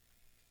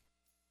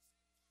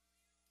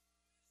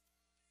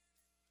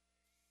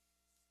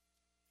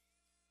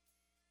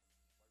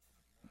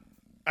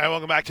 All right,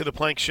 welcome back to the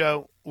Plank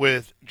Show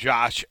with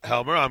Josh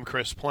Helmer. I'm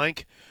Chris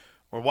Plank.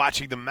 We're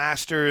watching the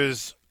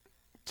Masters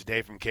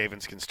today from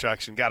Cavens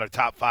Construction. Got our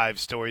top 5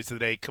 stories of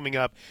the day coming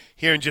up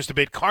here in just a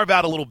bit. Carve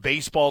out a little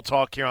baseball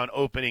talk here on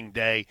opening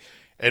day,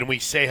 and we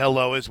say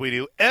hello as we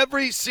do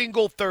every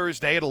single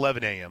Thursday at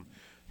 11 a.m.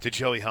 to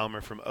Joey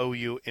Helmer from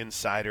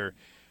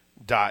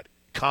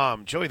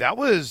OUinsider.com. Joey, that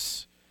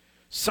was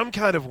some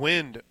kind of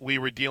wind we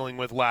were dealing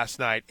with last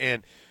night,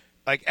 and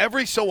like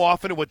every so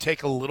often it would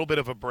take a little bit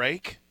of a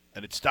break,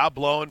 and it'd stop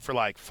blowing for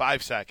like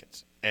 5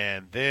 seconds,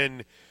 and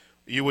then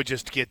you would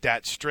just get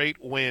that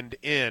straight wind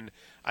in.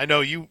 I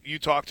know you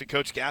talked to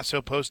Coach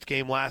Gasso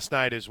post-game last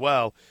night as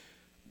well.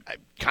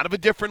 Kind of a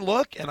different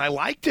look, and I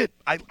liked it.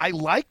 I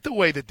liked the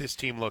way that this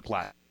team looked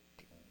like.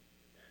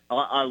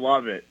 I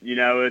love it. You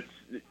know,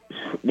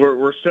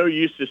 we're so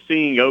used to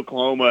seeing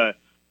Oklahoma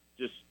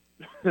just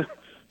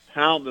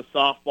pound the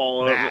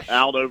softball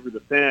out over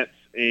the fence.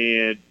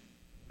 And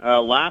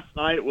last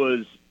night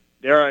was,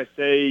 dare I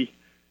say,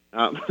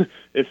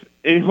 if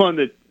anyone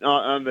that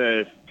on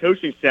the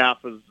coaching staff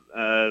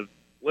was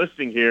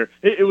listening here,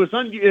 it was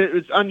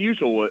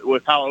unusual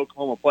with how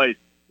Oklahoma plays.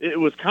 It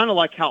was kind of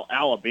like how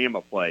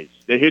Alabama plays.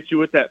 They hit you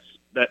with that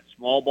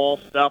small ball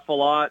stuff a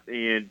lot,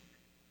 and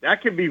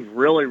that can be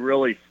really,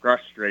 really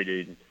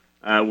frustrating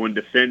when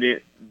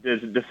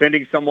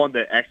defending someone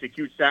that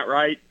executes that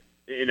right.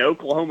 And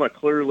Oklahoma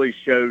clearly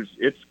shows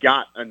it's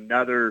got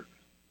another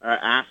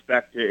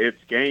aspect to its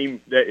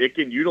game that it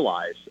can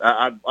utilize.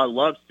 I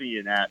love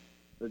seeing that.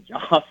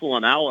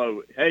 Jocelyn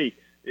Allo, hey,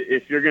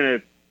 if you're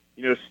going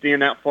to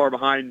stand that far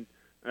behind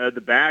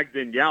the bag,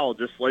 then yeah, I'll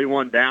just lay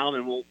one down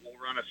and we'll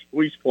run a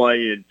squeeze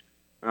play. And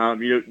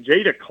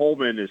Jada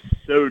Coleman is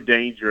so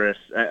dangerous.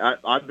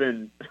 I've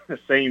been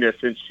saying this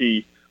since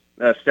she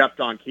stepped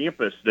on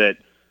campus that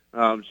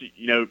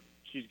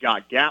she's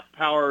got gap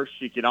power.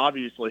 She can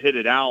obviously hit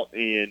it out,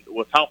 and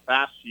with how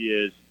fast she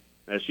is,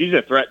 she's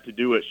a threat to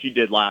do what she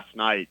did last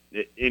night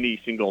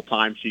any single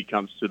time she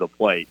comes to the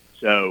plate.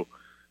 So,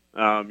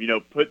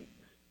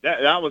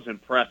 that was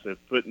impressive,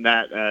 putting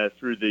that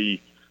through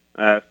the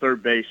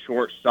third base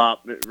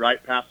shortstop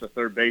right past the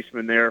third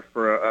baseman there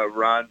for a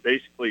run,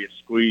 basically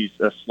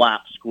a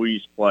slap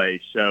squeeze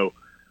play. So,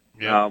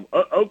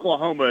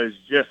 Oklahoma is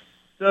just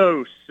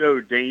so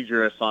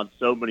dangerous on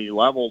so many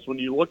levels. When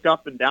you look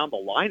up and down the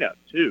lineup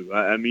too,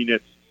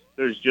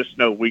 there's just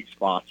no weak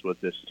spots with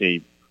this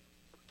team.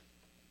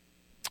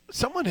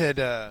 Someone had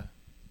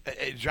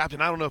dropped,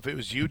 and I don't know if it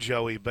was you,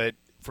 Joey, but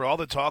for all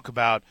the talk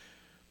about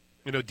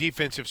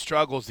defensive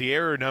struggles, the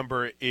error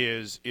number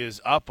is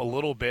up a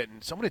little bit.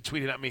 And someone had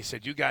tweeted at me,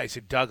 said you guys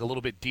had dug a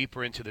little bit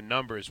deeper into the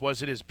numbers.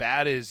 Was it as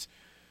bad as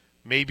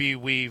maybe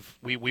we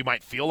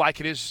might feel like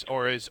it is,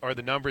 or are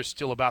the numbers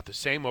still about the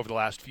same over the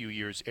last few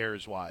years,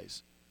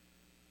 errors-wise?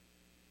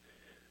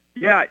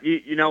 Yeah,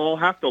 we'll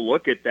have to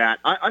look at that.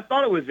 I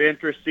thought it was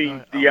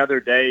interesting the other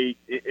day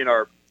in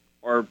our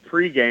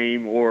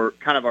pregame, or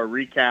kind of our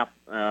recap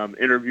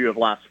interview of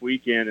last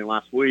weekend and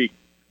last week.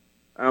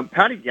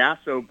 Patty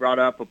Gasso brought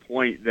up a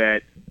point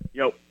that,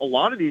 a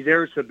lot of these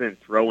errors have been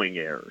throwing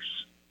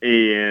errors.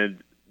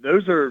 And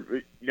those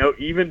are,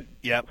 even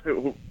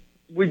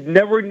we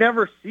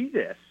never see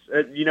this.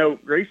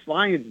 Grace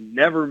Lyons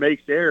never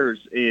makes errors,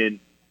 and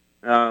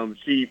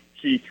she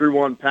threw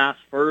one pass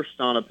first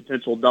on a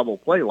potential double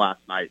play last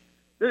night.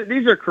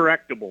 These are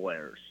correctable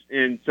errors.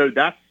 And so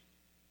that's,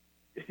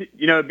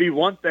 it'd be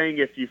one thing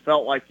if you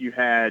felt like you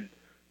had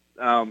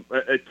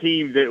a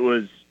team that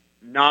was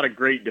not a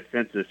great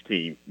defensive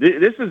team.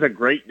 This is a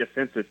great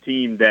defensive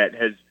team that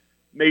has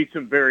made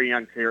some very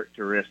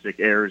uncharacteristic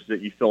errors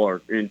that you feel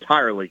are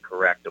entirely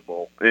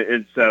correctable.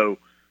 And so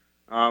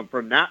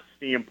from that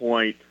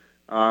standpoint,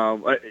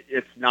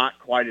 it's not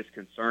quite as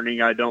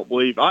concerning, I don't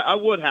believe. I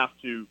would have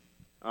to,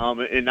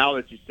 and now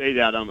that you say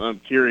that, I'm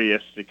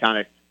curious to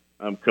kind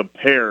of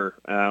compare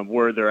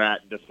where they're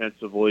at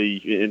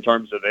defensively in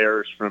terms of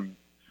errors from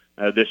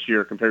this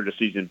year compared to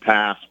season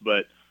past.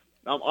 But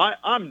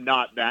I'm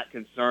not that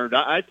concerned.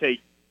 I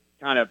take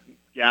kind of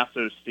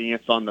Gasso's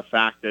stance on the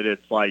fact that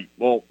it's like,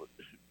 well,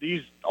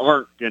 these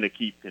aren't going to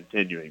keep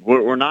continuing.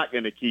 We're not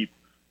going to keep,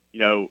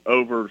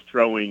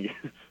 overthrowing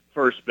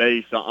first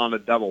base on a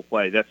double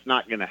play. That's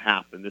not going to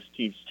happen. This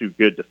team's too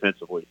good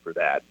defensively for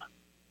that.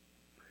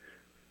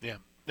 Yeah,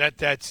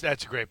 that's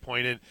a great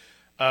point. And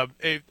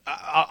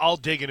I'll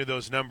dig into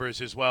those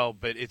numbers as well,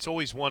 but it's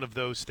always one of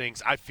those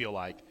things, I feel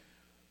like,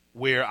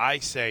 where I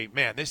say,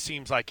 man, this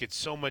seems like it's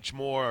so much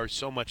more or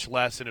so much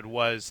less than it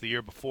was the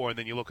year before, and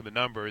then you look at the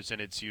numbers, and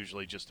it's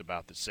usually just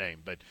about the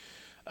same. But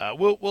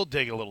we'll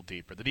dig a little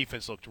deeper. The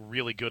defense looked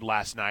really good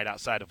last night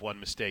outside of one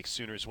mistake.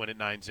 Sooners win at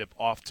 9-0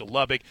 off to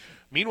Lubbock.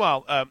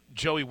 Meanwhile,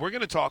 Joey, we're going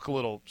to talk a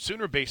little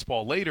Sooner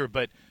baseball later,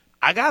 but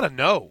I got to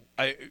know.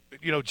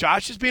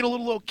 Josh is being a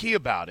little low-key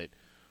about it,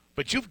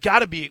 but you've got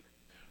to be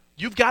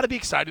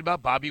excited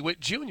about Bobby Witt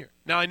Jr.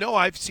 Now, I know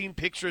I've seen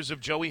pictures of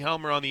Joey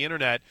Helmer on the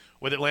internet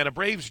with Atlanta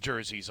Braves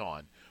jerseys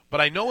on, but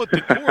I know at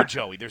the core,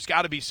 Joey, there's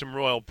got to be some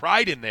royal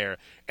pride in there.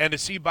 And to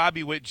see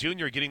Bobby Witt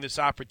Jr. getting this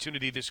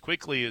opportunity this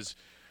quickly is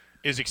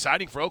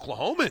exciting for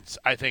Oklahomans,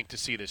 I think, to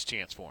see this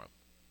chance for him.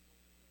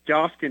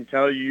 Josh can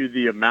tell you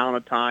the amount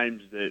of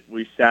times that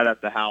we sat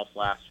at the house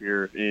last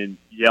year and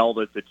yelled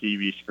at the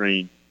TV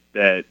screen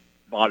that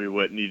Bobby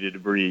Witt needed to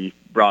be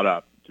brought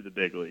up to the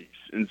big leagues.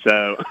 And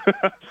so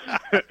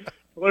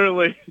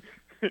clearly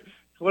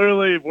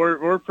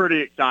we're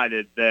pretty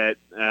excited that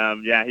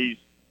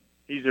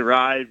he's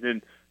arrived,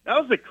 and that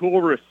was a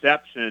cool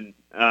reception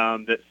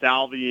that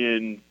Salvi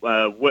and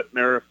Whit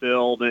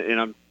Merrifield,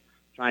 and I'm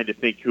trying to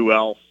think who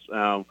else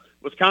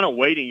was kind of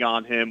waiting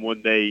on him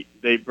when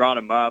they brought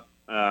him up,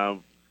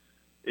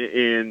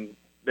 and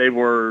they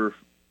were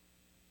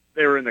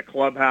in the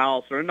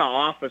clubhouse or in the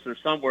office or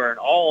somewhere, and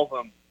all of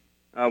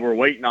them were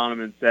waiting on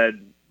him and said,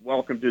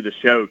 "Welcome to the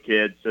show,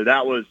 kid." So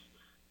that was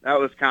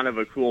kind of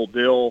a cool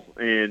deal.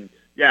 And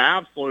yeah,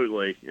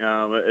 absolutely.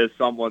 As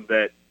someone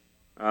that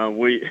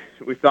we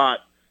thought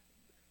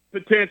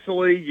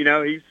potentially,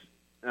 he's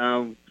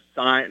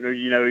signed, or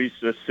he's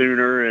a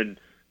Sooner, and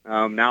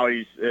now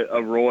he's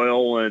a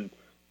Royal, and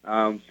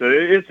so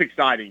it's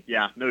exciting.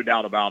 Yeah, no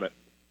doubt about it.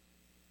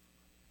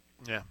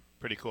 Yeah,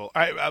 pretty cool.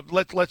 All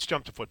right, let's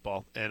jump to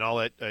football, and I'll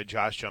let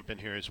Josh jump in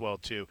here as well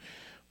too.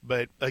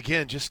 But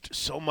again, just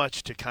so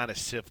much to kind of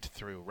sift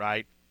through,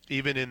 right?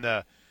 Even in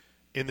the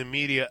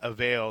media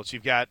avails,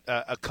 you've got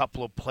a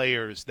couple of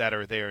players that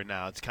are there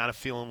now. It's kind of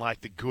feeling like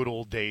the good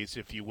old days,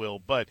 if you will.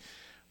 But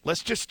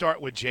let's just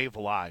start with Jay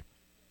Valai,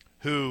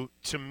 who,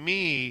 to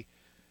me,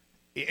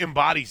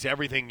 embodies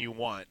everything you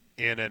want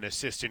in an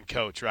assistant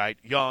coach, right?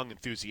 Young,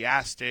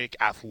 enthusiastic,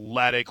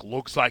 athletic,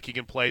 looks like he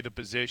can play the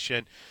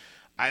position.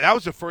 That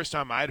was the first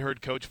time I'd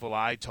heard Coach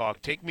Valai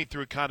talk. Take me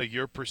through kind of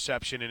your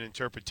perception and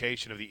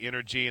interpretation of the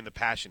energy and the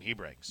passion he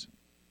brings.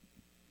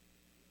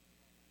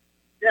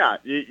 Yeah,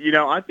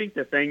 I think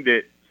the thing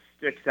that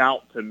sticks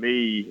out to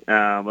me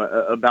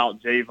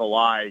about Jay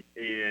Valai,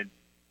 and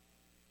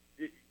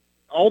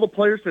all the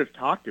players have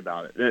talked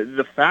about it,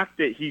 the fact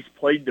that he's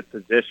played the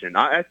position.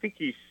 I think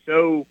he's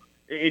so,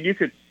 and you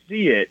could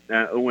see it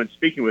when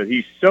speaking with him,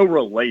 he's so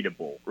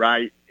relatable,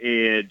 right?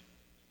 And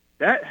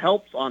that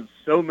helps on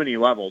so many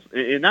levels.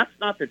 And that's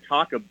not to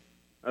talk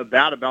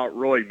about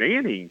Roy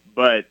Manning,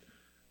 but,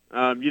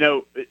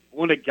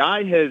 when a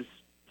guy has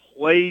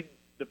played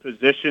the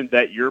position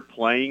that you're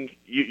playing,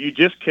 you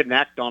just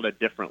connect on a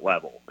different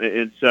level.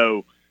 And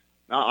so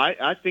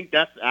I think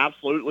that's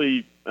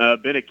absolutely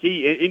been a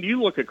key. And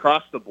you look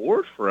across the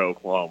board for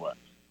Oklahoma,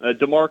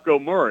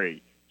 DeMarco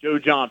Murray, Joe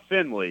John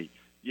Finley,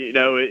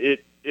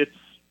 it's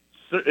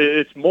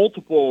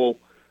multiple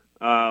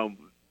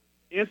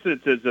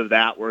instances of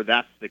that where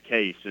that's the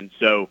case. And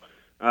so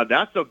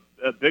that's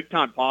a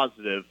big-time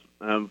positive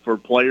for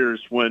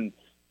players when,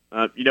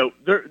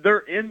 they're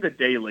in the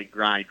daily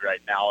grind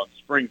right now in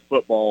spring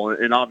football.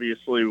 And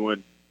obviously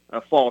when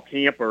fall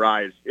camp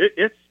arrives,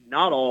 it's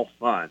not all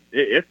fun.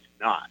 It's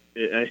not.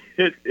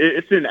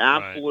 It's an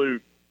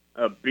absolute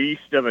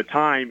beast of a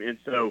time. And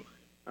so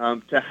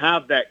to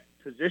have that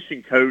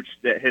position coach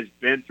that has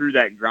been through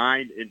that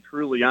grind and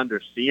truly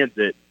understands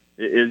it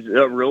is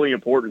a really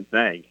important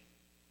thing.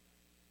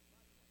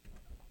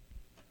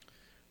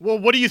 Well,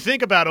 what do you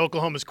think about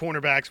Oklahoma's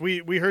cornerbacks?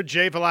 We heard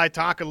Jay Valai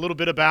talk a little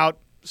bit about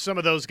some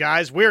of those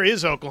guys. Where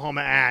is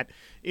Oklahoma at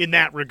in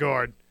that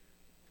regard?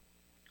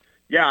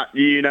 Yeah,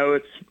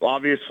 it's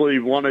obviously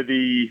one of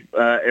the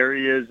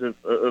areas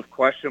of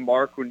question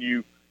mark when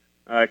you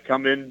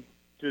come into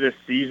this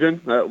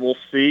season. We'll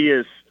see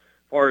as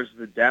far as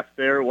the depth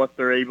there, what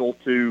they're able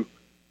to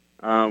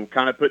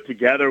kind of put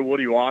together.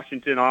 Woody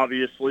Washington,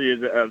 obviously,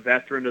 is a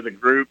veteran of the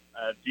group.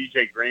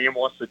 DJ Graham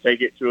wants to take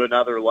it to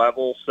another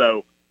level.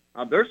 So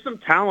there's some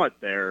talent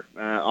there,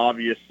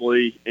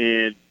 obviously,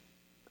 and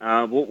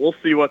we'll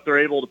see what they're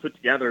able to put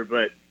together.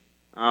 But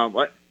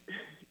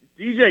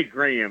DJ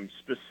Graham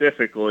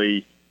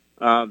specifically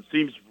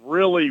seems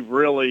really,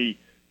 really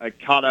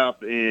caught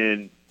up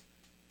in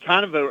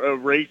kind of a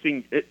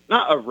racing,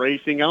 not a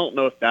racing, I don't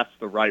know if that's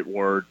the right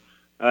word,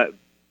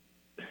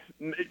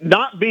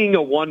 not being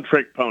a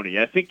one-trick pony.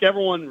 I think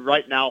everyone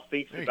right now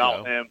thinks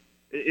about him,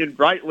 and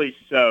rightly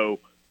so,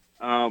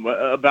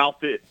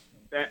 about the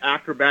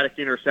acrobatic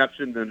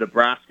interception in the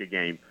Nebraska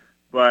game.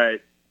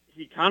 But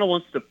he kind of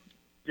wants to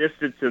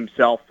distance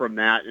himself from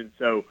that, and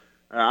so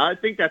I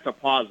think that's a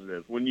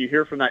positive. When you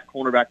hear from that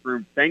cornerback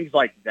room, things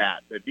like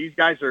that these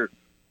guys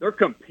they're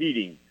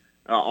competing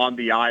on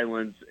the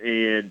islands,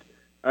 and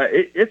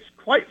it's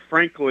quite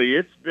frankly,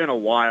 it's been a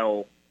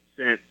while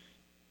since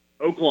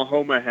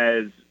Oklahoma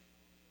has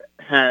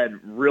had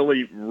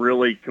really,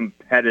 really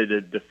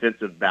competitive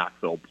defensive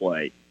backfield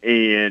play.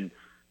 And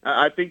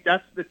I think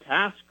that's the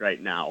task right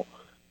now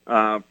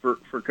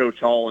for Coach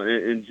Hall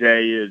and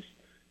Jay is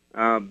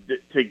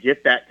to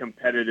get that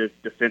competitive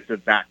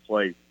defensive back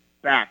play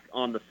back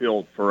on the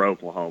field for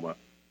Oklahoma.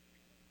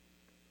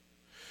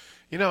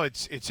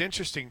 It's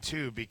interesting,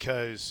 too,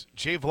 because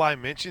Jay Valai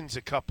mentions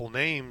a couple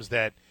names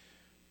that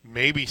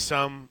maybe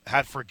some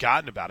had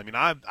forgotten about. I mean,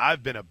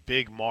 I've been a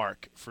big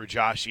mark for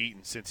Josh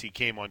Eaton since he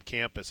came on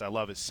campus. I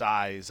love his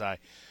size.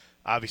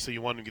 Obviously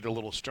you want him to get a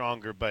little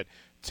stronger, but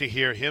to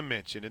hear him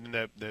mentioned, and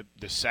then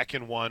the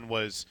second one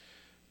was,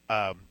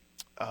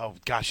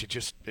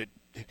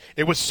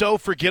 it was so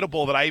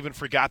forgettable that I even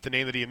forgot the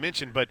name that he had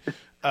mentioned. But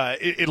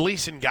at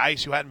least in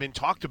guys who hadn't been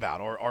talked about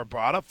or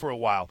brought up for a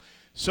while.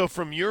 So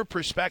from your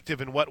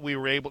perspective and what we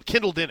were able –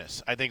 Kendall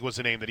Dennis, I think, was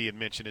the name that he had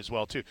mentioned as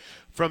well, too.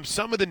 From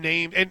some of the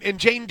names – and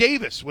Jane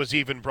Davis was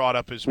even brought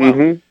up as well.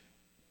 Mm-hmm.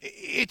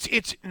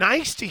 It's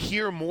nice to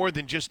hear more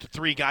than just the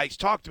three guys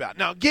talked about.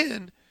 Now,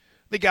 again,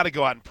 they got to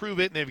go out and prove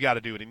it, and they've got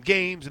to do it in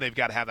games, and they've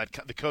got to have that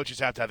 – the coaches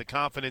have to have the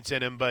confidence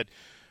in him. But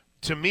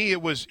to me,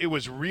 it was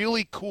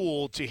really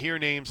cool to hear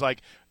names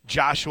like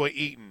Joshua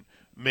Eaton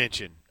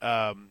mentioned.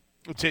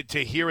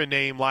 To hear a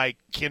name like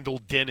Kendall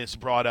Dennis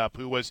brought up,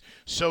 who was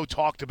so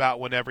talked about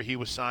whenever he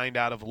was signed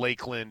out of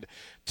Lakeland,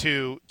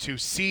 to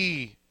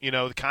see,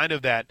 kind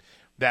of that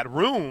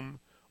room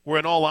where,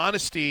 in all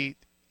honesty,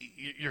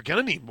 you're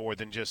going to need more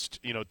than just,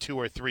 2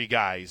 or 3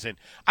 guys. And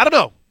I don't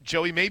know,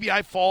 Joey, maybe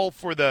I fall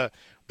for the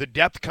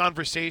depth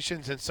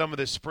conversations and some of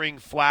the spring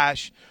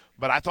flash,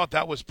 but I thought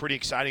that was pretty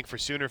exciting for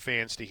Sooner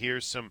fans to hear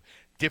some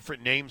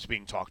different names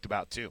being talked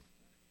about too.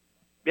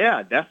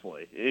 Yeah,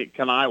 definitely.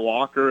 Kanai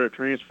Walker, a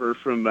transfer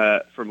from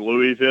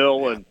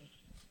Louisville, and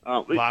a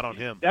lot on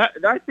him.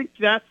 I think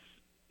that's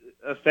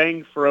a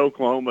thing for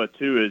Oklahoma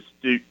too. Is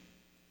do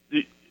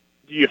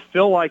you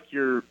feel like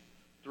you're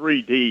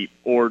 3 deep,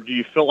 or do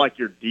you feel like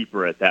you're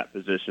deeper at that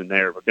position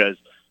there? Because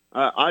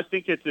I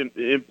think it's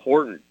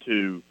important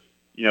to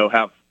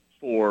have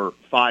 4,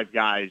 5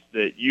 guys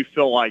that you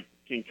feel like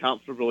can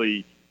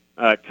comfortably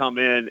come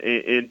in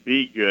and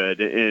be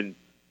good and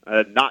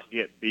not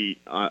get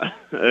beat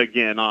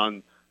again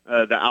on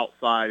the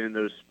outside in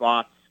those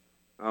spots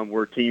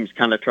where teams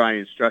kind of try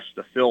and stretch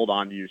the field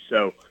on you.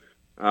 So,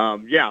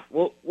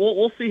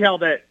 we'll see how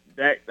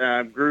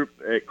that group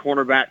at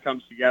cornerback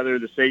comes together,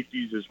 the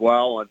safeties as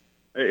well, and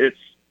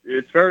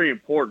it's very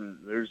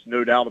important. There's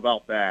no doubt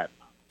about that.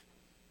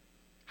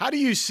 How do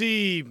you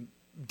see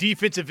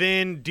defensive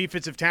end,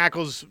 defensive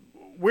tackles?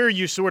 Where are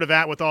you sort of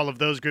at with all of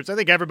those groups? I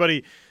think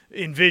everybody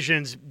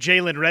envisions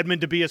Jalen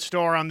Redmond to be a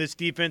star on this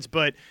defense,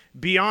 but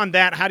beyond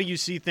that, how do you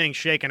see things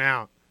shaking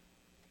out?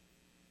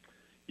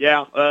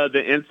 Yeah,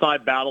 the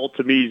inside battle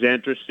to me is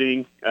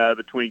interesting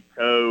between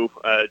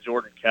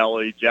Jordan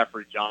Kelly,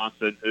 Jeffrey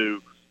Johnson,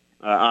 who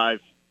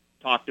I've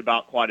talked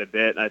about quite a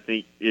bit, and I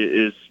think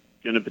is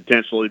going to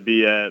potentially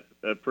be a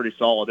pretty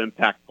solid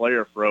impact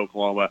player for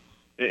Oklahoma.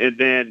 And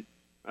then,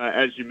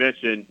 as you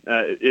mentioned,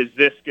 is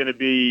this going to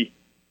be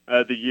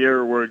the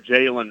year where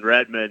Jalen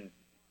Redmond,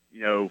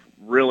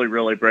 really,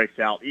 really breaks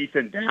out?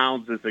 Ethan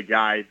Downs is a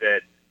guy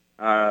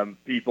that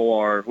people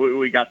are.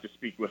 We got to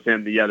speak with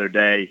him the other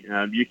day.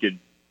 You could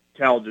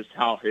tell just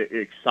how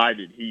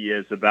excited he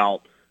is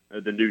about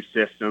the new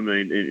system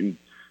and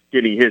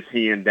getting his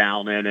hand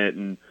down in it.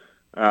 And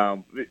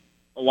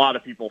a lot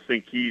of people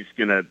think he's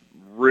going to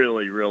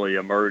really, really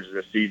emerge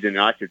this season.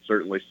 I could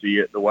certainly see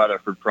it, the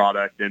Weatherford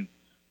product. And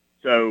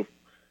so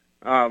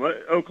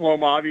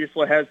Oklahoma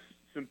obviously has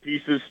some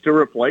pieces to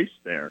replace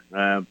there.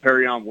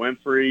 Perion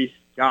Winfrey,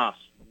 gosh,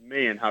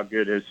 man, how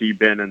good has he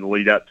been in the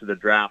lead up to the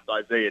draft?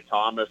 Isaiah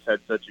Thomas had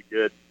such a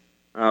good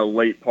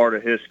late part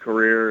of his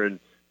career. And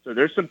so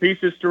there's some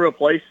pieces to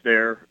replace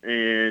there.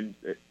 And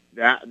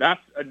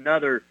that's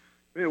another,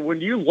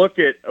 when you look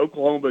at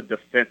Oklahoma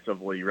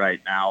defensively right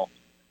now,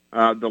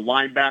 the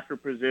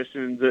linebacker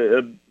position's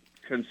a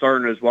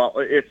concern as well.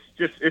 It's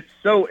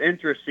so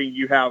interesting.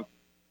 You have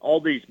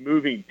all these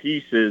moving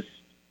pieces.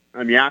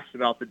 You asked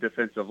about the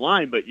defensive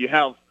line, but you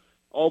have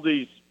all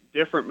these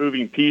different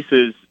moving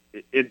pieces,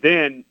 and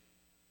then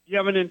you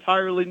have an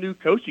entirely new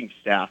coaching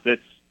staff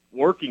that's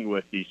working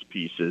with these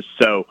pieces.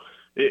 So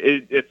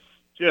it's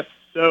just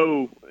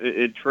so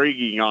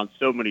intriguing on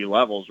so many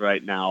levels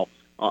right now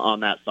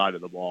on that side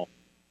of the ball.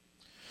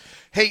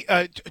 Hey,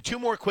 2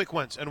 more quick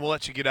ones, and we'll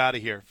let you get out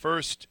of here.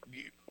 First,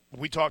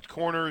 we talked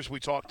corners, we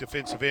talked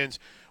defensive ends.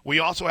 We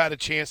also had a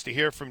chance to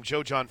hear from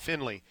Joe John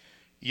Finley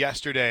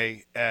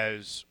yesterday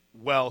as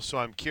well, so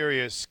I'm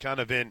curious, kind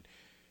of in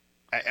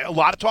a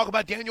lot of talk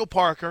about Daniel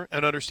Parker,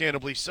 and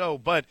understandably so,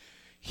 but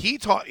he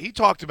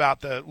talked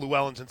about the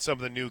Llewellyns and some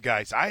of the new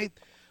guys. I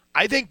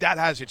think that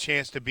has a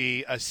chance to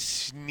be a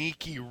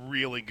sneaky,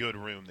 really good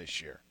room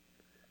this year.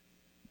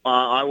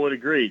 I would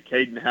agree.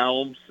 Caden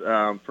Helms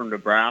from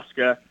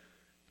Nebraska.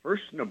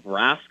 First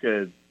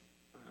Nebraska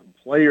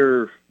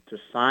player to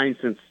sign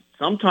since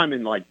sometime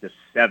in like the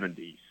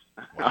 70s,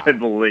 wow. I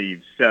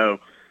believe. So,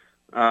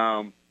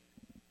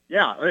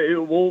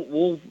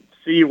 we'll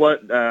see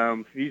what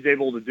he's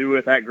able to do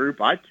with that group.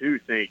 I, too,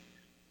 think,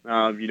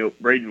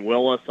 Braden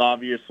Willis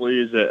obviously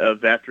is a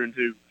veteran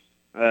who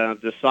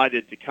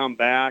decided to come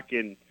back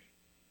and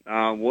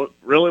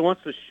really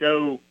wants to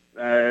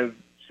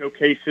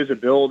showcase his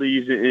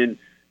abilities in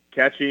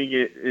catching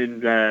it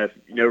and,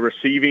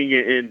 receiving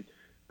and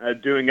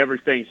doing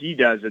everything he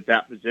does at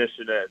that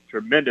position. A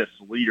tremendous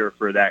leader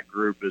for that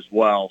group as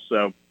well.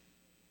 So,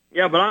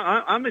 yeah, but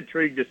I'm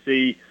intrigued to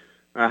see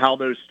how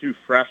those 2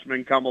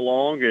 freshmen come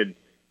along. And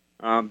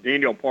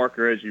Daniel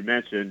Parker, as you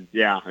mentioned,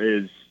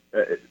 is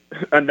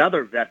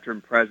another veteran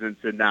presence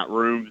in that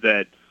room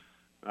that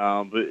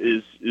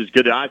is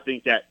good. I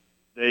think that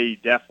they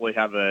definitely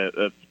have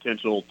a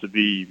potential to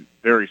be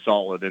very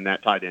solid in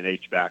that tight end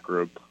H-back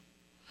group.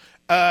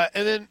 And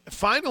then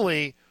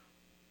finally,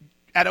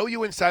 at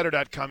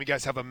OUinsider.com, you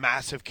guys have a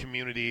massive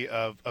community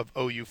of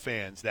OU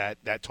fans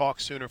that talk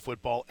Sooner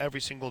football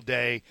every single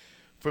day,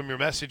 from your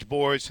message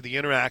boards to the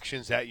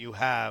interactions that you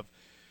have.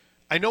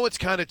 I know it's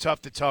kind of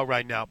tough to tell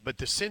right now, but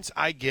the sense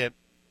I get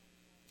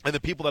and the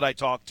people that I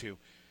talk to,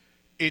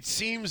 it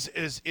seems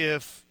as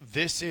if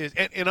this is,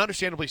 and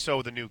understandably so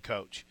with a new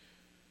coach,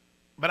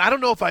 but I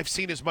don't know if I've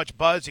seen as much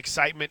buzz,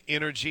 excitement,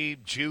 energy,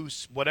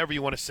 juice, whatever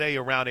you want to say,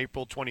 around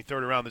April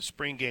 23rd, around the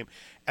spring game,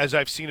 as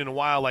I've seen in a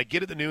while. I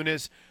get it, the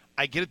Nunes,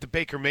 I get it, the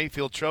Baker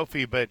Mayfield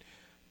Trophy, but,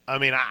 I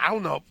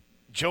don't know,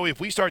 Joey, if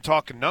we start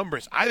talking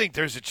numbers, I think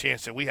there's a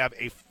chance that we have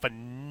a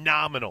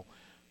phenomenal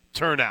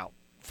turnout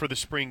for the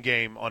spring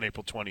game on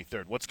April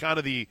 23rd? What's kind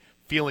of the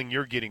feeling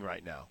you're getting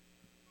right now?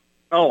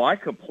 Oh, I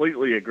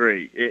completely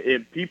agree.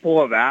 If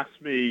people have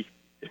asked me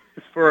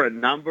for a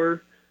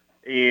number,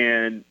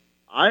 and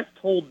I've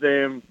told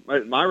them,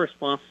 my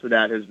response to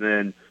that has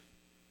been,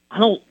 I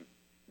don't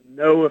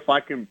know if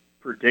I can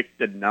predict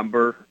the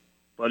number,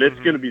 but it's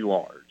going to be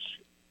large.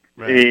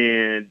 Right.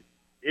 And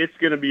it's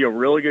going to be a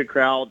really good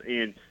crowd.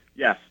 And,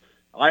 yes,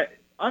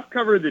 I've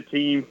covered the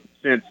team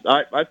since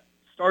I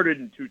started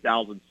in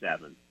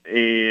 2007.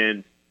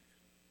 And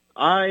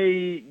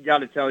I got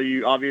to tell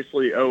you,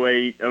 obviously,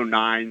 08,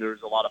 09, there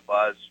was a lot of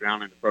buzz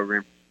surrounding the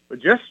program. But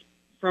just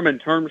from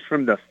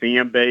the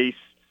fan base,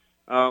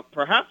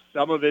 perhaps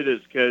some of it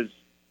is because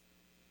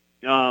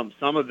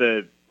some of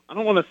the, I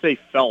don't want to say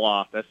fell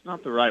off. That's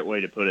not the right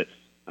way to put it.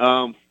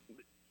 Some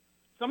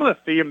of the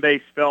fan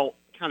base felt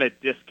kind of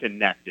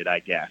disconnected, I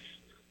guess.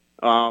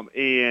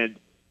 And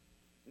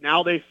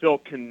now they feel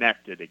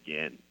connected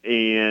again.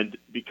 And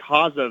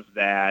because of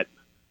that,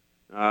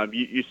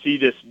 you see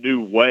this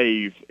new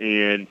wave,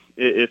 and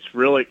it's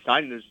really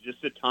exciting. There's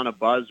just a ton of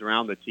buzz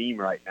around the team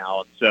right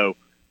now. So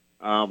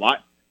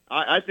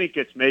I think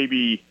it's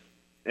maybe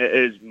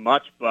as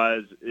much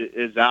buzz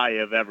as I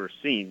have ever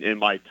seen in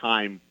my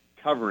time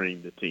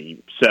covering the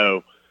team.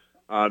 So,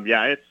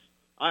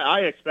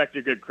 I expect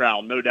a good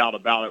crowd, no doubt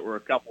about it. We're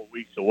a couple of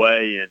weeks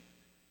away, and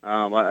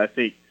I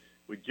think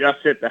we just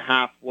hit the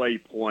halfway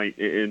point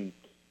in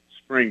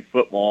spring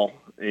football,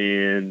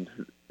 and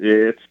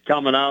it's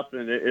coming up,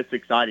 and it's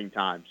exciting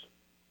times.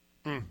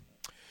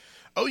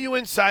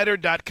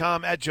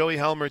 OUinsider.com at Joey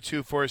Helmer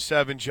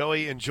 247.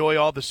 Joey, enjoy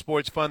all the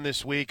sports fun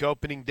this week.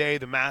 Opening day,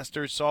 the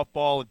Masters,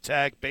 softball and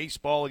tech,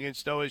 baseball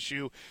against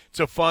OSU. It's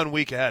a fun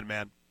week ahead,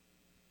 man.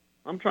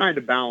 I'm trying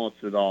to balance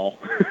it all.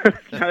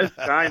 Just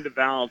trying to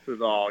balance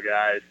it all,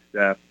 guys.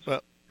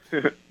 Well,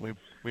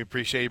 we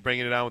appreciate you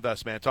bringing it on with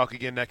us, man. Talk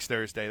again next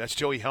Thursday. That's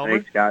Joey Helmer.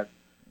 Thanks, guys.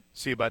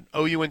 See you, bud.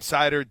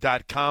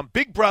 OUinsider.com.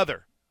 Big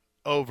Brother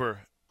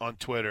over on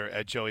Twitter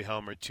at Joey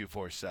Helmer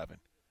 247.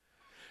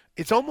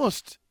 It's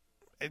almost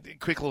a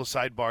quick little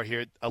sidebar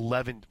here.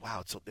 11.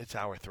 Wow, it's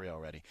hour 3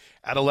 already.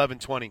 At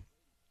 11:20,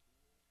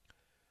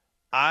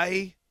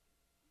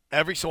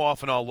 every so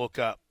often I'll look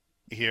up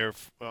here.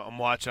 I'm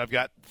watching. I've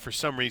got, for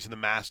some reason, the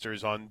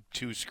Masters on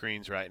 2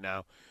 screens right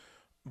now.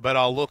 But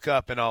I'll look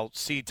up and I'll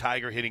see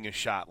Tiger hitting a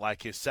shot,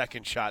 like his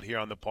second shot here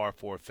on the par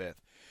 4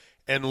 fifth.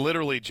 And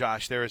literally,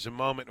 Josh, there is a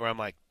moment where I'm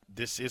like,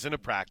 this isn't a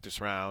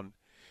practice round.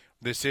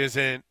 This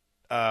isn't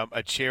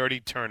a charity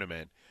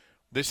tournament.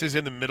 This is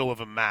in the middle of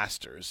a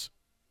Masters.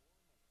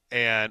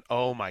 And,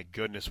 oh, my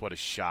goodness, what a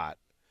shot.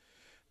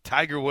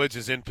 Tiger Woods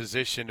is in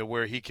position to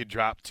where he could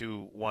drop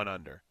to 1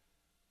 under.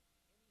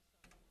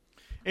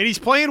 And he's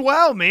playing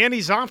well, man.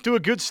 He's off to a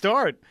good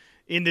start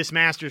in this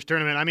Masters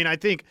tournament. I mean, I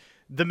think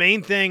the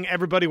main thing,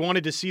 everybody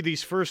wanted to see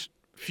these first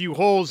few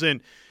holes,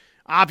 and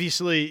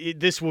obviously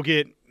this will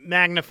get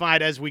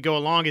magnified as we go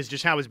along, is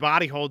just how his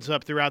body holds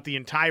up throughout the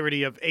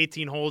entirety of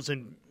 18 holes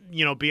and,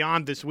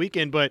 beyond this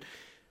weekend. But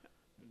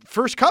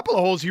first couple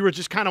of holes, you were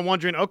just kind of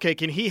wondering, okay,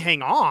 can he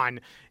hang on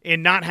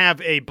and not have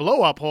a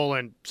blow-up hole?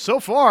 And so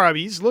far, I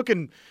mean, he's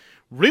looking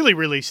really,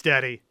 really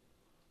steady.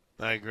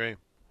 I agree.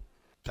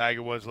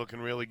 Tiger was looking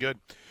really good.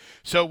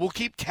 So we'll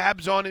keep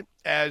tabs on it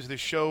as the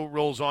show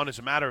rolls on. As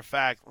a matter of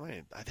fact,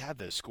 I'd had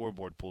the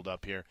scoreboard pulled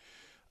up here.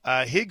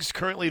 Higgs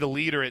currently the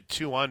leader at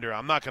 2 under.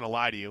 I'm not going to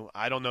lie to you.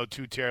 I don't know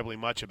too terribly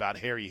much about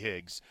Harry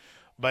Higgs,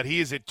 but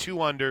he is at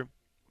 2 under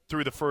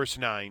through the first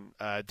 9.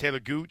 Taylor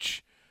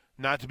Gooch,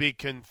 not to be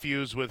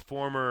confused with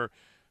former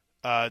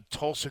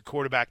Tulsa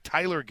quarterback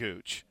Tyler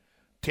Gooch.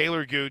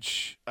 Taylor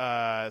Gooch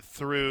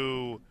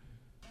through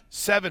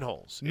 7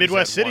 holes.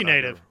 Midwest City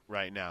native.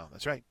 Right now.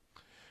 That's right.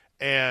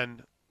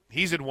 And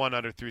he's at 1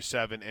 under through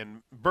 7,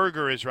 and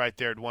Berger is right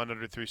there at 1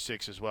 under through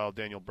 6 as well,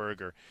 Daniel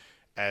Berger,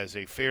 as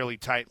a fairly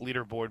tight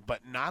leaderboard,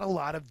 but not a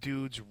lot of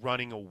dudes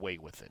running away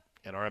with it.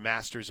 And our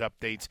Masters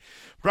updates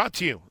brought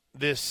to you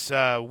this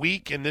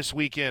week and this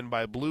weekend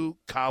by Blue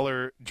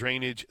Collar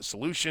Drainage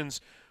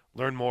Solutions.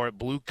 Learn more at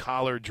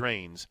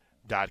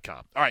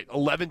bluecollardrains.com. All right,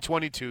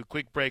 11:22,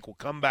 quick break. We'll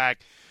come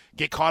back,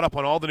 get caught up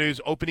on all the news.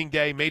 Opening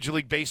day, Major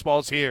League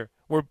Baseball's here.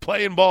 We're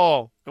playing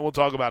ball, and we'll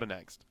talk about it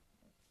next.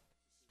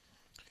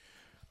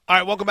 All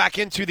right, welcome back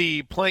into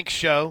the Plank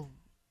Show.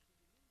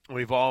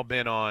 We've all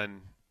been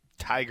on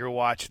Tiger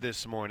Watch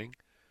this morning.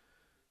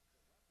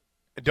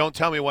 Don't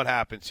tell me what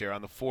happens here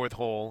on the 4th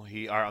hole.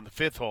 On the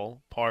 5th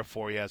hole, par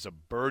 4, he has a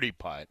birdie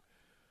putt.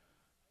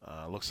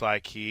 Looks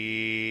like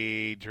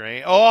he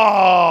drained.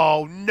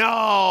 Oh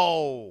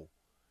no!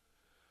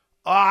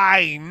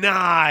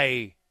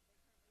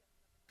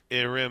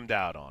 It rimmed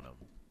out on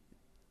him.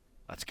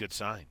 That's a good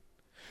sign.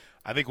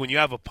 I think when you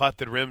have a putt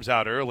that rims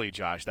out early,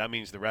 Josh, that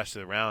means the rest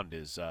of the round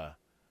is the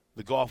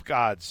golf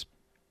gods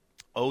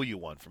owe you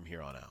one from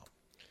here on out.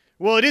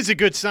 Well, it is a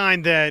good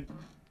sign that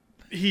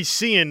he's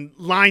seeing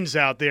lines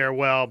out there.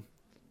 Well,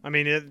 I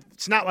mean,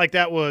 it's not like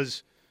that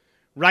was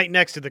right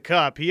next to the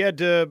cup. He had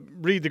to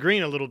read the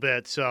green a little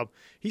bit, so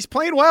he's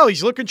playing well.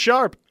 He's looking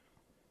sharp.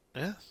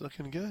 Yeah, it's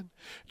looking good.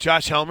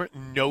 Josh Helmer,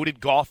 noted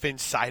golf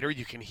insider.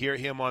 You can hear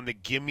him on the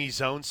Gimme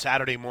Zone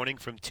Saturday morning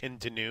from 10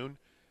 to noon.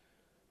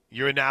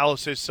 Your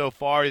analysis so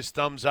far is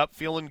thumbs up,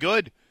 feeling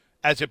good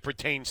as it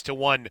pertains to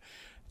one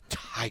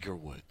Tiger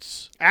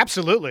Woods.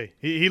 Absolutely.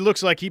 He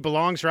looks like he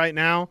belongs right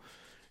now.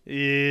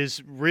 He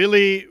is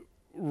really,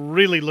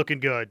 really looking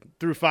good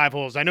through 5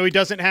 holes. I know he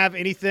doesn't have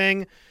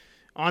anything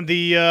on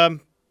the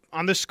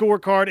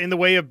scorecard in the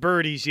way of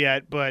birdies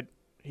yet, but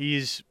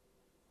he's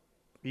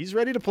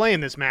ready to play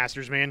in this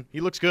Masters, man. He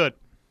looks good.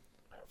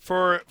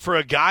 For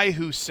a guy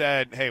who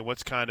said, hey,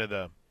 what's kind of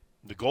the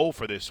goal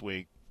for this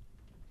week?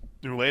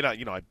 You laid out,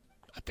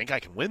 I think I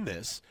can win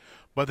this.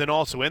 But then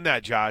also in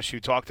that, Josh, you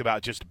talked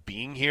about just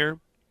being here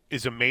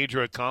is a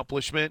major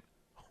accomplishment.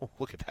 Oh,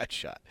 look at that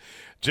shot.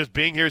 Just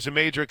being here is a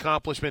major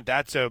accomplishment.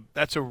 That's a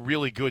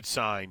really good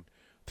sign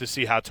to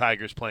see how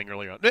Tiger's playing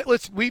early on.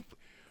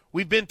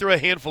 We've been through a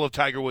handful of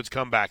Tiger Woods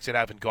comebacks that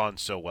haven't gone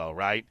so well,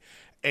 right?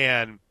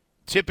 And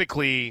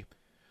typically,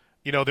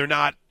 they're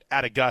not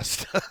at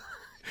Augusta.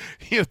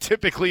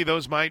 Typically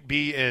those might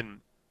be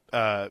in,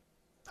 I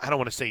don't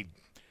want to say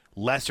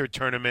lesser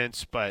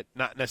tournaments, but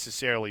not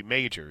necessarily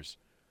majors.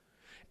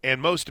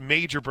 And most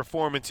major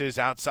performances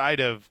outside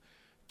of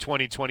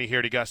 2020 here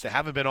at Augusta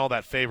haven't been all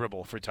that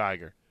favorable for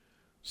Tiger.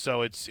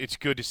 So it's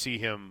good to see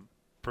him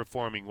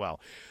performing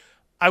well.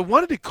 I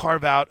wanted to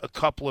carve out a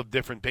couple of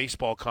different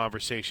baseball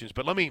conversations,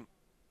 but let me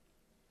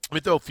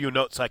throw a few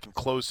notes so I can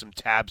close some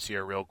tabs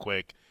here real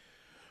quick.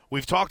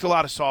 We've talked a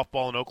lot of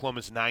softball in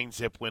Oklahoma's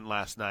 9-zip win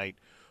last night.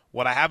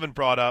 What I haven't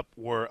brought up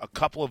were a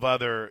couple of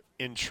other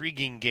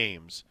intriguing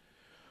games.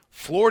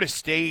 Florida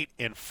State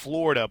and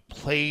Florida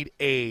played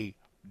a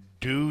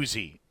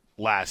doozy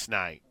last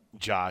night,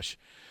 Josh.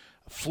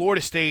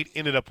 Florida State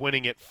ended up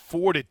winning it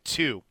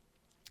 4-2.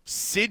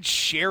 Sid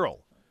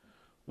Sherrill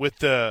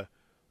with a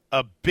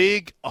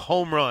big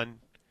home run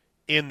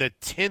in the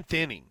 10th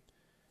inning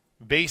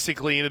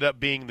basically ended up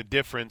being the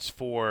difference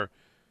for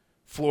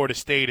Florida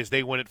State as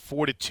they win it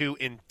 4-2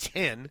 in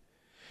 10.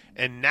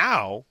 And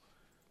now,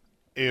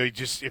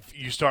 if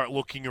you start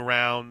looking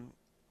around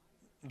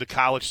the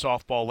college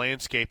softball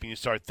landscape and you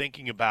start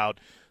thinking about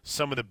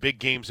some of the big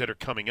games that are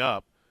coming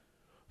up,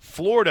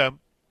 Florida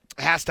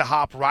has to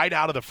hop right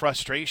out of the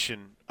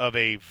frustration of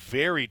a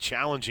very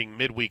challenging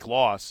midweek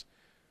loss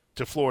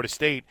to Florida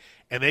State,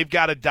 and they've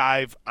got to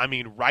dive,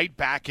 right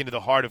back into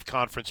the heart of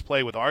conference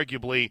play with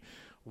arguably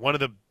one of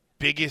the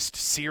biggest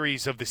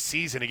series of the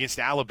season against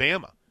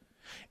Alabama.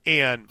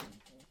 And,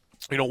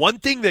 one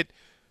thing that,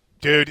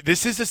 dude,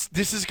 this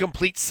is a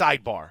complete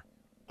sidebar,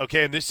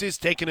 okay? And this is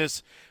taking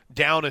us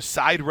down a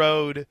side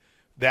road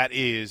that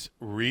is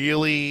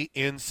really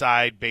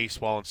inside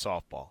baseball and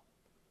softball.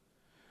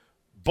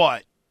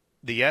 But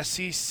the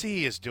SEC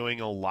is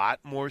doing a lot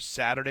more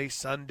Saturday,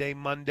 Sunday,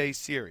 Monday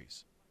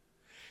series.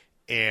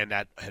 And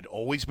that had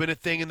always been a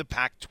thing in the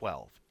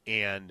Pac-12.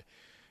 And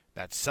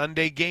that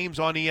Sunday games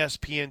on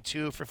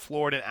ESPN2 for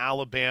Florida and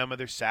Alabama.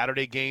 There's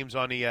Saturday games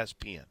on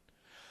ESPN.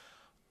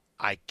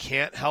 I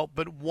can't help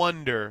but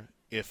wonder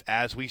if,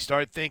 as we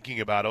start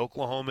thinking about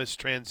Oklahoma's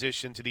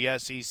transition to the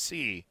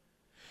SEC,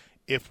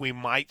 if we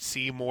might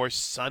see more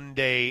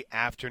Sunday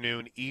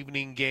afternoon,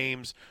 evening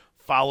games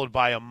followed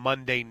by a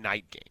Monday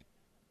night game,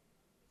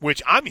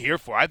 which I'm here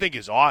for. I think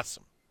is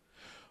awesome.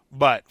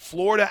 But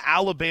Florida,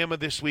 Alabama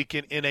this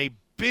weekend in a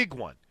big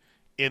one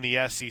in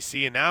the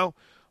SEC. And now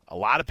a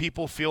lot of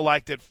people feel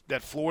like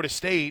that Florida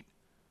State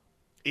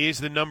is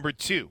the number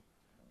 2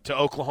 to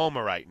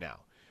Oklahoma right now.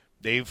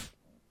 They've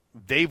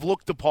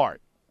looked the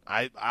part.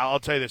 I'll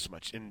tell you this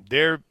much. And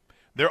they're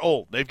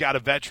old. They've got a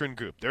veteran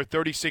group. They're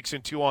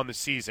 36-2 on the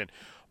season.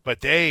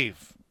 But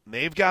they've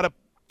got a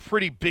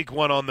pretty big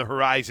one on the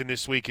horizon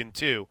this weekend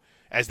too,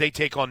 as they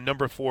take on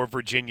number 4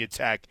 Virginia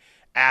Tech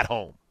at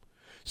home.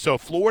 So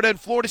Florida and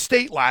Florida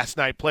State last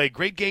night played.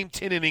 Great game,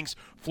 10 innings.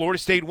 Florida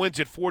State wins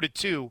it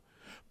 4-2.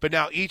 But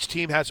now each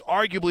team has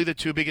arguably the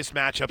 2 biggest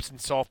matchups in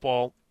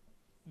softball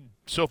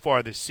so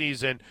far this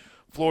season.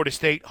 Florida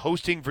State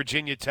hosting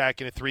Virginia Tech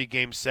in a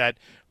 3-game set.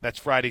 That's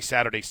Friday,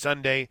 Saturday,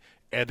 Sunday.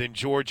 And then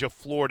Georgia,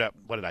 Florida.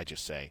 What did I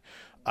just say?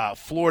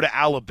 Florida,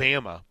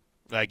 Alabama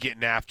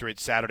getting after it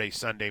Saturday,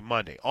 Sunday,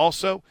 Monday.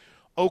 Also,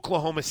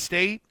 Oklahoma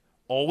State,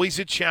 always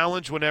a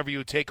challenge whenever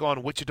you take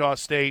on Wichita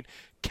State.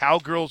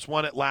 Cowgirls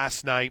won it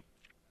last night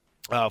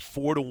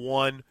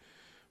 4-1.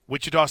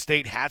 Wichita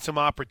State had some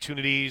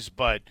opportunities,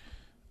 but,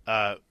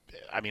 I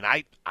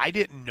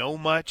didn't know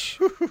much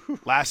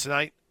last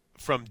night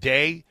from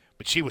Day,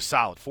 but she was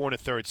solid. 4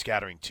 1/3,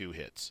 scattering 2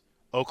 hits.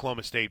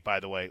 Oklahoma State, by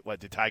the way,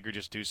 did Tiger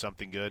just do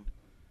something good?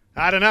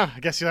 I don't know. I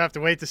guess you'll have to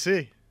wait to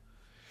see.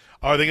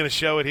 Are they going to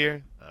show it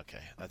here?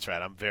 Okay, that's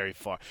right. I'm very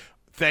far.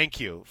 Thank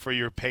you for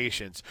your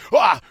patience.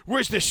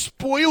 Where's the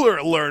spoiler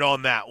alert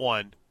on that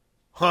one?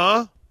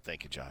 Huh?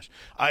 Thank you, Josh.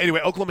 Anyway,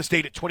 Oklahoma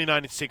State at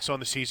 29-6 on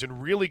the season.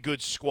 Really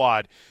good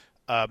squad.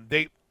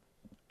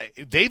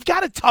 They've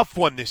got a tough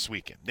one this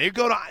weekend. They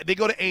go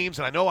to Ames,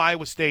 and I know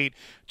Iowa State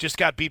just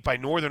got beat by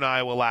Northern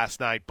Iowa last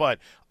night, but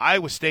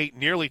Iowa State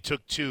nearly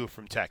took 2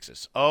 from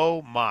Texas.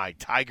 Oh, my.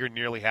 Tiger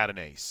nearly had an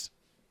ace.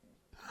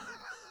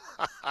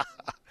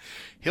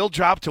 He'll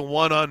drop to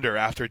 1 under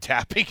after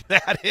tapping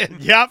that in.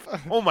 Yep.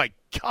 Oh, my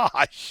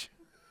gosh.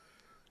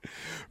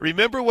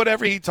 Remember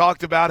whatever he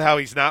talked about, how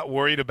he's not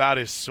worried about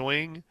his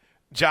swing?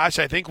 Josh,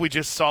 I think we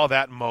just saw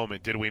that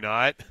moment, did we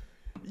not?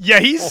 Yeah,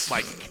 he's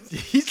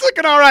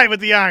looking all right with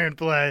the iron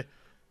play.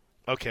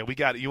 Okay, we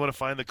got it. You want to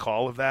find the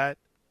call of that?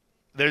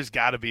 There's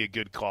got to be a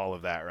good call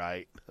of that,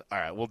 right? All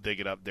right, we'll dig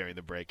it up during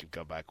the break and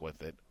come back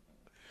with it.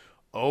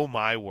 Oh,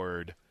 my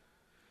word.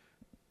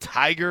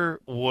 Tiger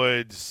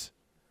Woods,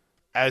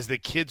 as the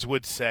kids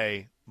would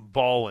say,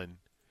 ballin'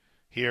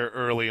 here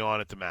early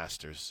on at the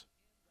Masters.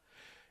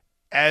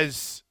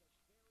 As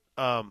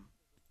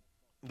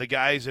the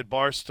guys at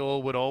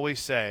Barstool would always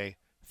say,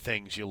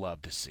 things you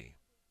love to see.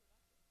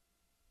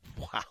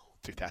 Wow.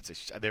 Dude,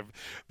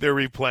 they're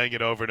replaying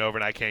it over and over,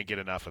 and I can't get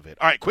enough of it.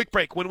 All right, quick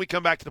break. When we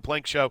come back to the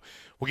Plank Show,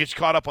 we'll get you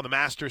caught up on the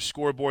Masters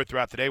scoreboard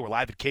throughout the day. We're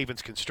live at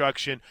Cavens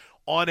Construction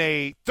on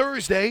a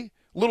Thursday.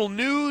 Little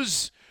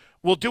news.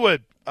 We'll do a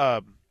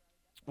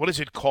what does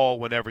it call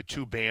whenever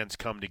two bands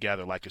come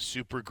together, like a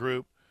super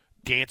group?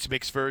 Dance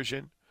mix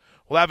version.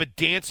 We'll have a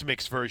dance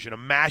mix version, a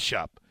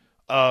mashup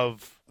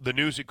of the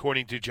news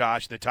according to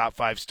Josh and the top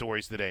 5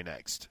 stories of the day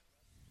next.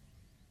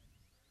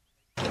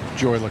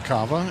 Joey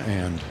LaCava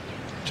and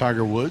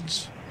Tiger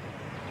Woods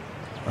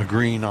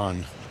agreeing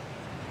on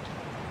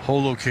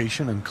hole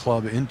location and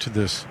club into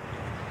this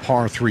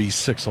par 3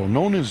 6-hole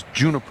known as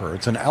Juniper.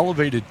 It's an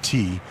elevated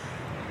tee,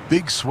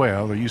 big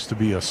swell. There used to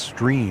be a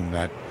stream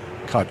that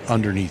cut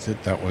underneath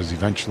it that was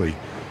eventually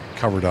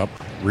covered up,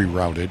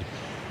 rerouted.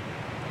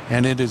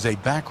 And it is a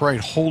back right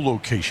hole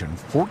location,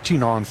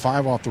 14 on,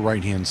 5 off the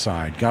right-hand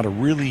side. Got to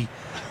really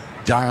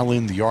dial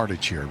in the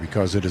yardage here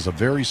because it is a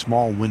very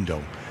small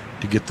window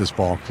to get this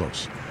ball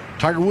close.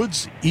 Tiger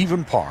Woods,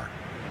 even par,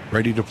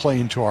 ready to play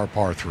into our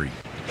par 3.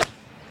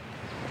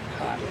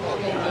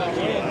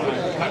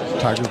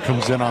 Tiger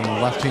comes in on the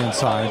left-hand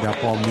side. That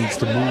ball needs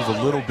to move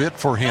a little bit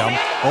for him.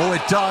 Oh,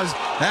 it does.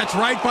 That's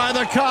right by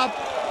the cup.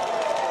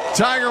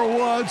 Tiger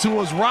Woods, who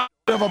was robbed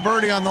of a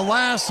birdie on the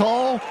last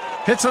hole,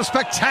 hits a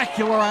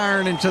spectacular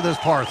iron into this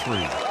par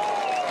 3.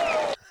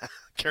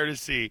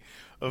 Courtesy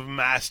of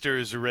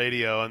Masters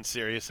Radio on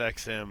Sirius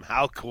XM.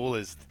 How cool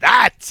is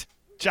that,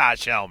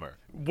 Josh Helmer?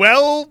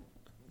 Well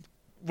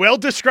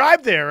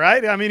described there,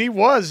 right? I mean,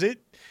 it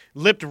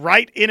lipped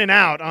right in and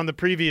out on the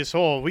previous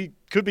hole. We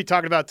could be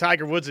talking about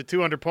Tiger Woods at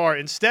 2 under par.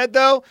 Instead,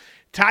 though,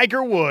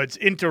 Tiger Woods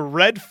into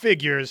red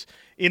figures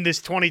in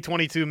this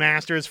 2022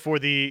 Masters for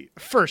the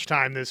first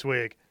time this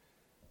week.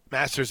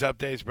 Masters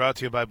Updates brought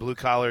to you by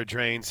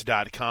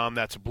BlueCollarDrains.com.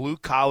 That's Blue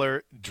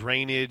Collar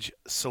Drainage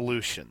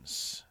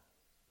Solutions.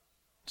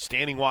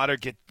 Standing water,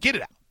 get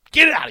it out.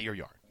 Get it out of your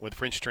yard with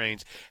French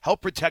Drains.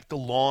 Help protect the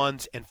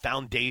lawns and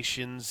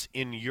foundations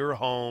in your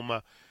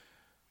home.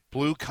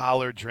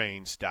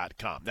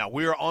 BlueCollarDrains.com. Now,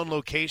 we are on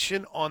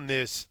location on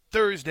this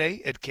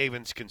Thursday at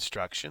Cavens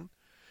Construction,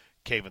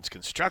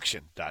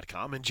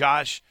 CavensConstruction.com. And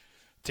Josh,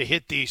 to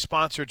hit the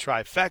sponsored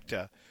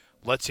trifecta,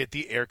 let's hit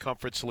the Air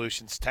Comfort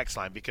Solutions text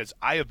line because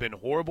I have been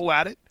horrible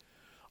at it.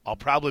 I'll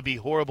probably be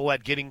horrible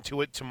at getting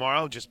to it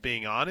tomorrow, just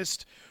being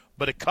honest.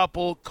 But a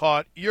couple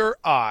caught your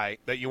eye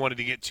that you wanted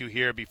to get to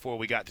here before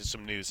we got to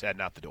some news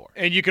heading out the door.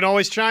 And you can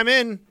always chime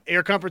in.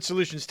 Air Comfort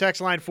Solutions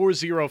text line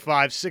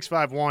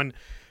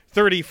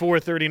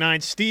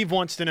 405-651-3439. Steve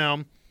wants to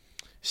know,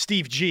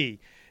 Steve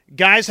G.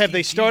 Guys, have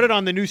they started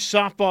on the new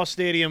softball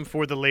stadium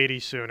for the Lady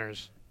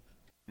Sooners?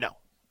 No.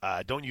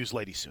 Don't use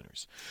Lady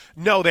Sooners.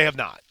 No, they have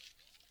not.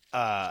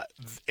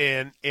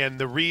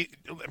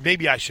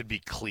 Maybe I should be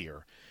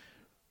clear.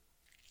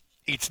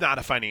 It's not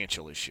a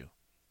financial issue.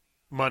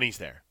 Money's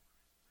there.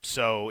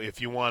 So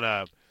if you want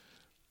to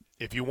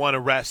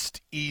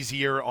rest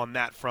easier on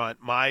that front,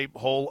 my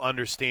whole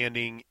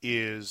understanding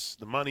is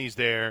the money's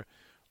there.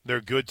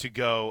 They're good to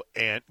go,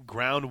 and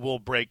ground will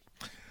break.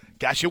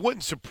 Gosh, it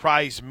wouldn't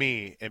surprise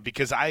me, and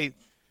because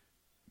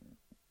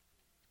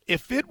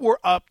if it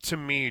were up to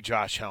me,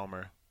 Josh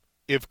Helmer,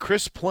 if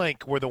Chris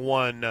Plank were the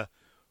one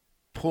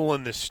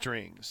pulling the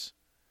strings,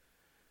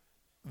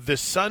 the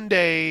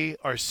Sunday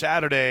or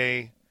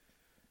Saturday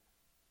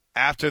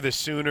after the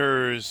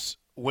Sooners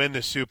win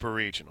the Super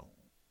Regional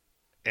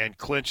and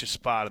clinch a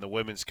spot in the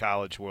Women's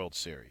College World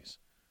Series,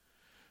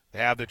 they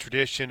have the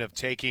tradition of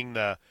taking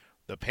the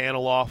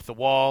panel off the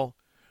wall,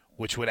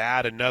 which would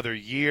add another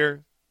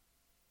year,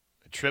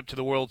 a trip to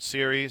the World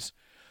Series.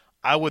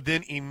 I would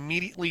then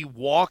immediately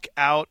walk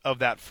out of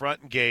that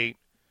front gate,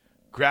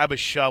 grab a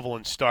shovel,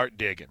 and start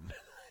digging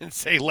and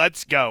say,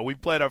 let's go. We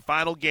played our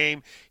final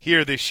game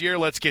here this year.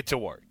 Let's get to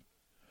work.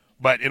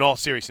 But in all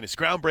seriousness,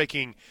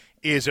 groundbreaking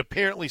is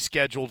apparently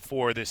scheduled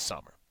for this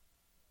summer.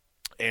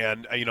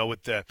 And,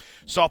 with the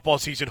softball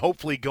season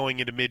hopefully going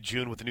into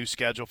mid-June with the new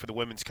schedule for the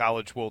Women's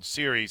College World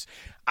Series,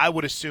 I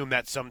would assume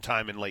that's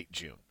sometime in late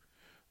June.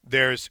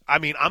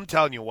 I'm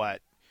telling you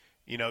what,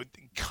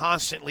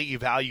 constantly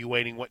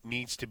evaluating what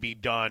needs to be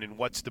done and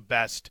what's the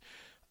best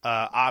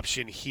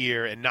option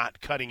here and not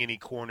cutting any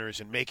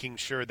corners and making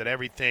sure that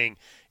everything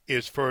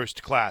is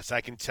first class. I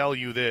can tell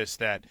you this,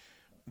 that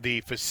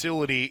the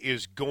facility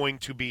is going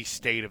to be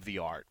state of the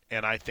art,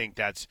 and I think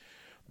that's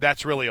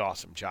really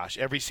awesome, Josh.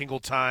 Every single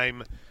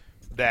time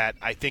that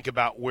I think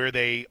about where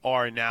they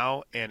are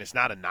now, and it's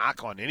not a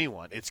knock on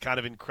anyone, it's kind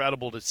of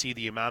incredible to see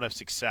the amount of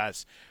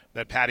success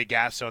that Patty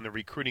Gasso and the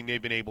recruiting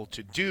they've been able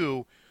to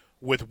do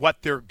with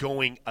what they're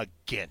going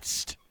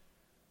against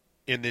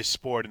in this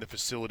sport and the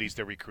facilities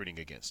they're recruiting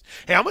against.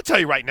 Hey, I'm going to tell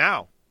you right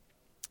now,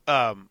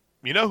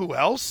 you know who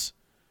else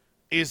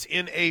is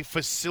in a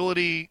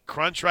facility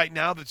crunch right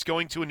now that's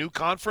going to a new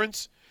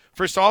conference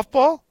for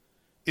softball?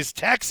 Is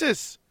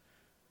Texas.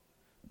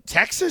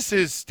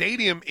 Texas's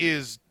stadium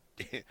is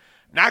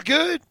not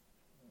good.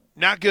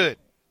 Not good.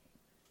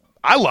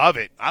 I love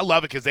it. I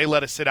love it because they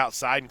let us sit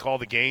outside and call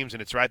the games,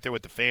 and it's right there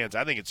with the fans.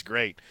 I think it's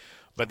great.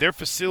 But their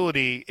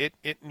facility,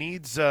 it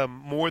needs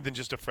more than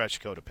just a fresh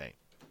coat of paint.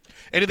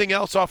 Anything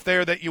else off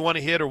there that you want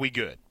to hit, or are we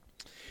good?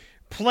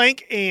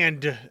 Plank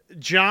and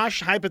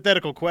Josh,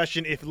 hypothetical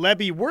question. If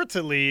Lebby were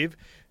to leave,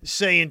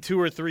 say in 2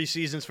 or 3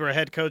 seasons for a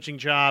head coaching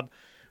job,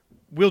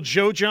 will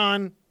Joe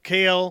John,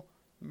 Cale,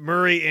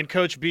 Murray, and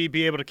Coach B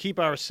be able to keep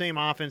our same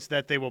offense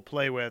that they will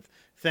play with?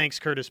 Thanks,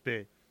 Curtis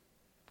B.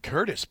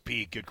 Curtis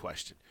B., good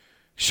question.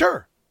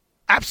 Sure,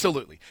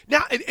 absolutely.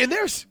 Now, and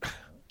there's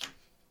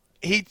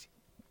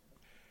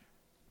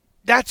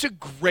that's a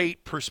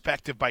great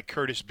perspective by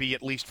Curtis B.,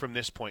 at least from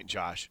this point,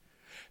 Josh.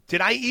 Did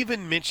I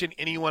even mention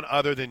anyone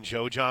other than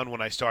Joe John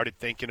when I started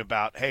thinking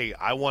about, hey,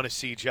 I want to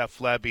see Jeff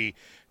Lebby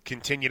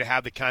continue to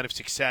have the kind of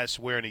success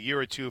where in a year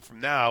or two from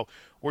now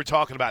we're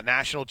talking about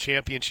national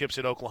championships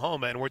at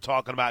Oklahoma, and we're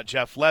talking about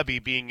Jeff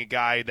Lebby being a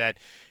guy that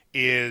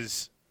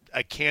is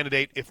a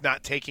candidate, if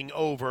not taking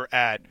over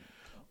at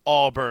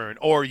Auburn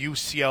or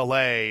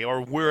UCLA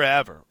or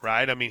wherever,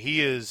 right? I mean,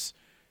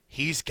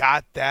 he's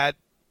got that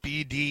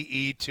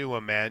BDE to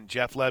him, man.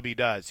 Jeff Lebby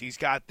does. He's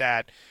got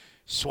that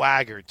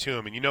swagger to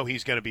him, and you know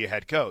he's going to be a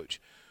head coach.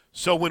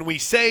 So when we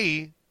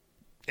say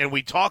and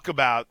we talk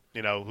about,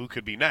 who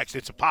could be next,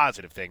 it's a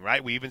positive thing,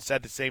 right? We even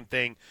said the same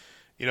thing,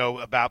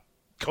 about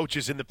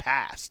coaches in the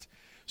past.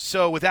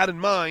 So with that in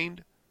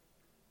mind,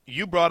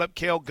 you brought up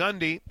Cale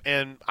Gundy,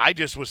 and I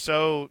just was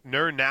so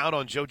nerding out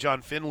on Joe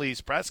John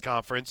Finley's press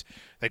conference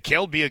that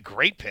Cale would be a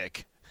great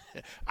pick.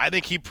 I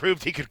think he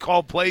proved he could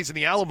call plays in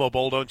the Alamo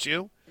Bowl, don't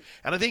you?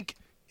 And I think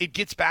it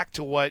gets back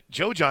to what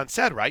Joe John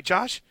said, right,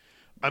 Josh?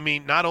 I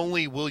mean, not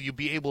only will you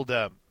be able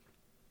to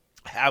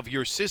have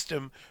your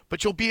system,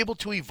 but you'll be able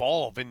to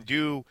evolve and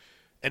do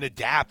and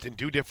adapt and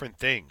do different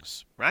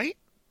things, right?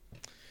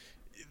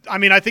 I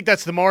mean, I think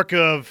that's the mark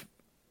of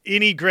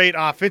any great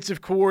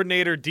offensive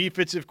coordinator,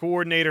 defensive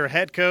coordinator,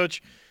 head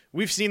coach.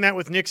 We've seen that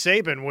with Nick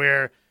Saban,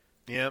 where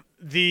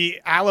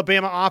the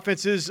Alabama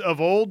offenses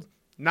of old,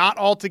 not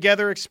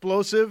altogether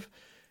explosive.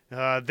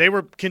 They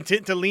were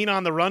content to lean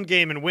on the run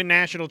game and win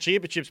national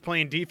championships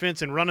playing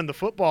defense and running the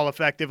football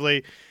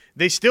effectively.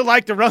 They still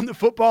like to run the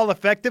football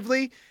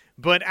effectively,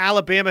 but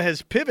Alabama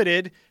has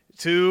pivoted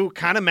to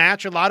kind of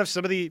match a lot of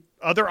some of the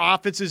other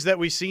offenses that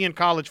we see in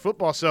college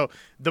football. So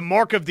the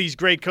mark of these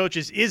great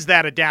coaches is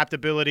that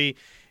adaptability,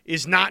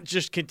 is not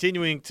just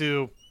continuing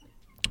to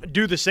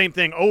do the same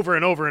thing over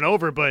and over and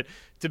over, but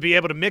to be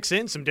able to mix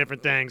in some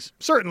different things.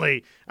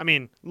 Certainly, I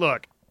mean,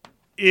 look,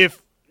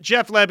 if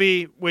Jeff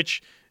Lebby,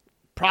 which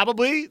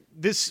probably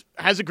this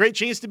has a great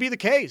chance to be the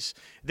case,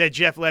 that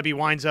Jeff Lebby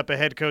winds up a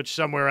head coach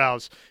somewhere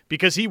else,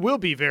 because he will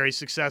be very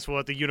successful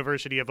at the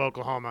University of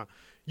Oklahoma.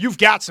 You've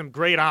got some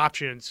great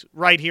options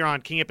right here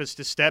on campus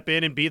to step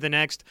in and be the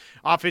next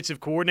offensive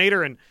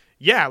coordinator. And,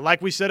 yeah,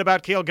 like we said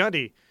about Cale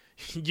Gundy,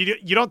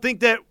 you don't think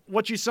that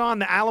what you saw in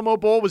the Alamo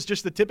Bowl was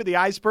just the tip of the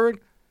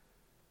iceberg?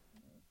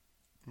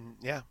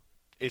 Yeah,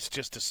 it's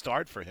just a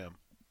start for him.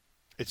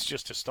 It's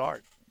just a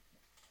start.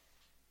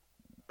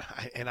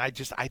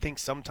 I think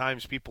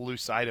sometimes people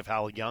lose sight of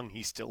how young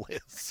he still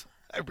is.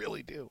 I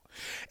really do.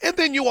 And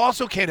then you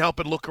also can't help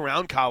but look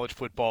around college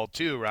football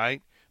too,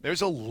 right?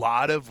 There's a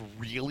lot of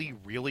really,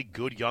 really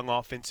good young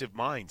offensive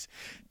minds.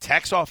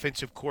 Tech's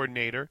offensive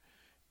coordinator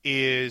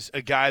is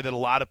a guy that a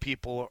lot of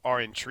people are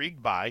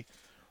intrigued by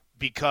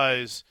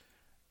because,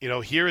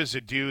 here is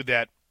a dude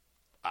that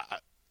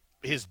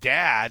his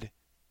dad,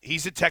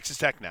 he's at Texas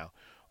Tech now,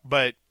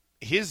 but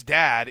his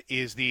dad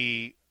is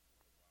the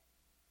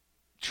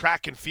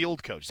track and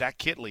field coach. Zach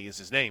Kitley is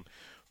his name.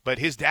 But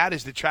his dad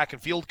is the track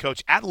and field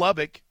coach at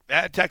Lubbock,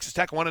 at Texas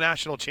Tech, won a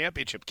national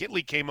championship.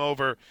 Kitley came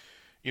over,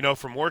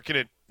 from working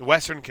at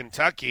Western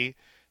Kentucky,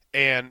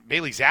 and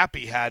Bailey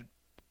Zappi had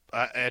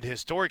an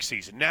historic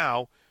season.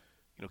 Now,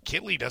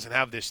 Kitley doesn't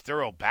have this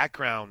thorough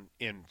background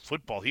in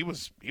football. He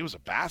was a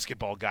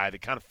basketball guy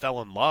that kind of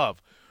fell in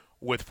love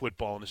with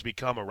football and has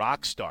become a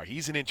rock star.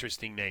 He's an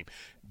interesting name.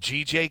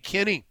 G.J.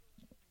 Kinney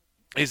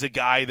is a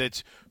guy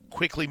that's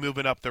quickly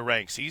moving up the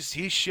ranks. He's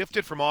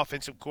shifted from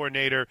offensive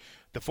coordinator,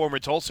 the former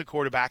Tulsa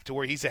quarterback, to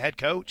where he's a head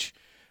coach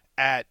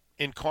at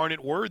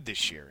Incarnate Word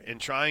this year and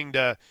trying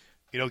to,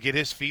 get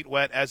his feet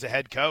wet as a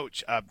head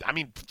coach.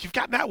 You've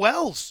got Matt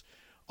Wells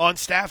on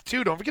staff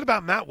too. Don't forget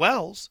about Matt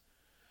Wells.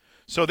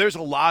 So there's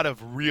a lot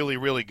of really,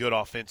 really good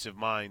offensive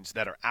minds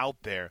that are out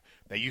there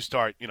that you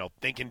start,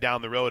 thinking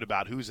down the road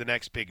about who's the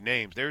next big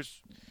names.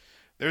 There's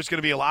going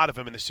to be a lot of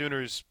them, and the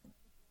Sooners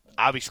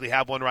obviously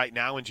have one right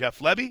now in Jeff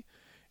Lebby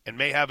and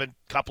may have a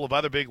couple of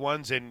other big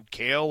ones in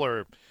Kale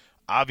or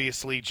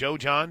obviously Joe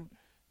John,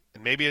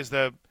 and maybe as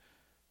the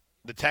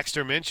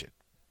texter mentioned,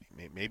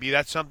 maybe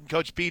that's something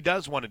Coach B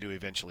does want to do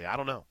eventually. I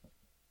don't know.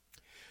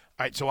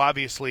 All right, so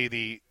obviously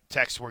the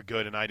texts were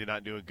good, and I did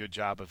not do a good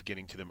job of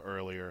getting to them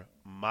earlier.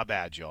 My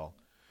bad, y'all.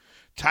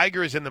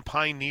 Tiger is in the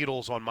pine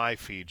needles on my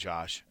feed,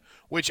 Josh,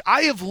 which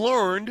I have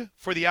learned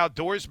for the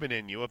outdoorsman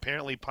in you.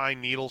 Apparently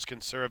pine needles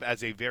can serve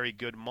as a very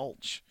good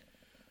mulch.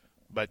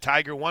 But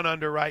Tiger 1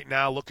 under right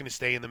now, looking to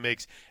stay in the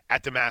mix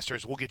at the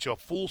Masters. We'll get you a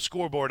full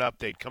scoreboard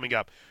update coming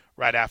up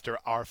right after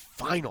our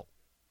final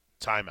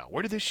timeout.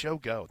 Where did this show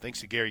go?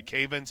 Thanks to Gary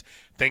Cavins.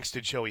 Thanks to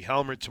Joey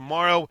Helmer.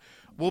 Tomorrow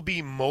we'll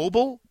be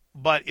mobile,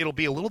 but it'll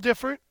be a little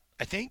different,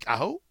 I think, I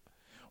hope.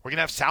 We're going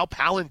to have Sal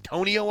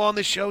Palantonio on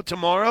the show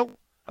tomorrow. How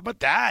about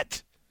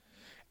that?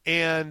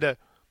 And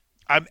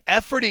I'm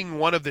efforting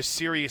one of the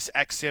Sirius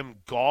XM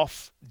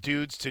golf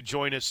dudes to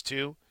join us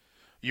too.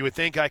 You would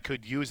think I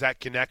could use that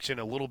connection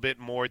a little bit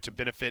more to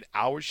benefit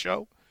our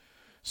show.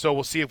 So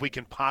we'll see if we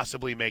can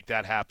possibly make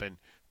that happen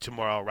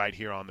tomorrow right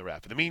here on the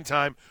Ref. In the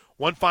meantime,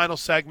 one final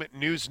segment,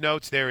 news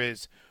notes. There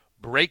is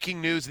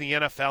breaking news in the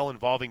NFL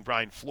involving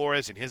Brian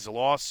Flores and his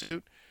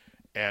lawsuit.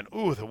 And,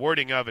 the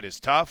wording of it is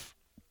tough.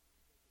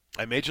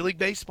 At Major League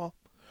Baseball,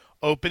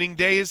 opening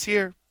day is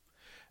here.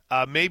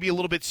 Maybe a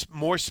little bit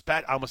more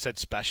I almost said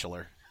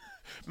specialer.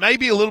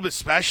 Maybe a little bit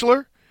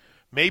specialer.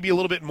 Maybe a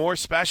little bit more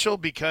special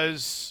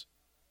because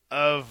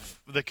of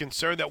the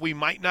concern that we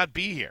might not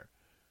be here.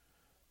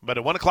 But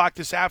at 1 o'clock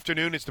this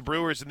afternoon, it's the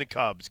Brewers and the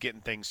Cubs getting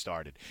things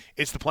started.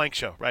 It's the Plank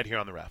Show right here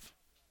on the Ref.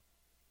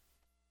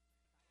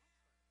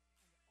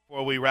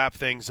 Before we wrap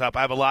things up,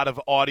 I have a lot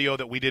of audio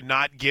that we did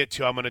not get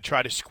to. I'm going to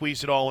try to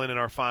squeeze it all in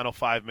our final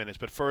 5 minutes.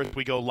 But first,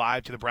 we go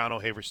live to the Brown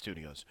O'Haver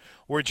Studios,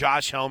 where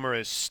Josh Helmer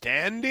is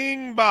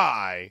standing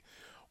by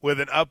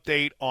with an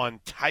update on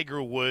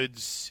Tiger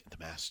Woods, the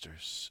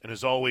Masters. And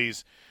as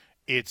always,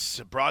 it's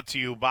brought to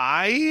you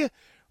by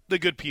the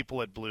good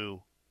people at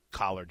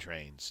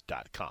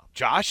BlueCollarDrains.com.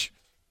 Josh?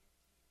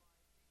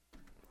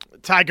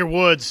 Tiger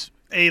Woods,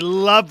 a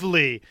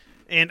lovely,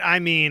 and I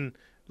mean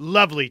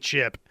lovely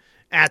chip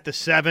at the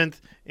 7th,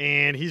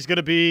 and he's going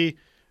to be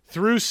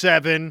through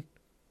 7,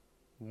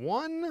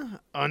 1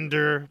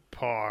 under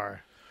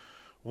par.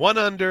 1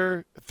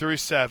 under through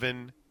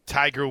 7.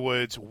 Tiger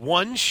Woods,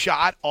 1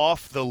 shot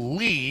off the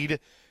lead.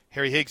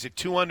 Harry Higgs at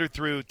 2 under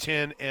through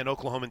 10, and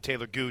Oklahoman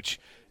Taylor Gooch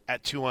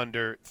at 2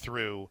 under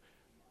through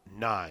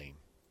 9.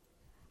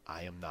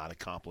 I am not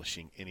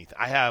accomplishing anything.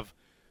 I have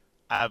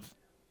a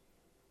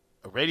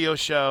radio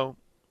show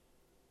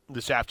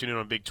this afternoon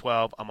on Big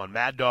 12. I'm on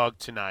Mad Dog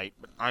tonight,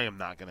 but I am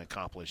not going to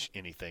accomplish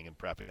anything in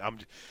prepping.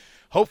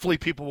 Hopefully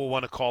people will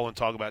want to call and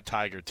talk about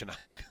Tiger tonight.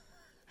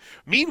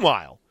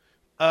 Meanwhile,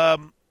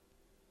 I've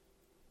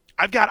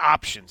got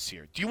options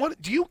here.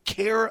 Do you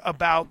care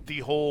about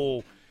the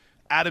whole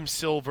Adam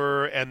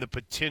Silver and the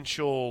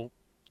potential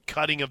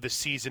cutting of the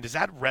season? Does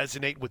that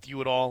resonate with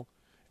you at all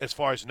as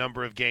far as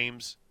number of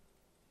games?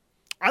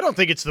 I don't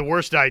think it's the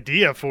worst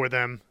idea for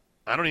them.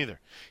 I don't either.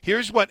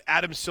 Here's what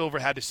Adam Silver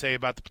had to say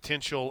about the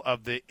potential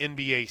of the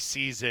NBA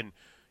season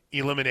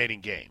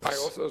eliminating games. I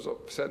also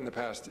said in the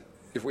past,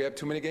 if we have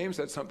too many games,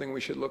 that's something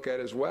we should look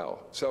at as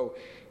well. So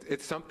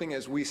it's something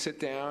as we sit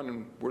down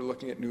and we're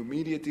looking at new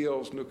media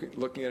deals,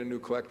 looking at a new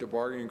collective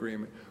bargaining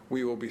agreement,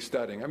 we will be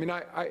studying. I mean,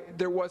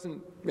 there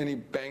wasn't any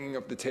banging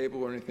of the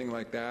table or anything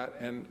like that.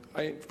 And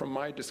from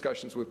my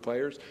discussions with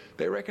players,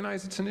 they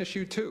recognize it's an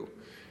issue too.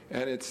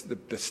 And it's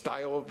the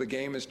style of the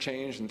game has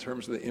changed in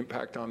terms of the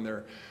impact on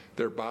their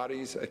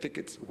bodies. I think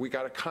we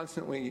got to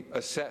constantly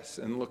assess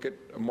and look at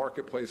a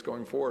marketplace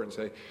going forward and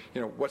say,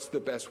 what's the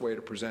best way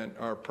to present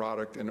our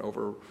product and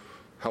over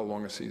how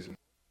long a season?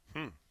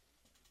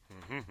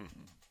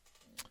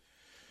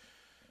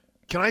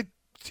 Can I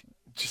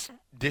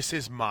this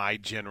is my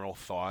general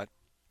thought.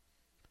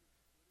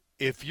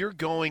 If you're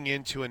going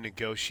into a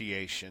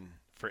negotiation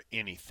for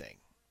anything,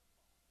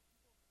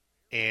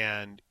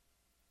 and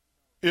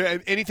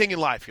anything in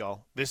life,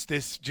 y'all, this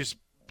just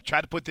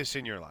try to put this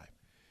in your life.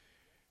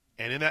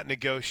 And in that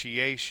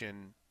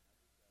negotiation,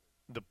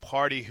 the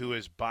party who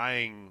is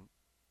buying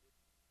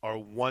or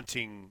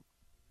wanting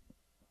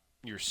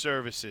your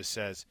services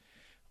says,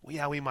 well,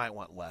 yeah, we might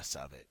want less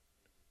of it.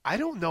 I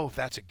don't know if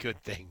that's a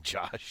good thing,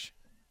 Josh.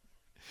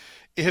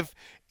 If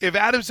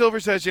Adam Silver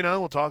says,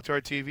 we'll talk to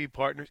our TV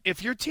partners.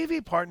 If your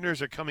TV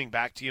partners are coming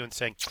back to you and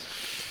saying,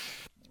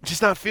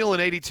 just not feeling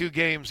 82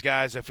 games,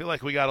 guys, I feel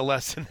like we got to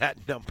lessen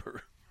that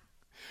number.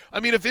 I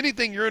mean, if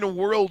anything, you're in a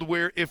world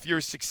where if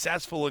you're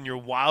successful and you're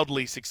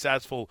wildly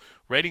successful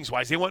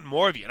ratings-wise, they want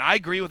more of you. And I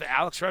agree with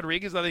Alex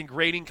Rodriguez. I think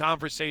rating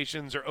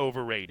conversations are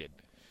overrated.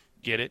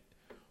 Get it?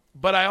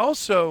 But I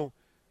also,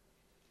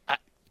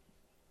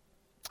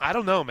 I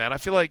don't know, man. I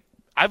feel like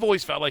I've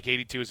always felt like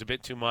 82 is a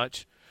bit too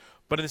much.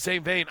 But in the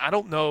same vein, I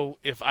don't know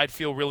if I'd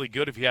feel really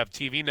good if you have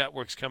TV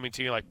networks coming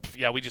to you like,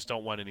 yeah, we just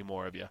don't want any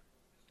more of you.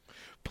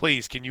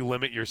 Please, can you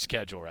limit your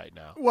schedule right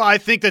now? Well, I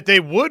think that they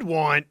would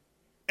want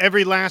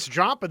every last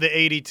drop of the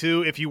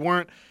 82 if you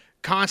weren't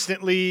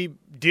constantly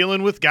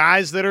dealing with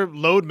guys that are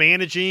load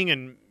managing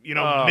and,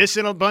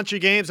 missing a bunch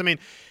of games. I mean,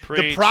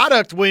 the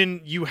product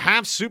when you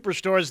have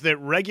superstars that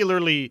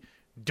regularly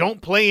don't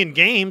play in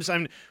games, I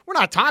mean, we're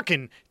not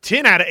talking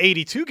 10 out of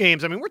 82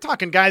 games. I mean, we're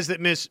talking guys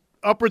that miss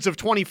upwards of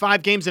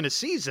 25 games in a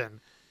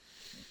season.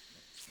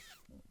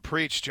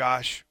 Preach,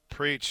 Josh.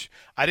 Preach.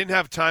 I didn't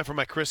have time for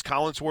my Chris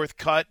Collinsworth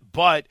cut,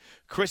 but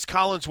Chris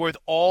Collinsworth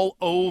all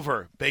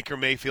over Baker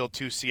Mayfield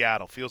to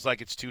Seattle. Feels like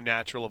it's too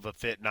natural of a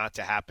fit not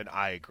to happen.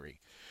 I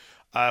agree.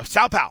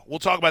 Sal Powell. We'll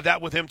talk about that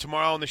with him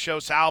tomorrow on the show.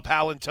 Sal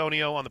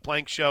Paolantonio on the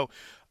Plank Show.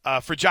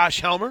 For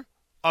Josh Helmer,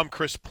 I'm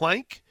Chris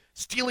Plank.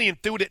 Steely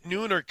and Thuit at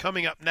noon are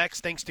coming up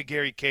next. Thanks to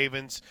Gary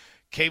Cavins.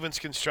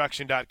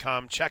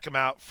 CavinsConstruction.com. Check them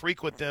out.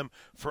 Frequent them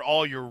for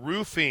all your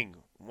roofing,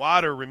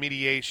 water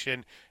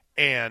remediation,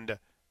 and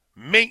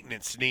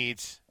maintenance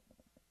needs.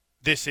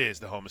 This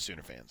is the home of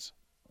Sooner fans.